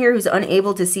is someone here who's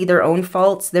unable to see their own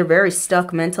faults. They're very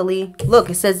stuck mentally. Look,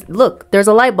 it says, look, there's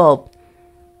a light bulb.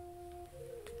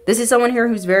 This is someone here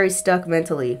who's very stuck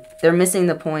mentally. They're missing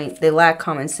the point. They lack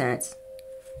common sense.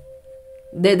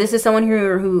 This is someone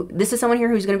here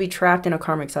who's going to be trapped in a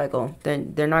karmic cycle.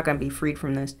 They're not going to be freed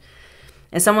from this.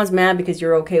 And someone's mad because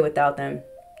you're okay without them.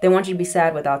 They want you to be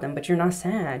sad without them, but you're not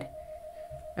sad.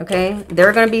 Okay?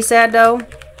 They're going to be sad though.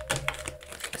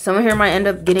 Someone here might end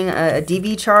up getting a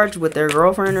DV charge with their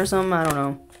girlfriend or something. I don't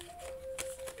know.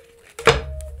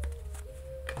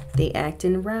 They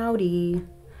acting rowdy.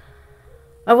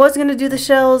 I was going to do the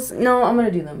shells. No, I'm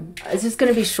going to do them. It's just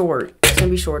going to be short. It's going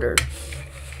to be shorter.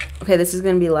 Okay, this is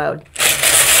going to be loud.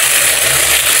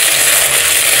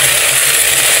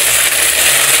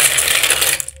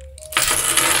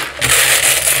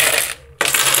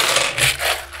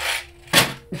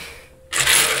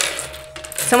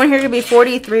 Someone here could be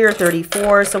 43 or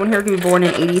 34. Someone here could be born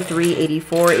in 83,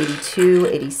 84, 82,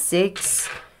 86.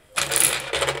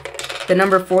 The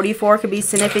number 44 could be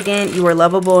significant. You are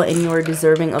lovable and you are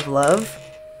deserving of love.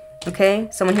 Okay,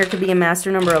 someone here could be a master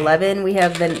number 11. We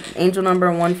have the angel number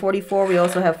 144. We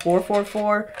also have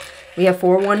 444. We have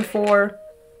 414.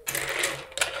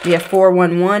 We have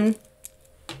 411.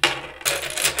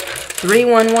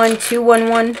 311,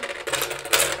 211,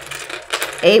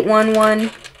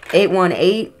 811,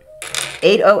 818,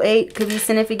 808 could be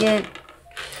significant.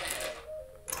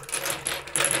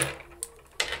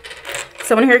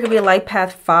 Someone here could be a life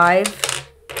path 5.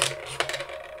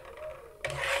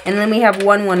 And then we have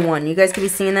 111. You guys could be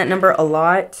seeing that number a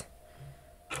lot.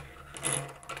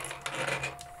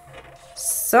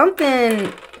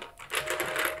 Something.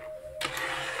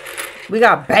 We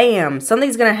got bam.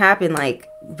 Something's going to happen like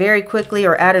very quickly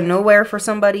or out of nowhere for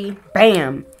somebody.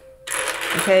 Bam.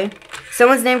 Okay.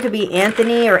 Someone's name could be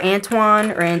Anthony or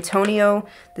Antoine or Antonio.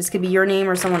 This could be your name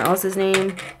or someone else's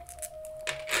name.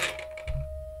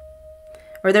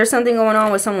 Or there's something going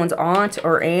on with someone's aunt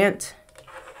or aunt.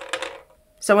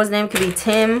 Someone's name could be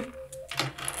Tim.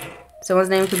 Someone's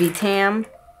name could be Tam.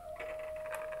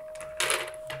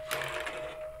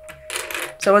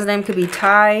 Someone's name could be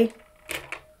Ty.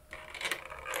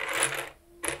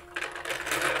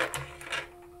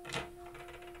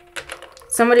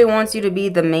 Somebody wants you to be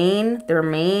their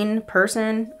main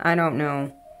person. I don't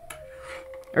know.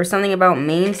 Or something about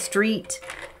Main Street.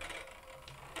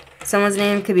 Someone's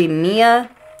name could be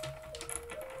Mia.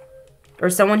 Or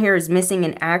someone here is missing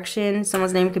in action.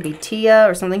 Someone's name could be Tia.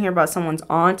 Or something here about someone's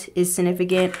aunt is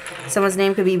significant. Someone's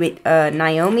name could be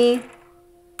Naomi.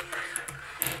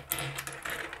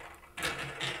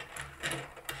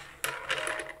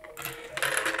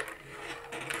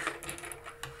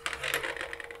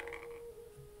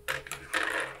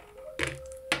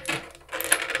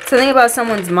 Something about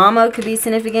someone's mama could be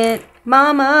significant.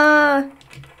 Mama,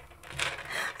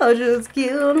 I just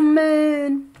killed a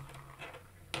man.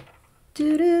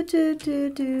 Do do do do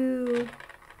do.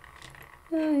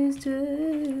 Now he's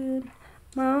dead.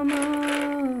 Mama,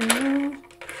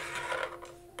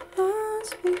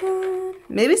 must be gone.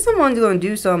 Maybe someone's gonna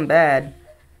do something bad.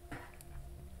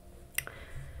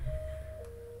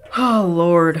 Oh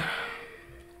Lord.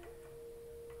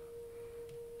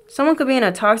 Someone could be in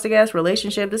a toxic ass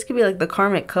relationship. This could be like the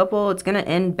karmic couple. It's gonna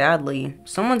end badly.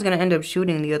 Someone's gonna end up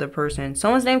shooting the other person.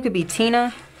 Someone's name could be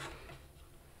Tina.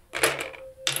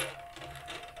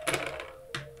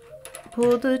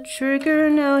 Pull the trigger,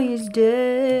 now he's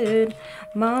dead.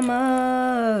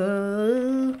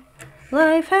 Mama,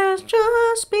 life has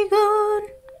just begun.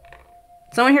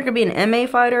 Someone here could be an MMA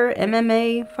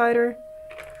fighter.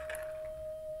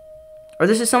 Or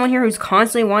this is someone here who's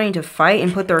constantly wanting to fight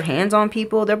and put their hands on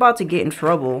people. They're about to get in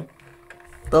trouble.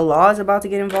 The law is about to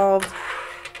get involved.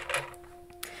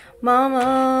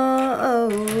 Mama,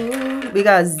 oh. We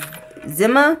got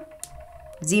Zima.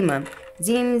 Zima.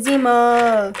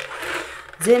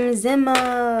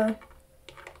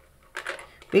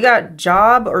 We got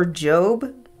Job or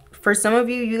Job. For some of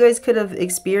you, you guys could have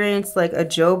experienced like a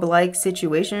Job-like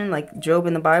situation, like Job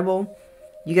in the Bible.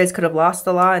 You guys could have lost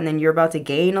a lot and then you're about to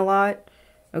gain a lot.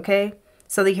 Okay?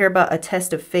 Something here about a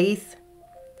test of faith.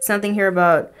 Something here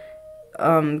about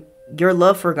your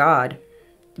love for God.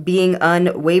 Being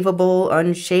unwaveable,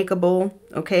 unshakable.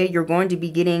 Okay? You're going to be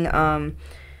getting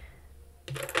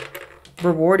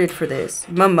rewarded for this.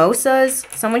 Mimosas.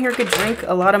 Someone here could drink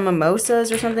a lot of mimosas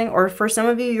or something. Or for some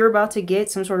of you, you're about to get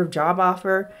some sort of job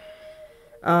offer.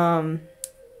 Someone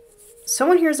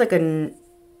here is like a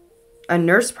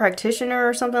nurse practitioner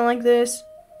or something like this.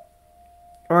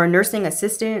 or a nursing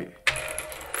assistant.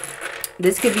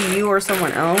 This could be you or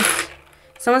someone else.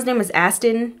 Someone's name is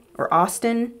Aston or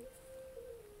Austin.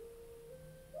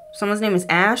 Someone's name is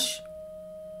Ash.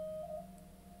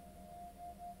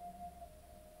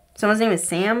 Someone's name is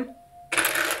Sam.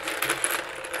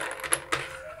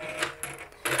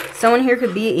 Someone here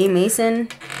could be a mason.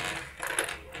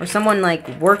 Or someone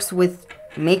like works with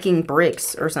making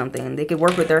bricks or something. They could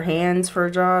work with their hands for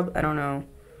a job. I don't know.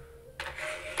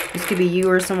 This could be you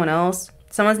or someone else.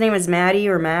 Someone's name is Maddie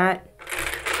or Matt.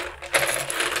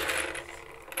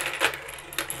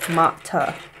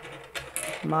 Mata.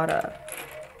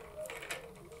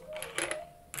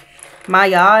 My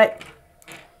yacht.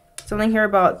 Something here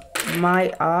about my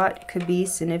yacht could be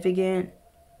significant.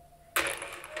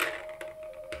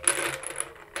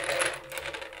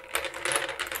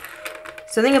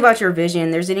 Something about your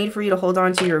vision. There's a need for you to hold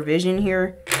on to your vision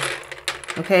here.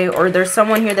 Okay, or there's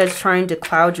someone here that's trying to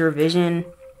cloud your vision.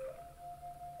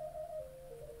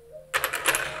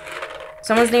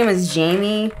 Someone's name is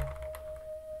Jamie.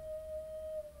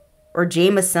 Or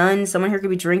Jameson. Someone here could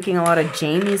be drinking a lot of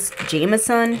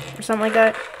Jameson or something like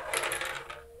that.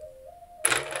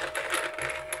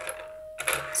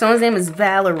 Someone's name is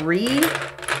Valerie.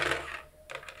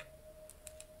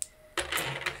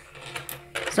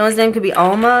 Someone's name could be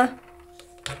Alma.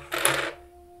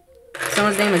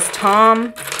 Someone's name is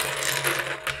Tom.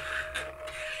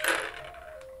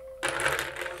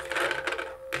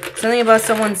 Something about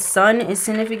someone's son is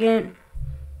significant.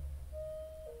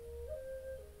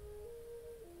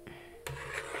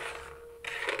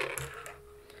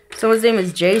 Someone's name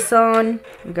is Jason.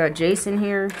 We got Jason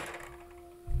here.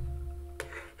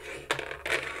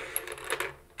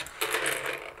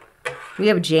 We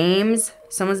have James.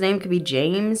 Someone's name could be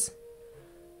James.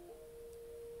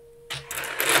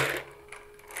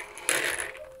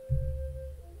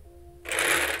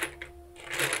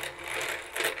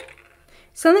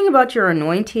 Something about your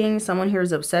anointing. Someone here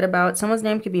is upset about. Someone's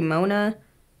name could be Mona.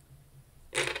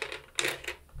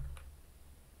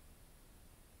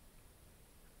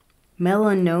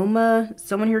 Melanoma.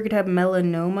 Someone here could have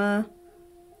melanoma.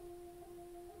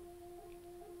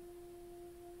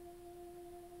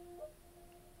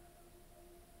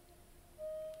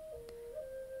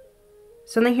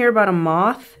 Something here about a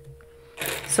moth.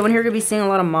 Someone here could be seeing a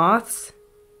lot of moths.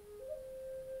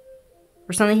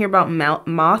 Or something here about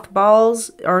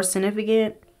mothballs are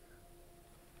significant.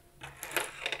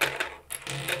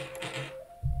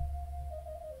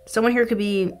 Someone here could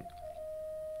be...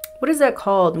 What is that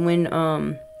called when,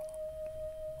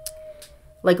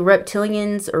 like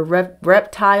reptilians or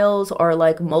reptiles are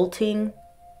like molting?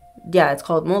 Yeah, it's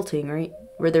called molting, right?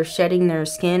 Where they're shedding their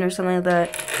skin or something like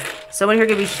that. Someone here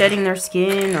could be shedding their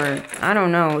skin or, I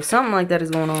don't know, something like that is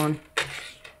going on.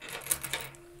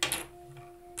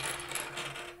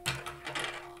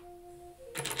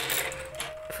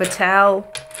 Fatal.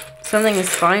 Something is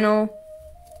final.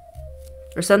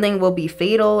 Or something will be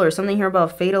fatal. Or something here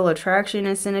about fatal attraction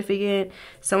is significant.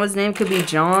 Someone's name could be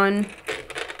John.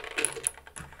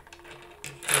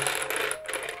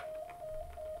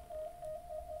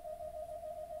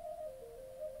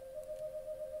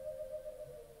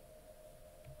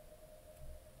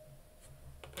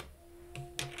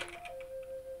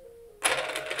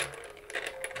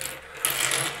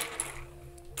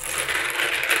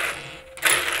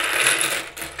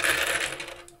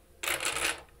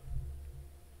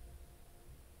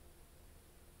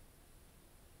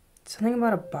 Something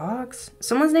about a box.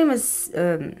 Someone's name is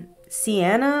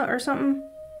Sienna or something.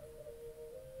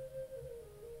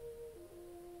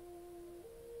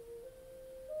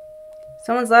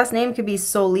 Someone's last name could be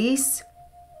Solis.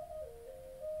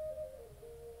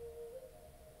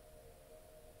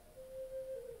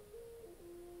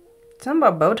 Something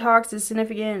about Botox is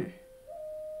significant.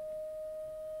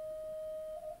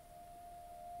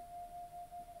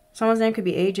 Someone's name could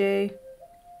be AJ.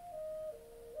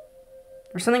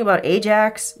 Or something about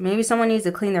Ajax. Maybe someone needs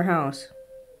to clean their house.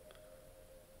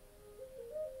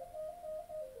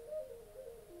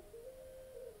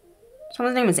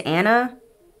 Someone's name is Anna.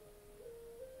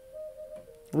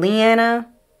 Leanna.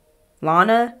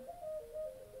 Lana.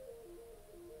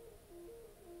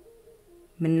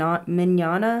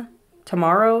 Mignana.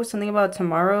 Tomorrow. Something about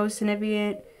tomorrow is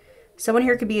significant. Someone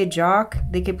here could be a jock.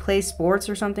 They could play sports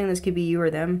or something. This could be you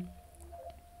or them.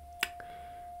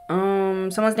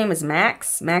 Someone's name is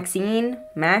Max, Maxine,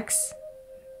 Max,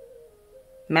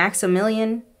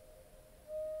 Maximilian.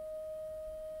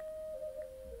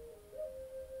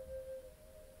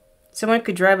 Someone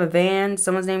could drive a van.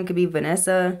 Someone's name could be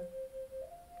Vanessa.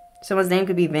 Someone's name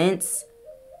could be Vince.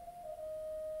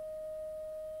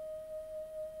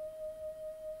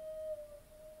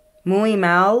 Muy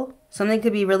mal. Something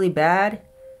could be really bad.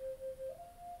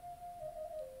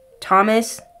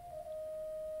 Thomas.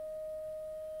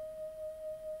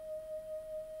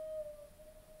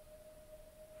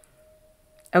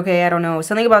 Okay, I don't know.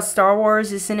 Something about Star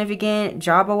Wars is significant.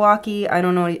 Jabberwocky. I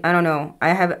don't know. I don't know. I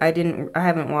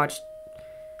haven't watched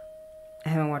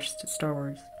Star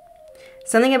Wars.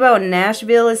 Something about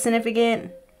Nashville is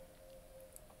significant.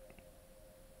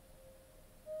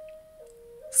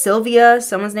 Sylvia.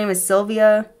 Someone's name is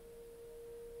Sylvia.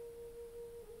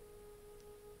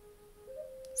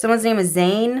 Someone's name is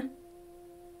Zane.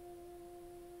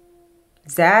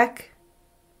 Zach.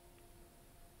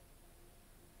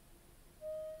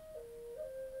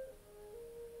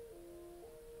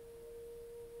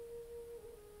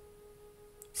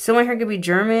 Someone here could be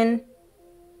German.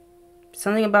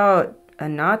 Something about a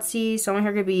Nazi. Someone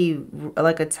here could be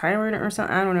like a tyrant or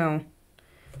something. I don't know.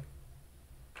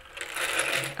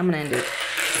 I'm gonna end it.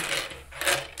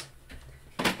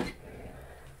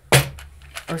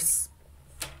 Or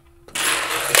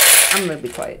I'm gonna be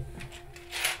quiet.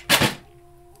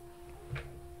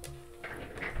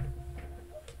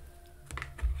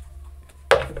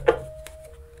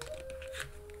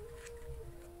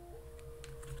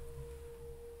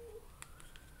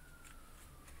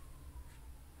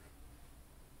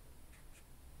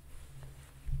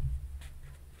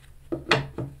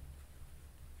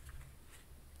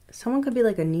 Someone could be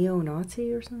like a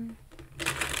neo-Nazi or something.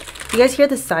 You guys hear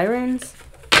the sirens?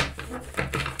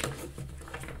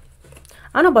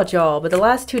 I don't know about y'all, but the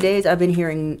last 2 days I've been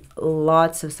hearing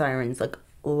lots of sirens, like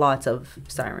lots of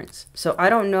sirens. So I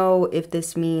don't know if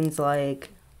this means like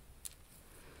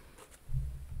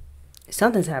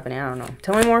something's happening. I don't know.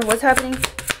 Tell me more. What's happening?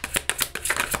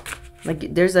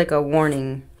 Like there's like a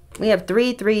warning. We have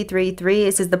 3333.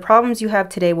 It says the problems you have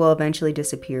today will eventually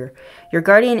disappear. Your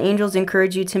guardian angels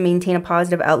encourage you to maintain a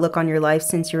positive outlook on your life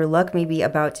since your luck may be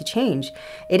about to change.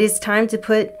 It is time to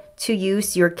put to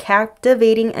use your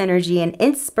captivating energy and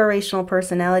inspirational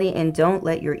personality, and don't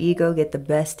let your ego get the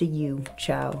best of you.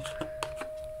 Ciao.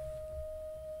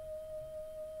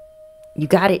 You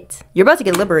got it. You're about to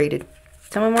get liberated.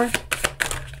 Tell me more.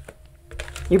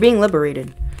 You're being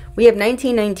liberated. We have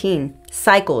 1919.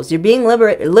 Cycles. You're being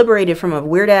liberated from a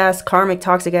weird-ass, karmic,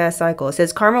 toxic-ass cycle. It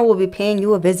says karma will be paying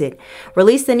you a visit.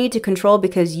 Release the need to control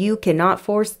because you cannot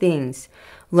force things.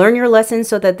 Learn your lessons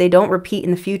so that they don't repeat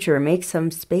in the future. Make some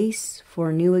space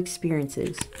for new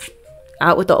experiences.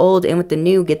 Out with the old, in with the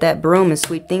new. Get that broom and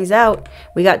sweep things out.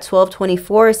 We got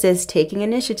 1224. It says taking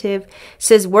initiative. It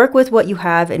says work with what you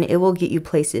have and it will get you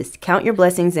places. Count your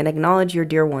blessings and acknowledge your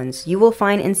dear ones. You will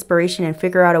find inspiration and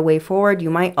figure out a way forward.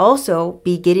 You might also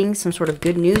be getting some sort of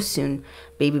good news soon,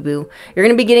 baby boo. You're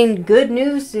going to be getting good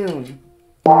news soon.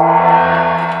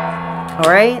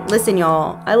 Alright? Listen,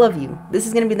 y'all. I love you. This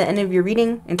is going to be the end of your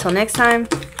reading. Until next time,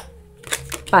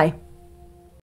 bye.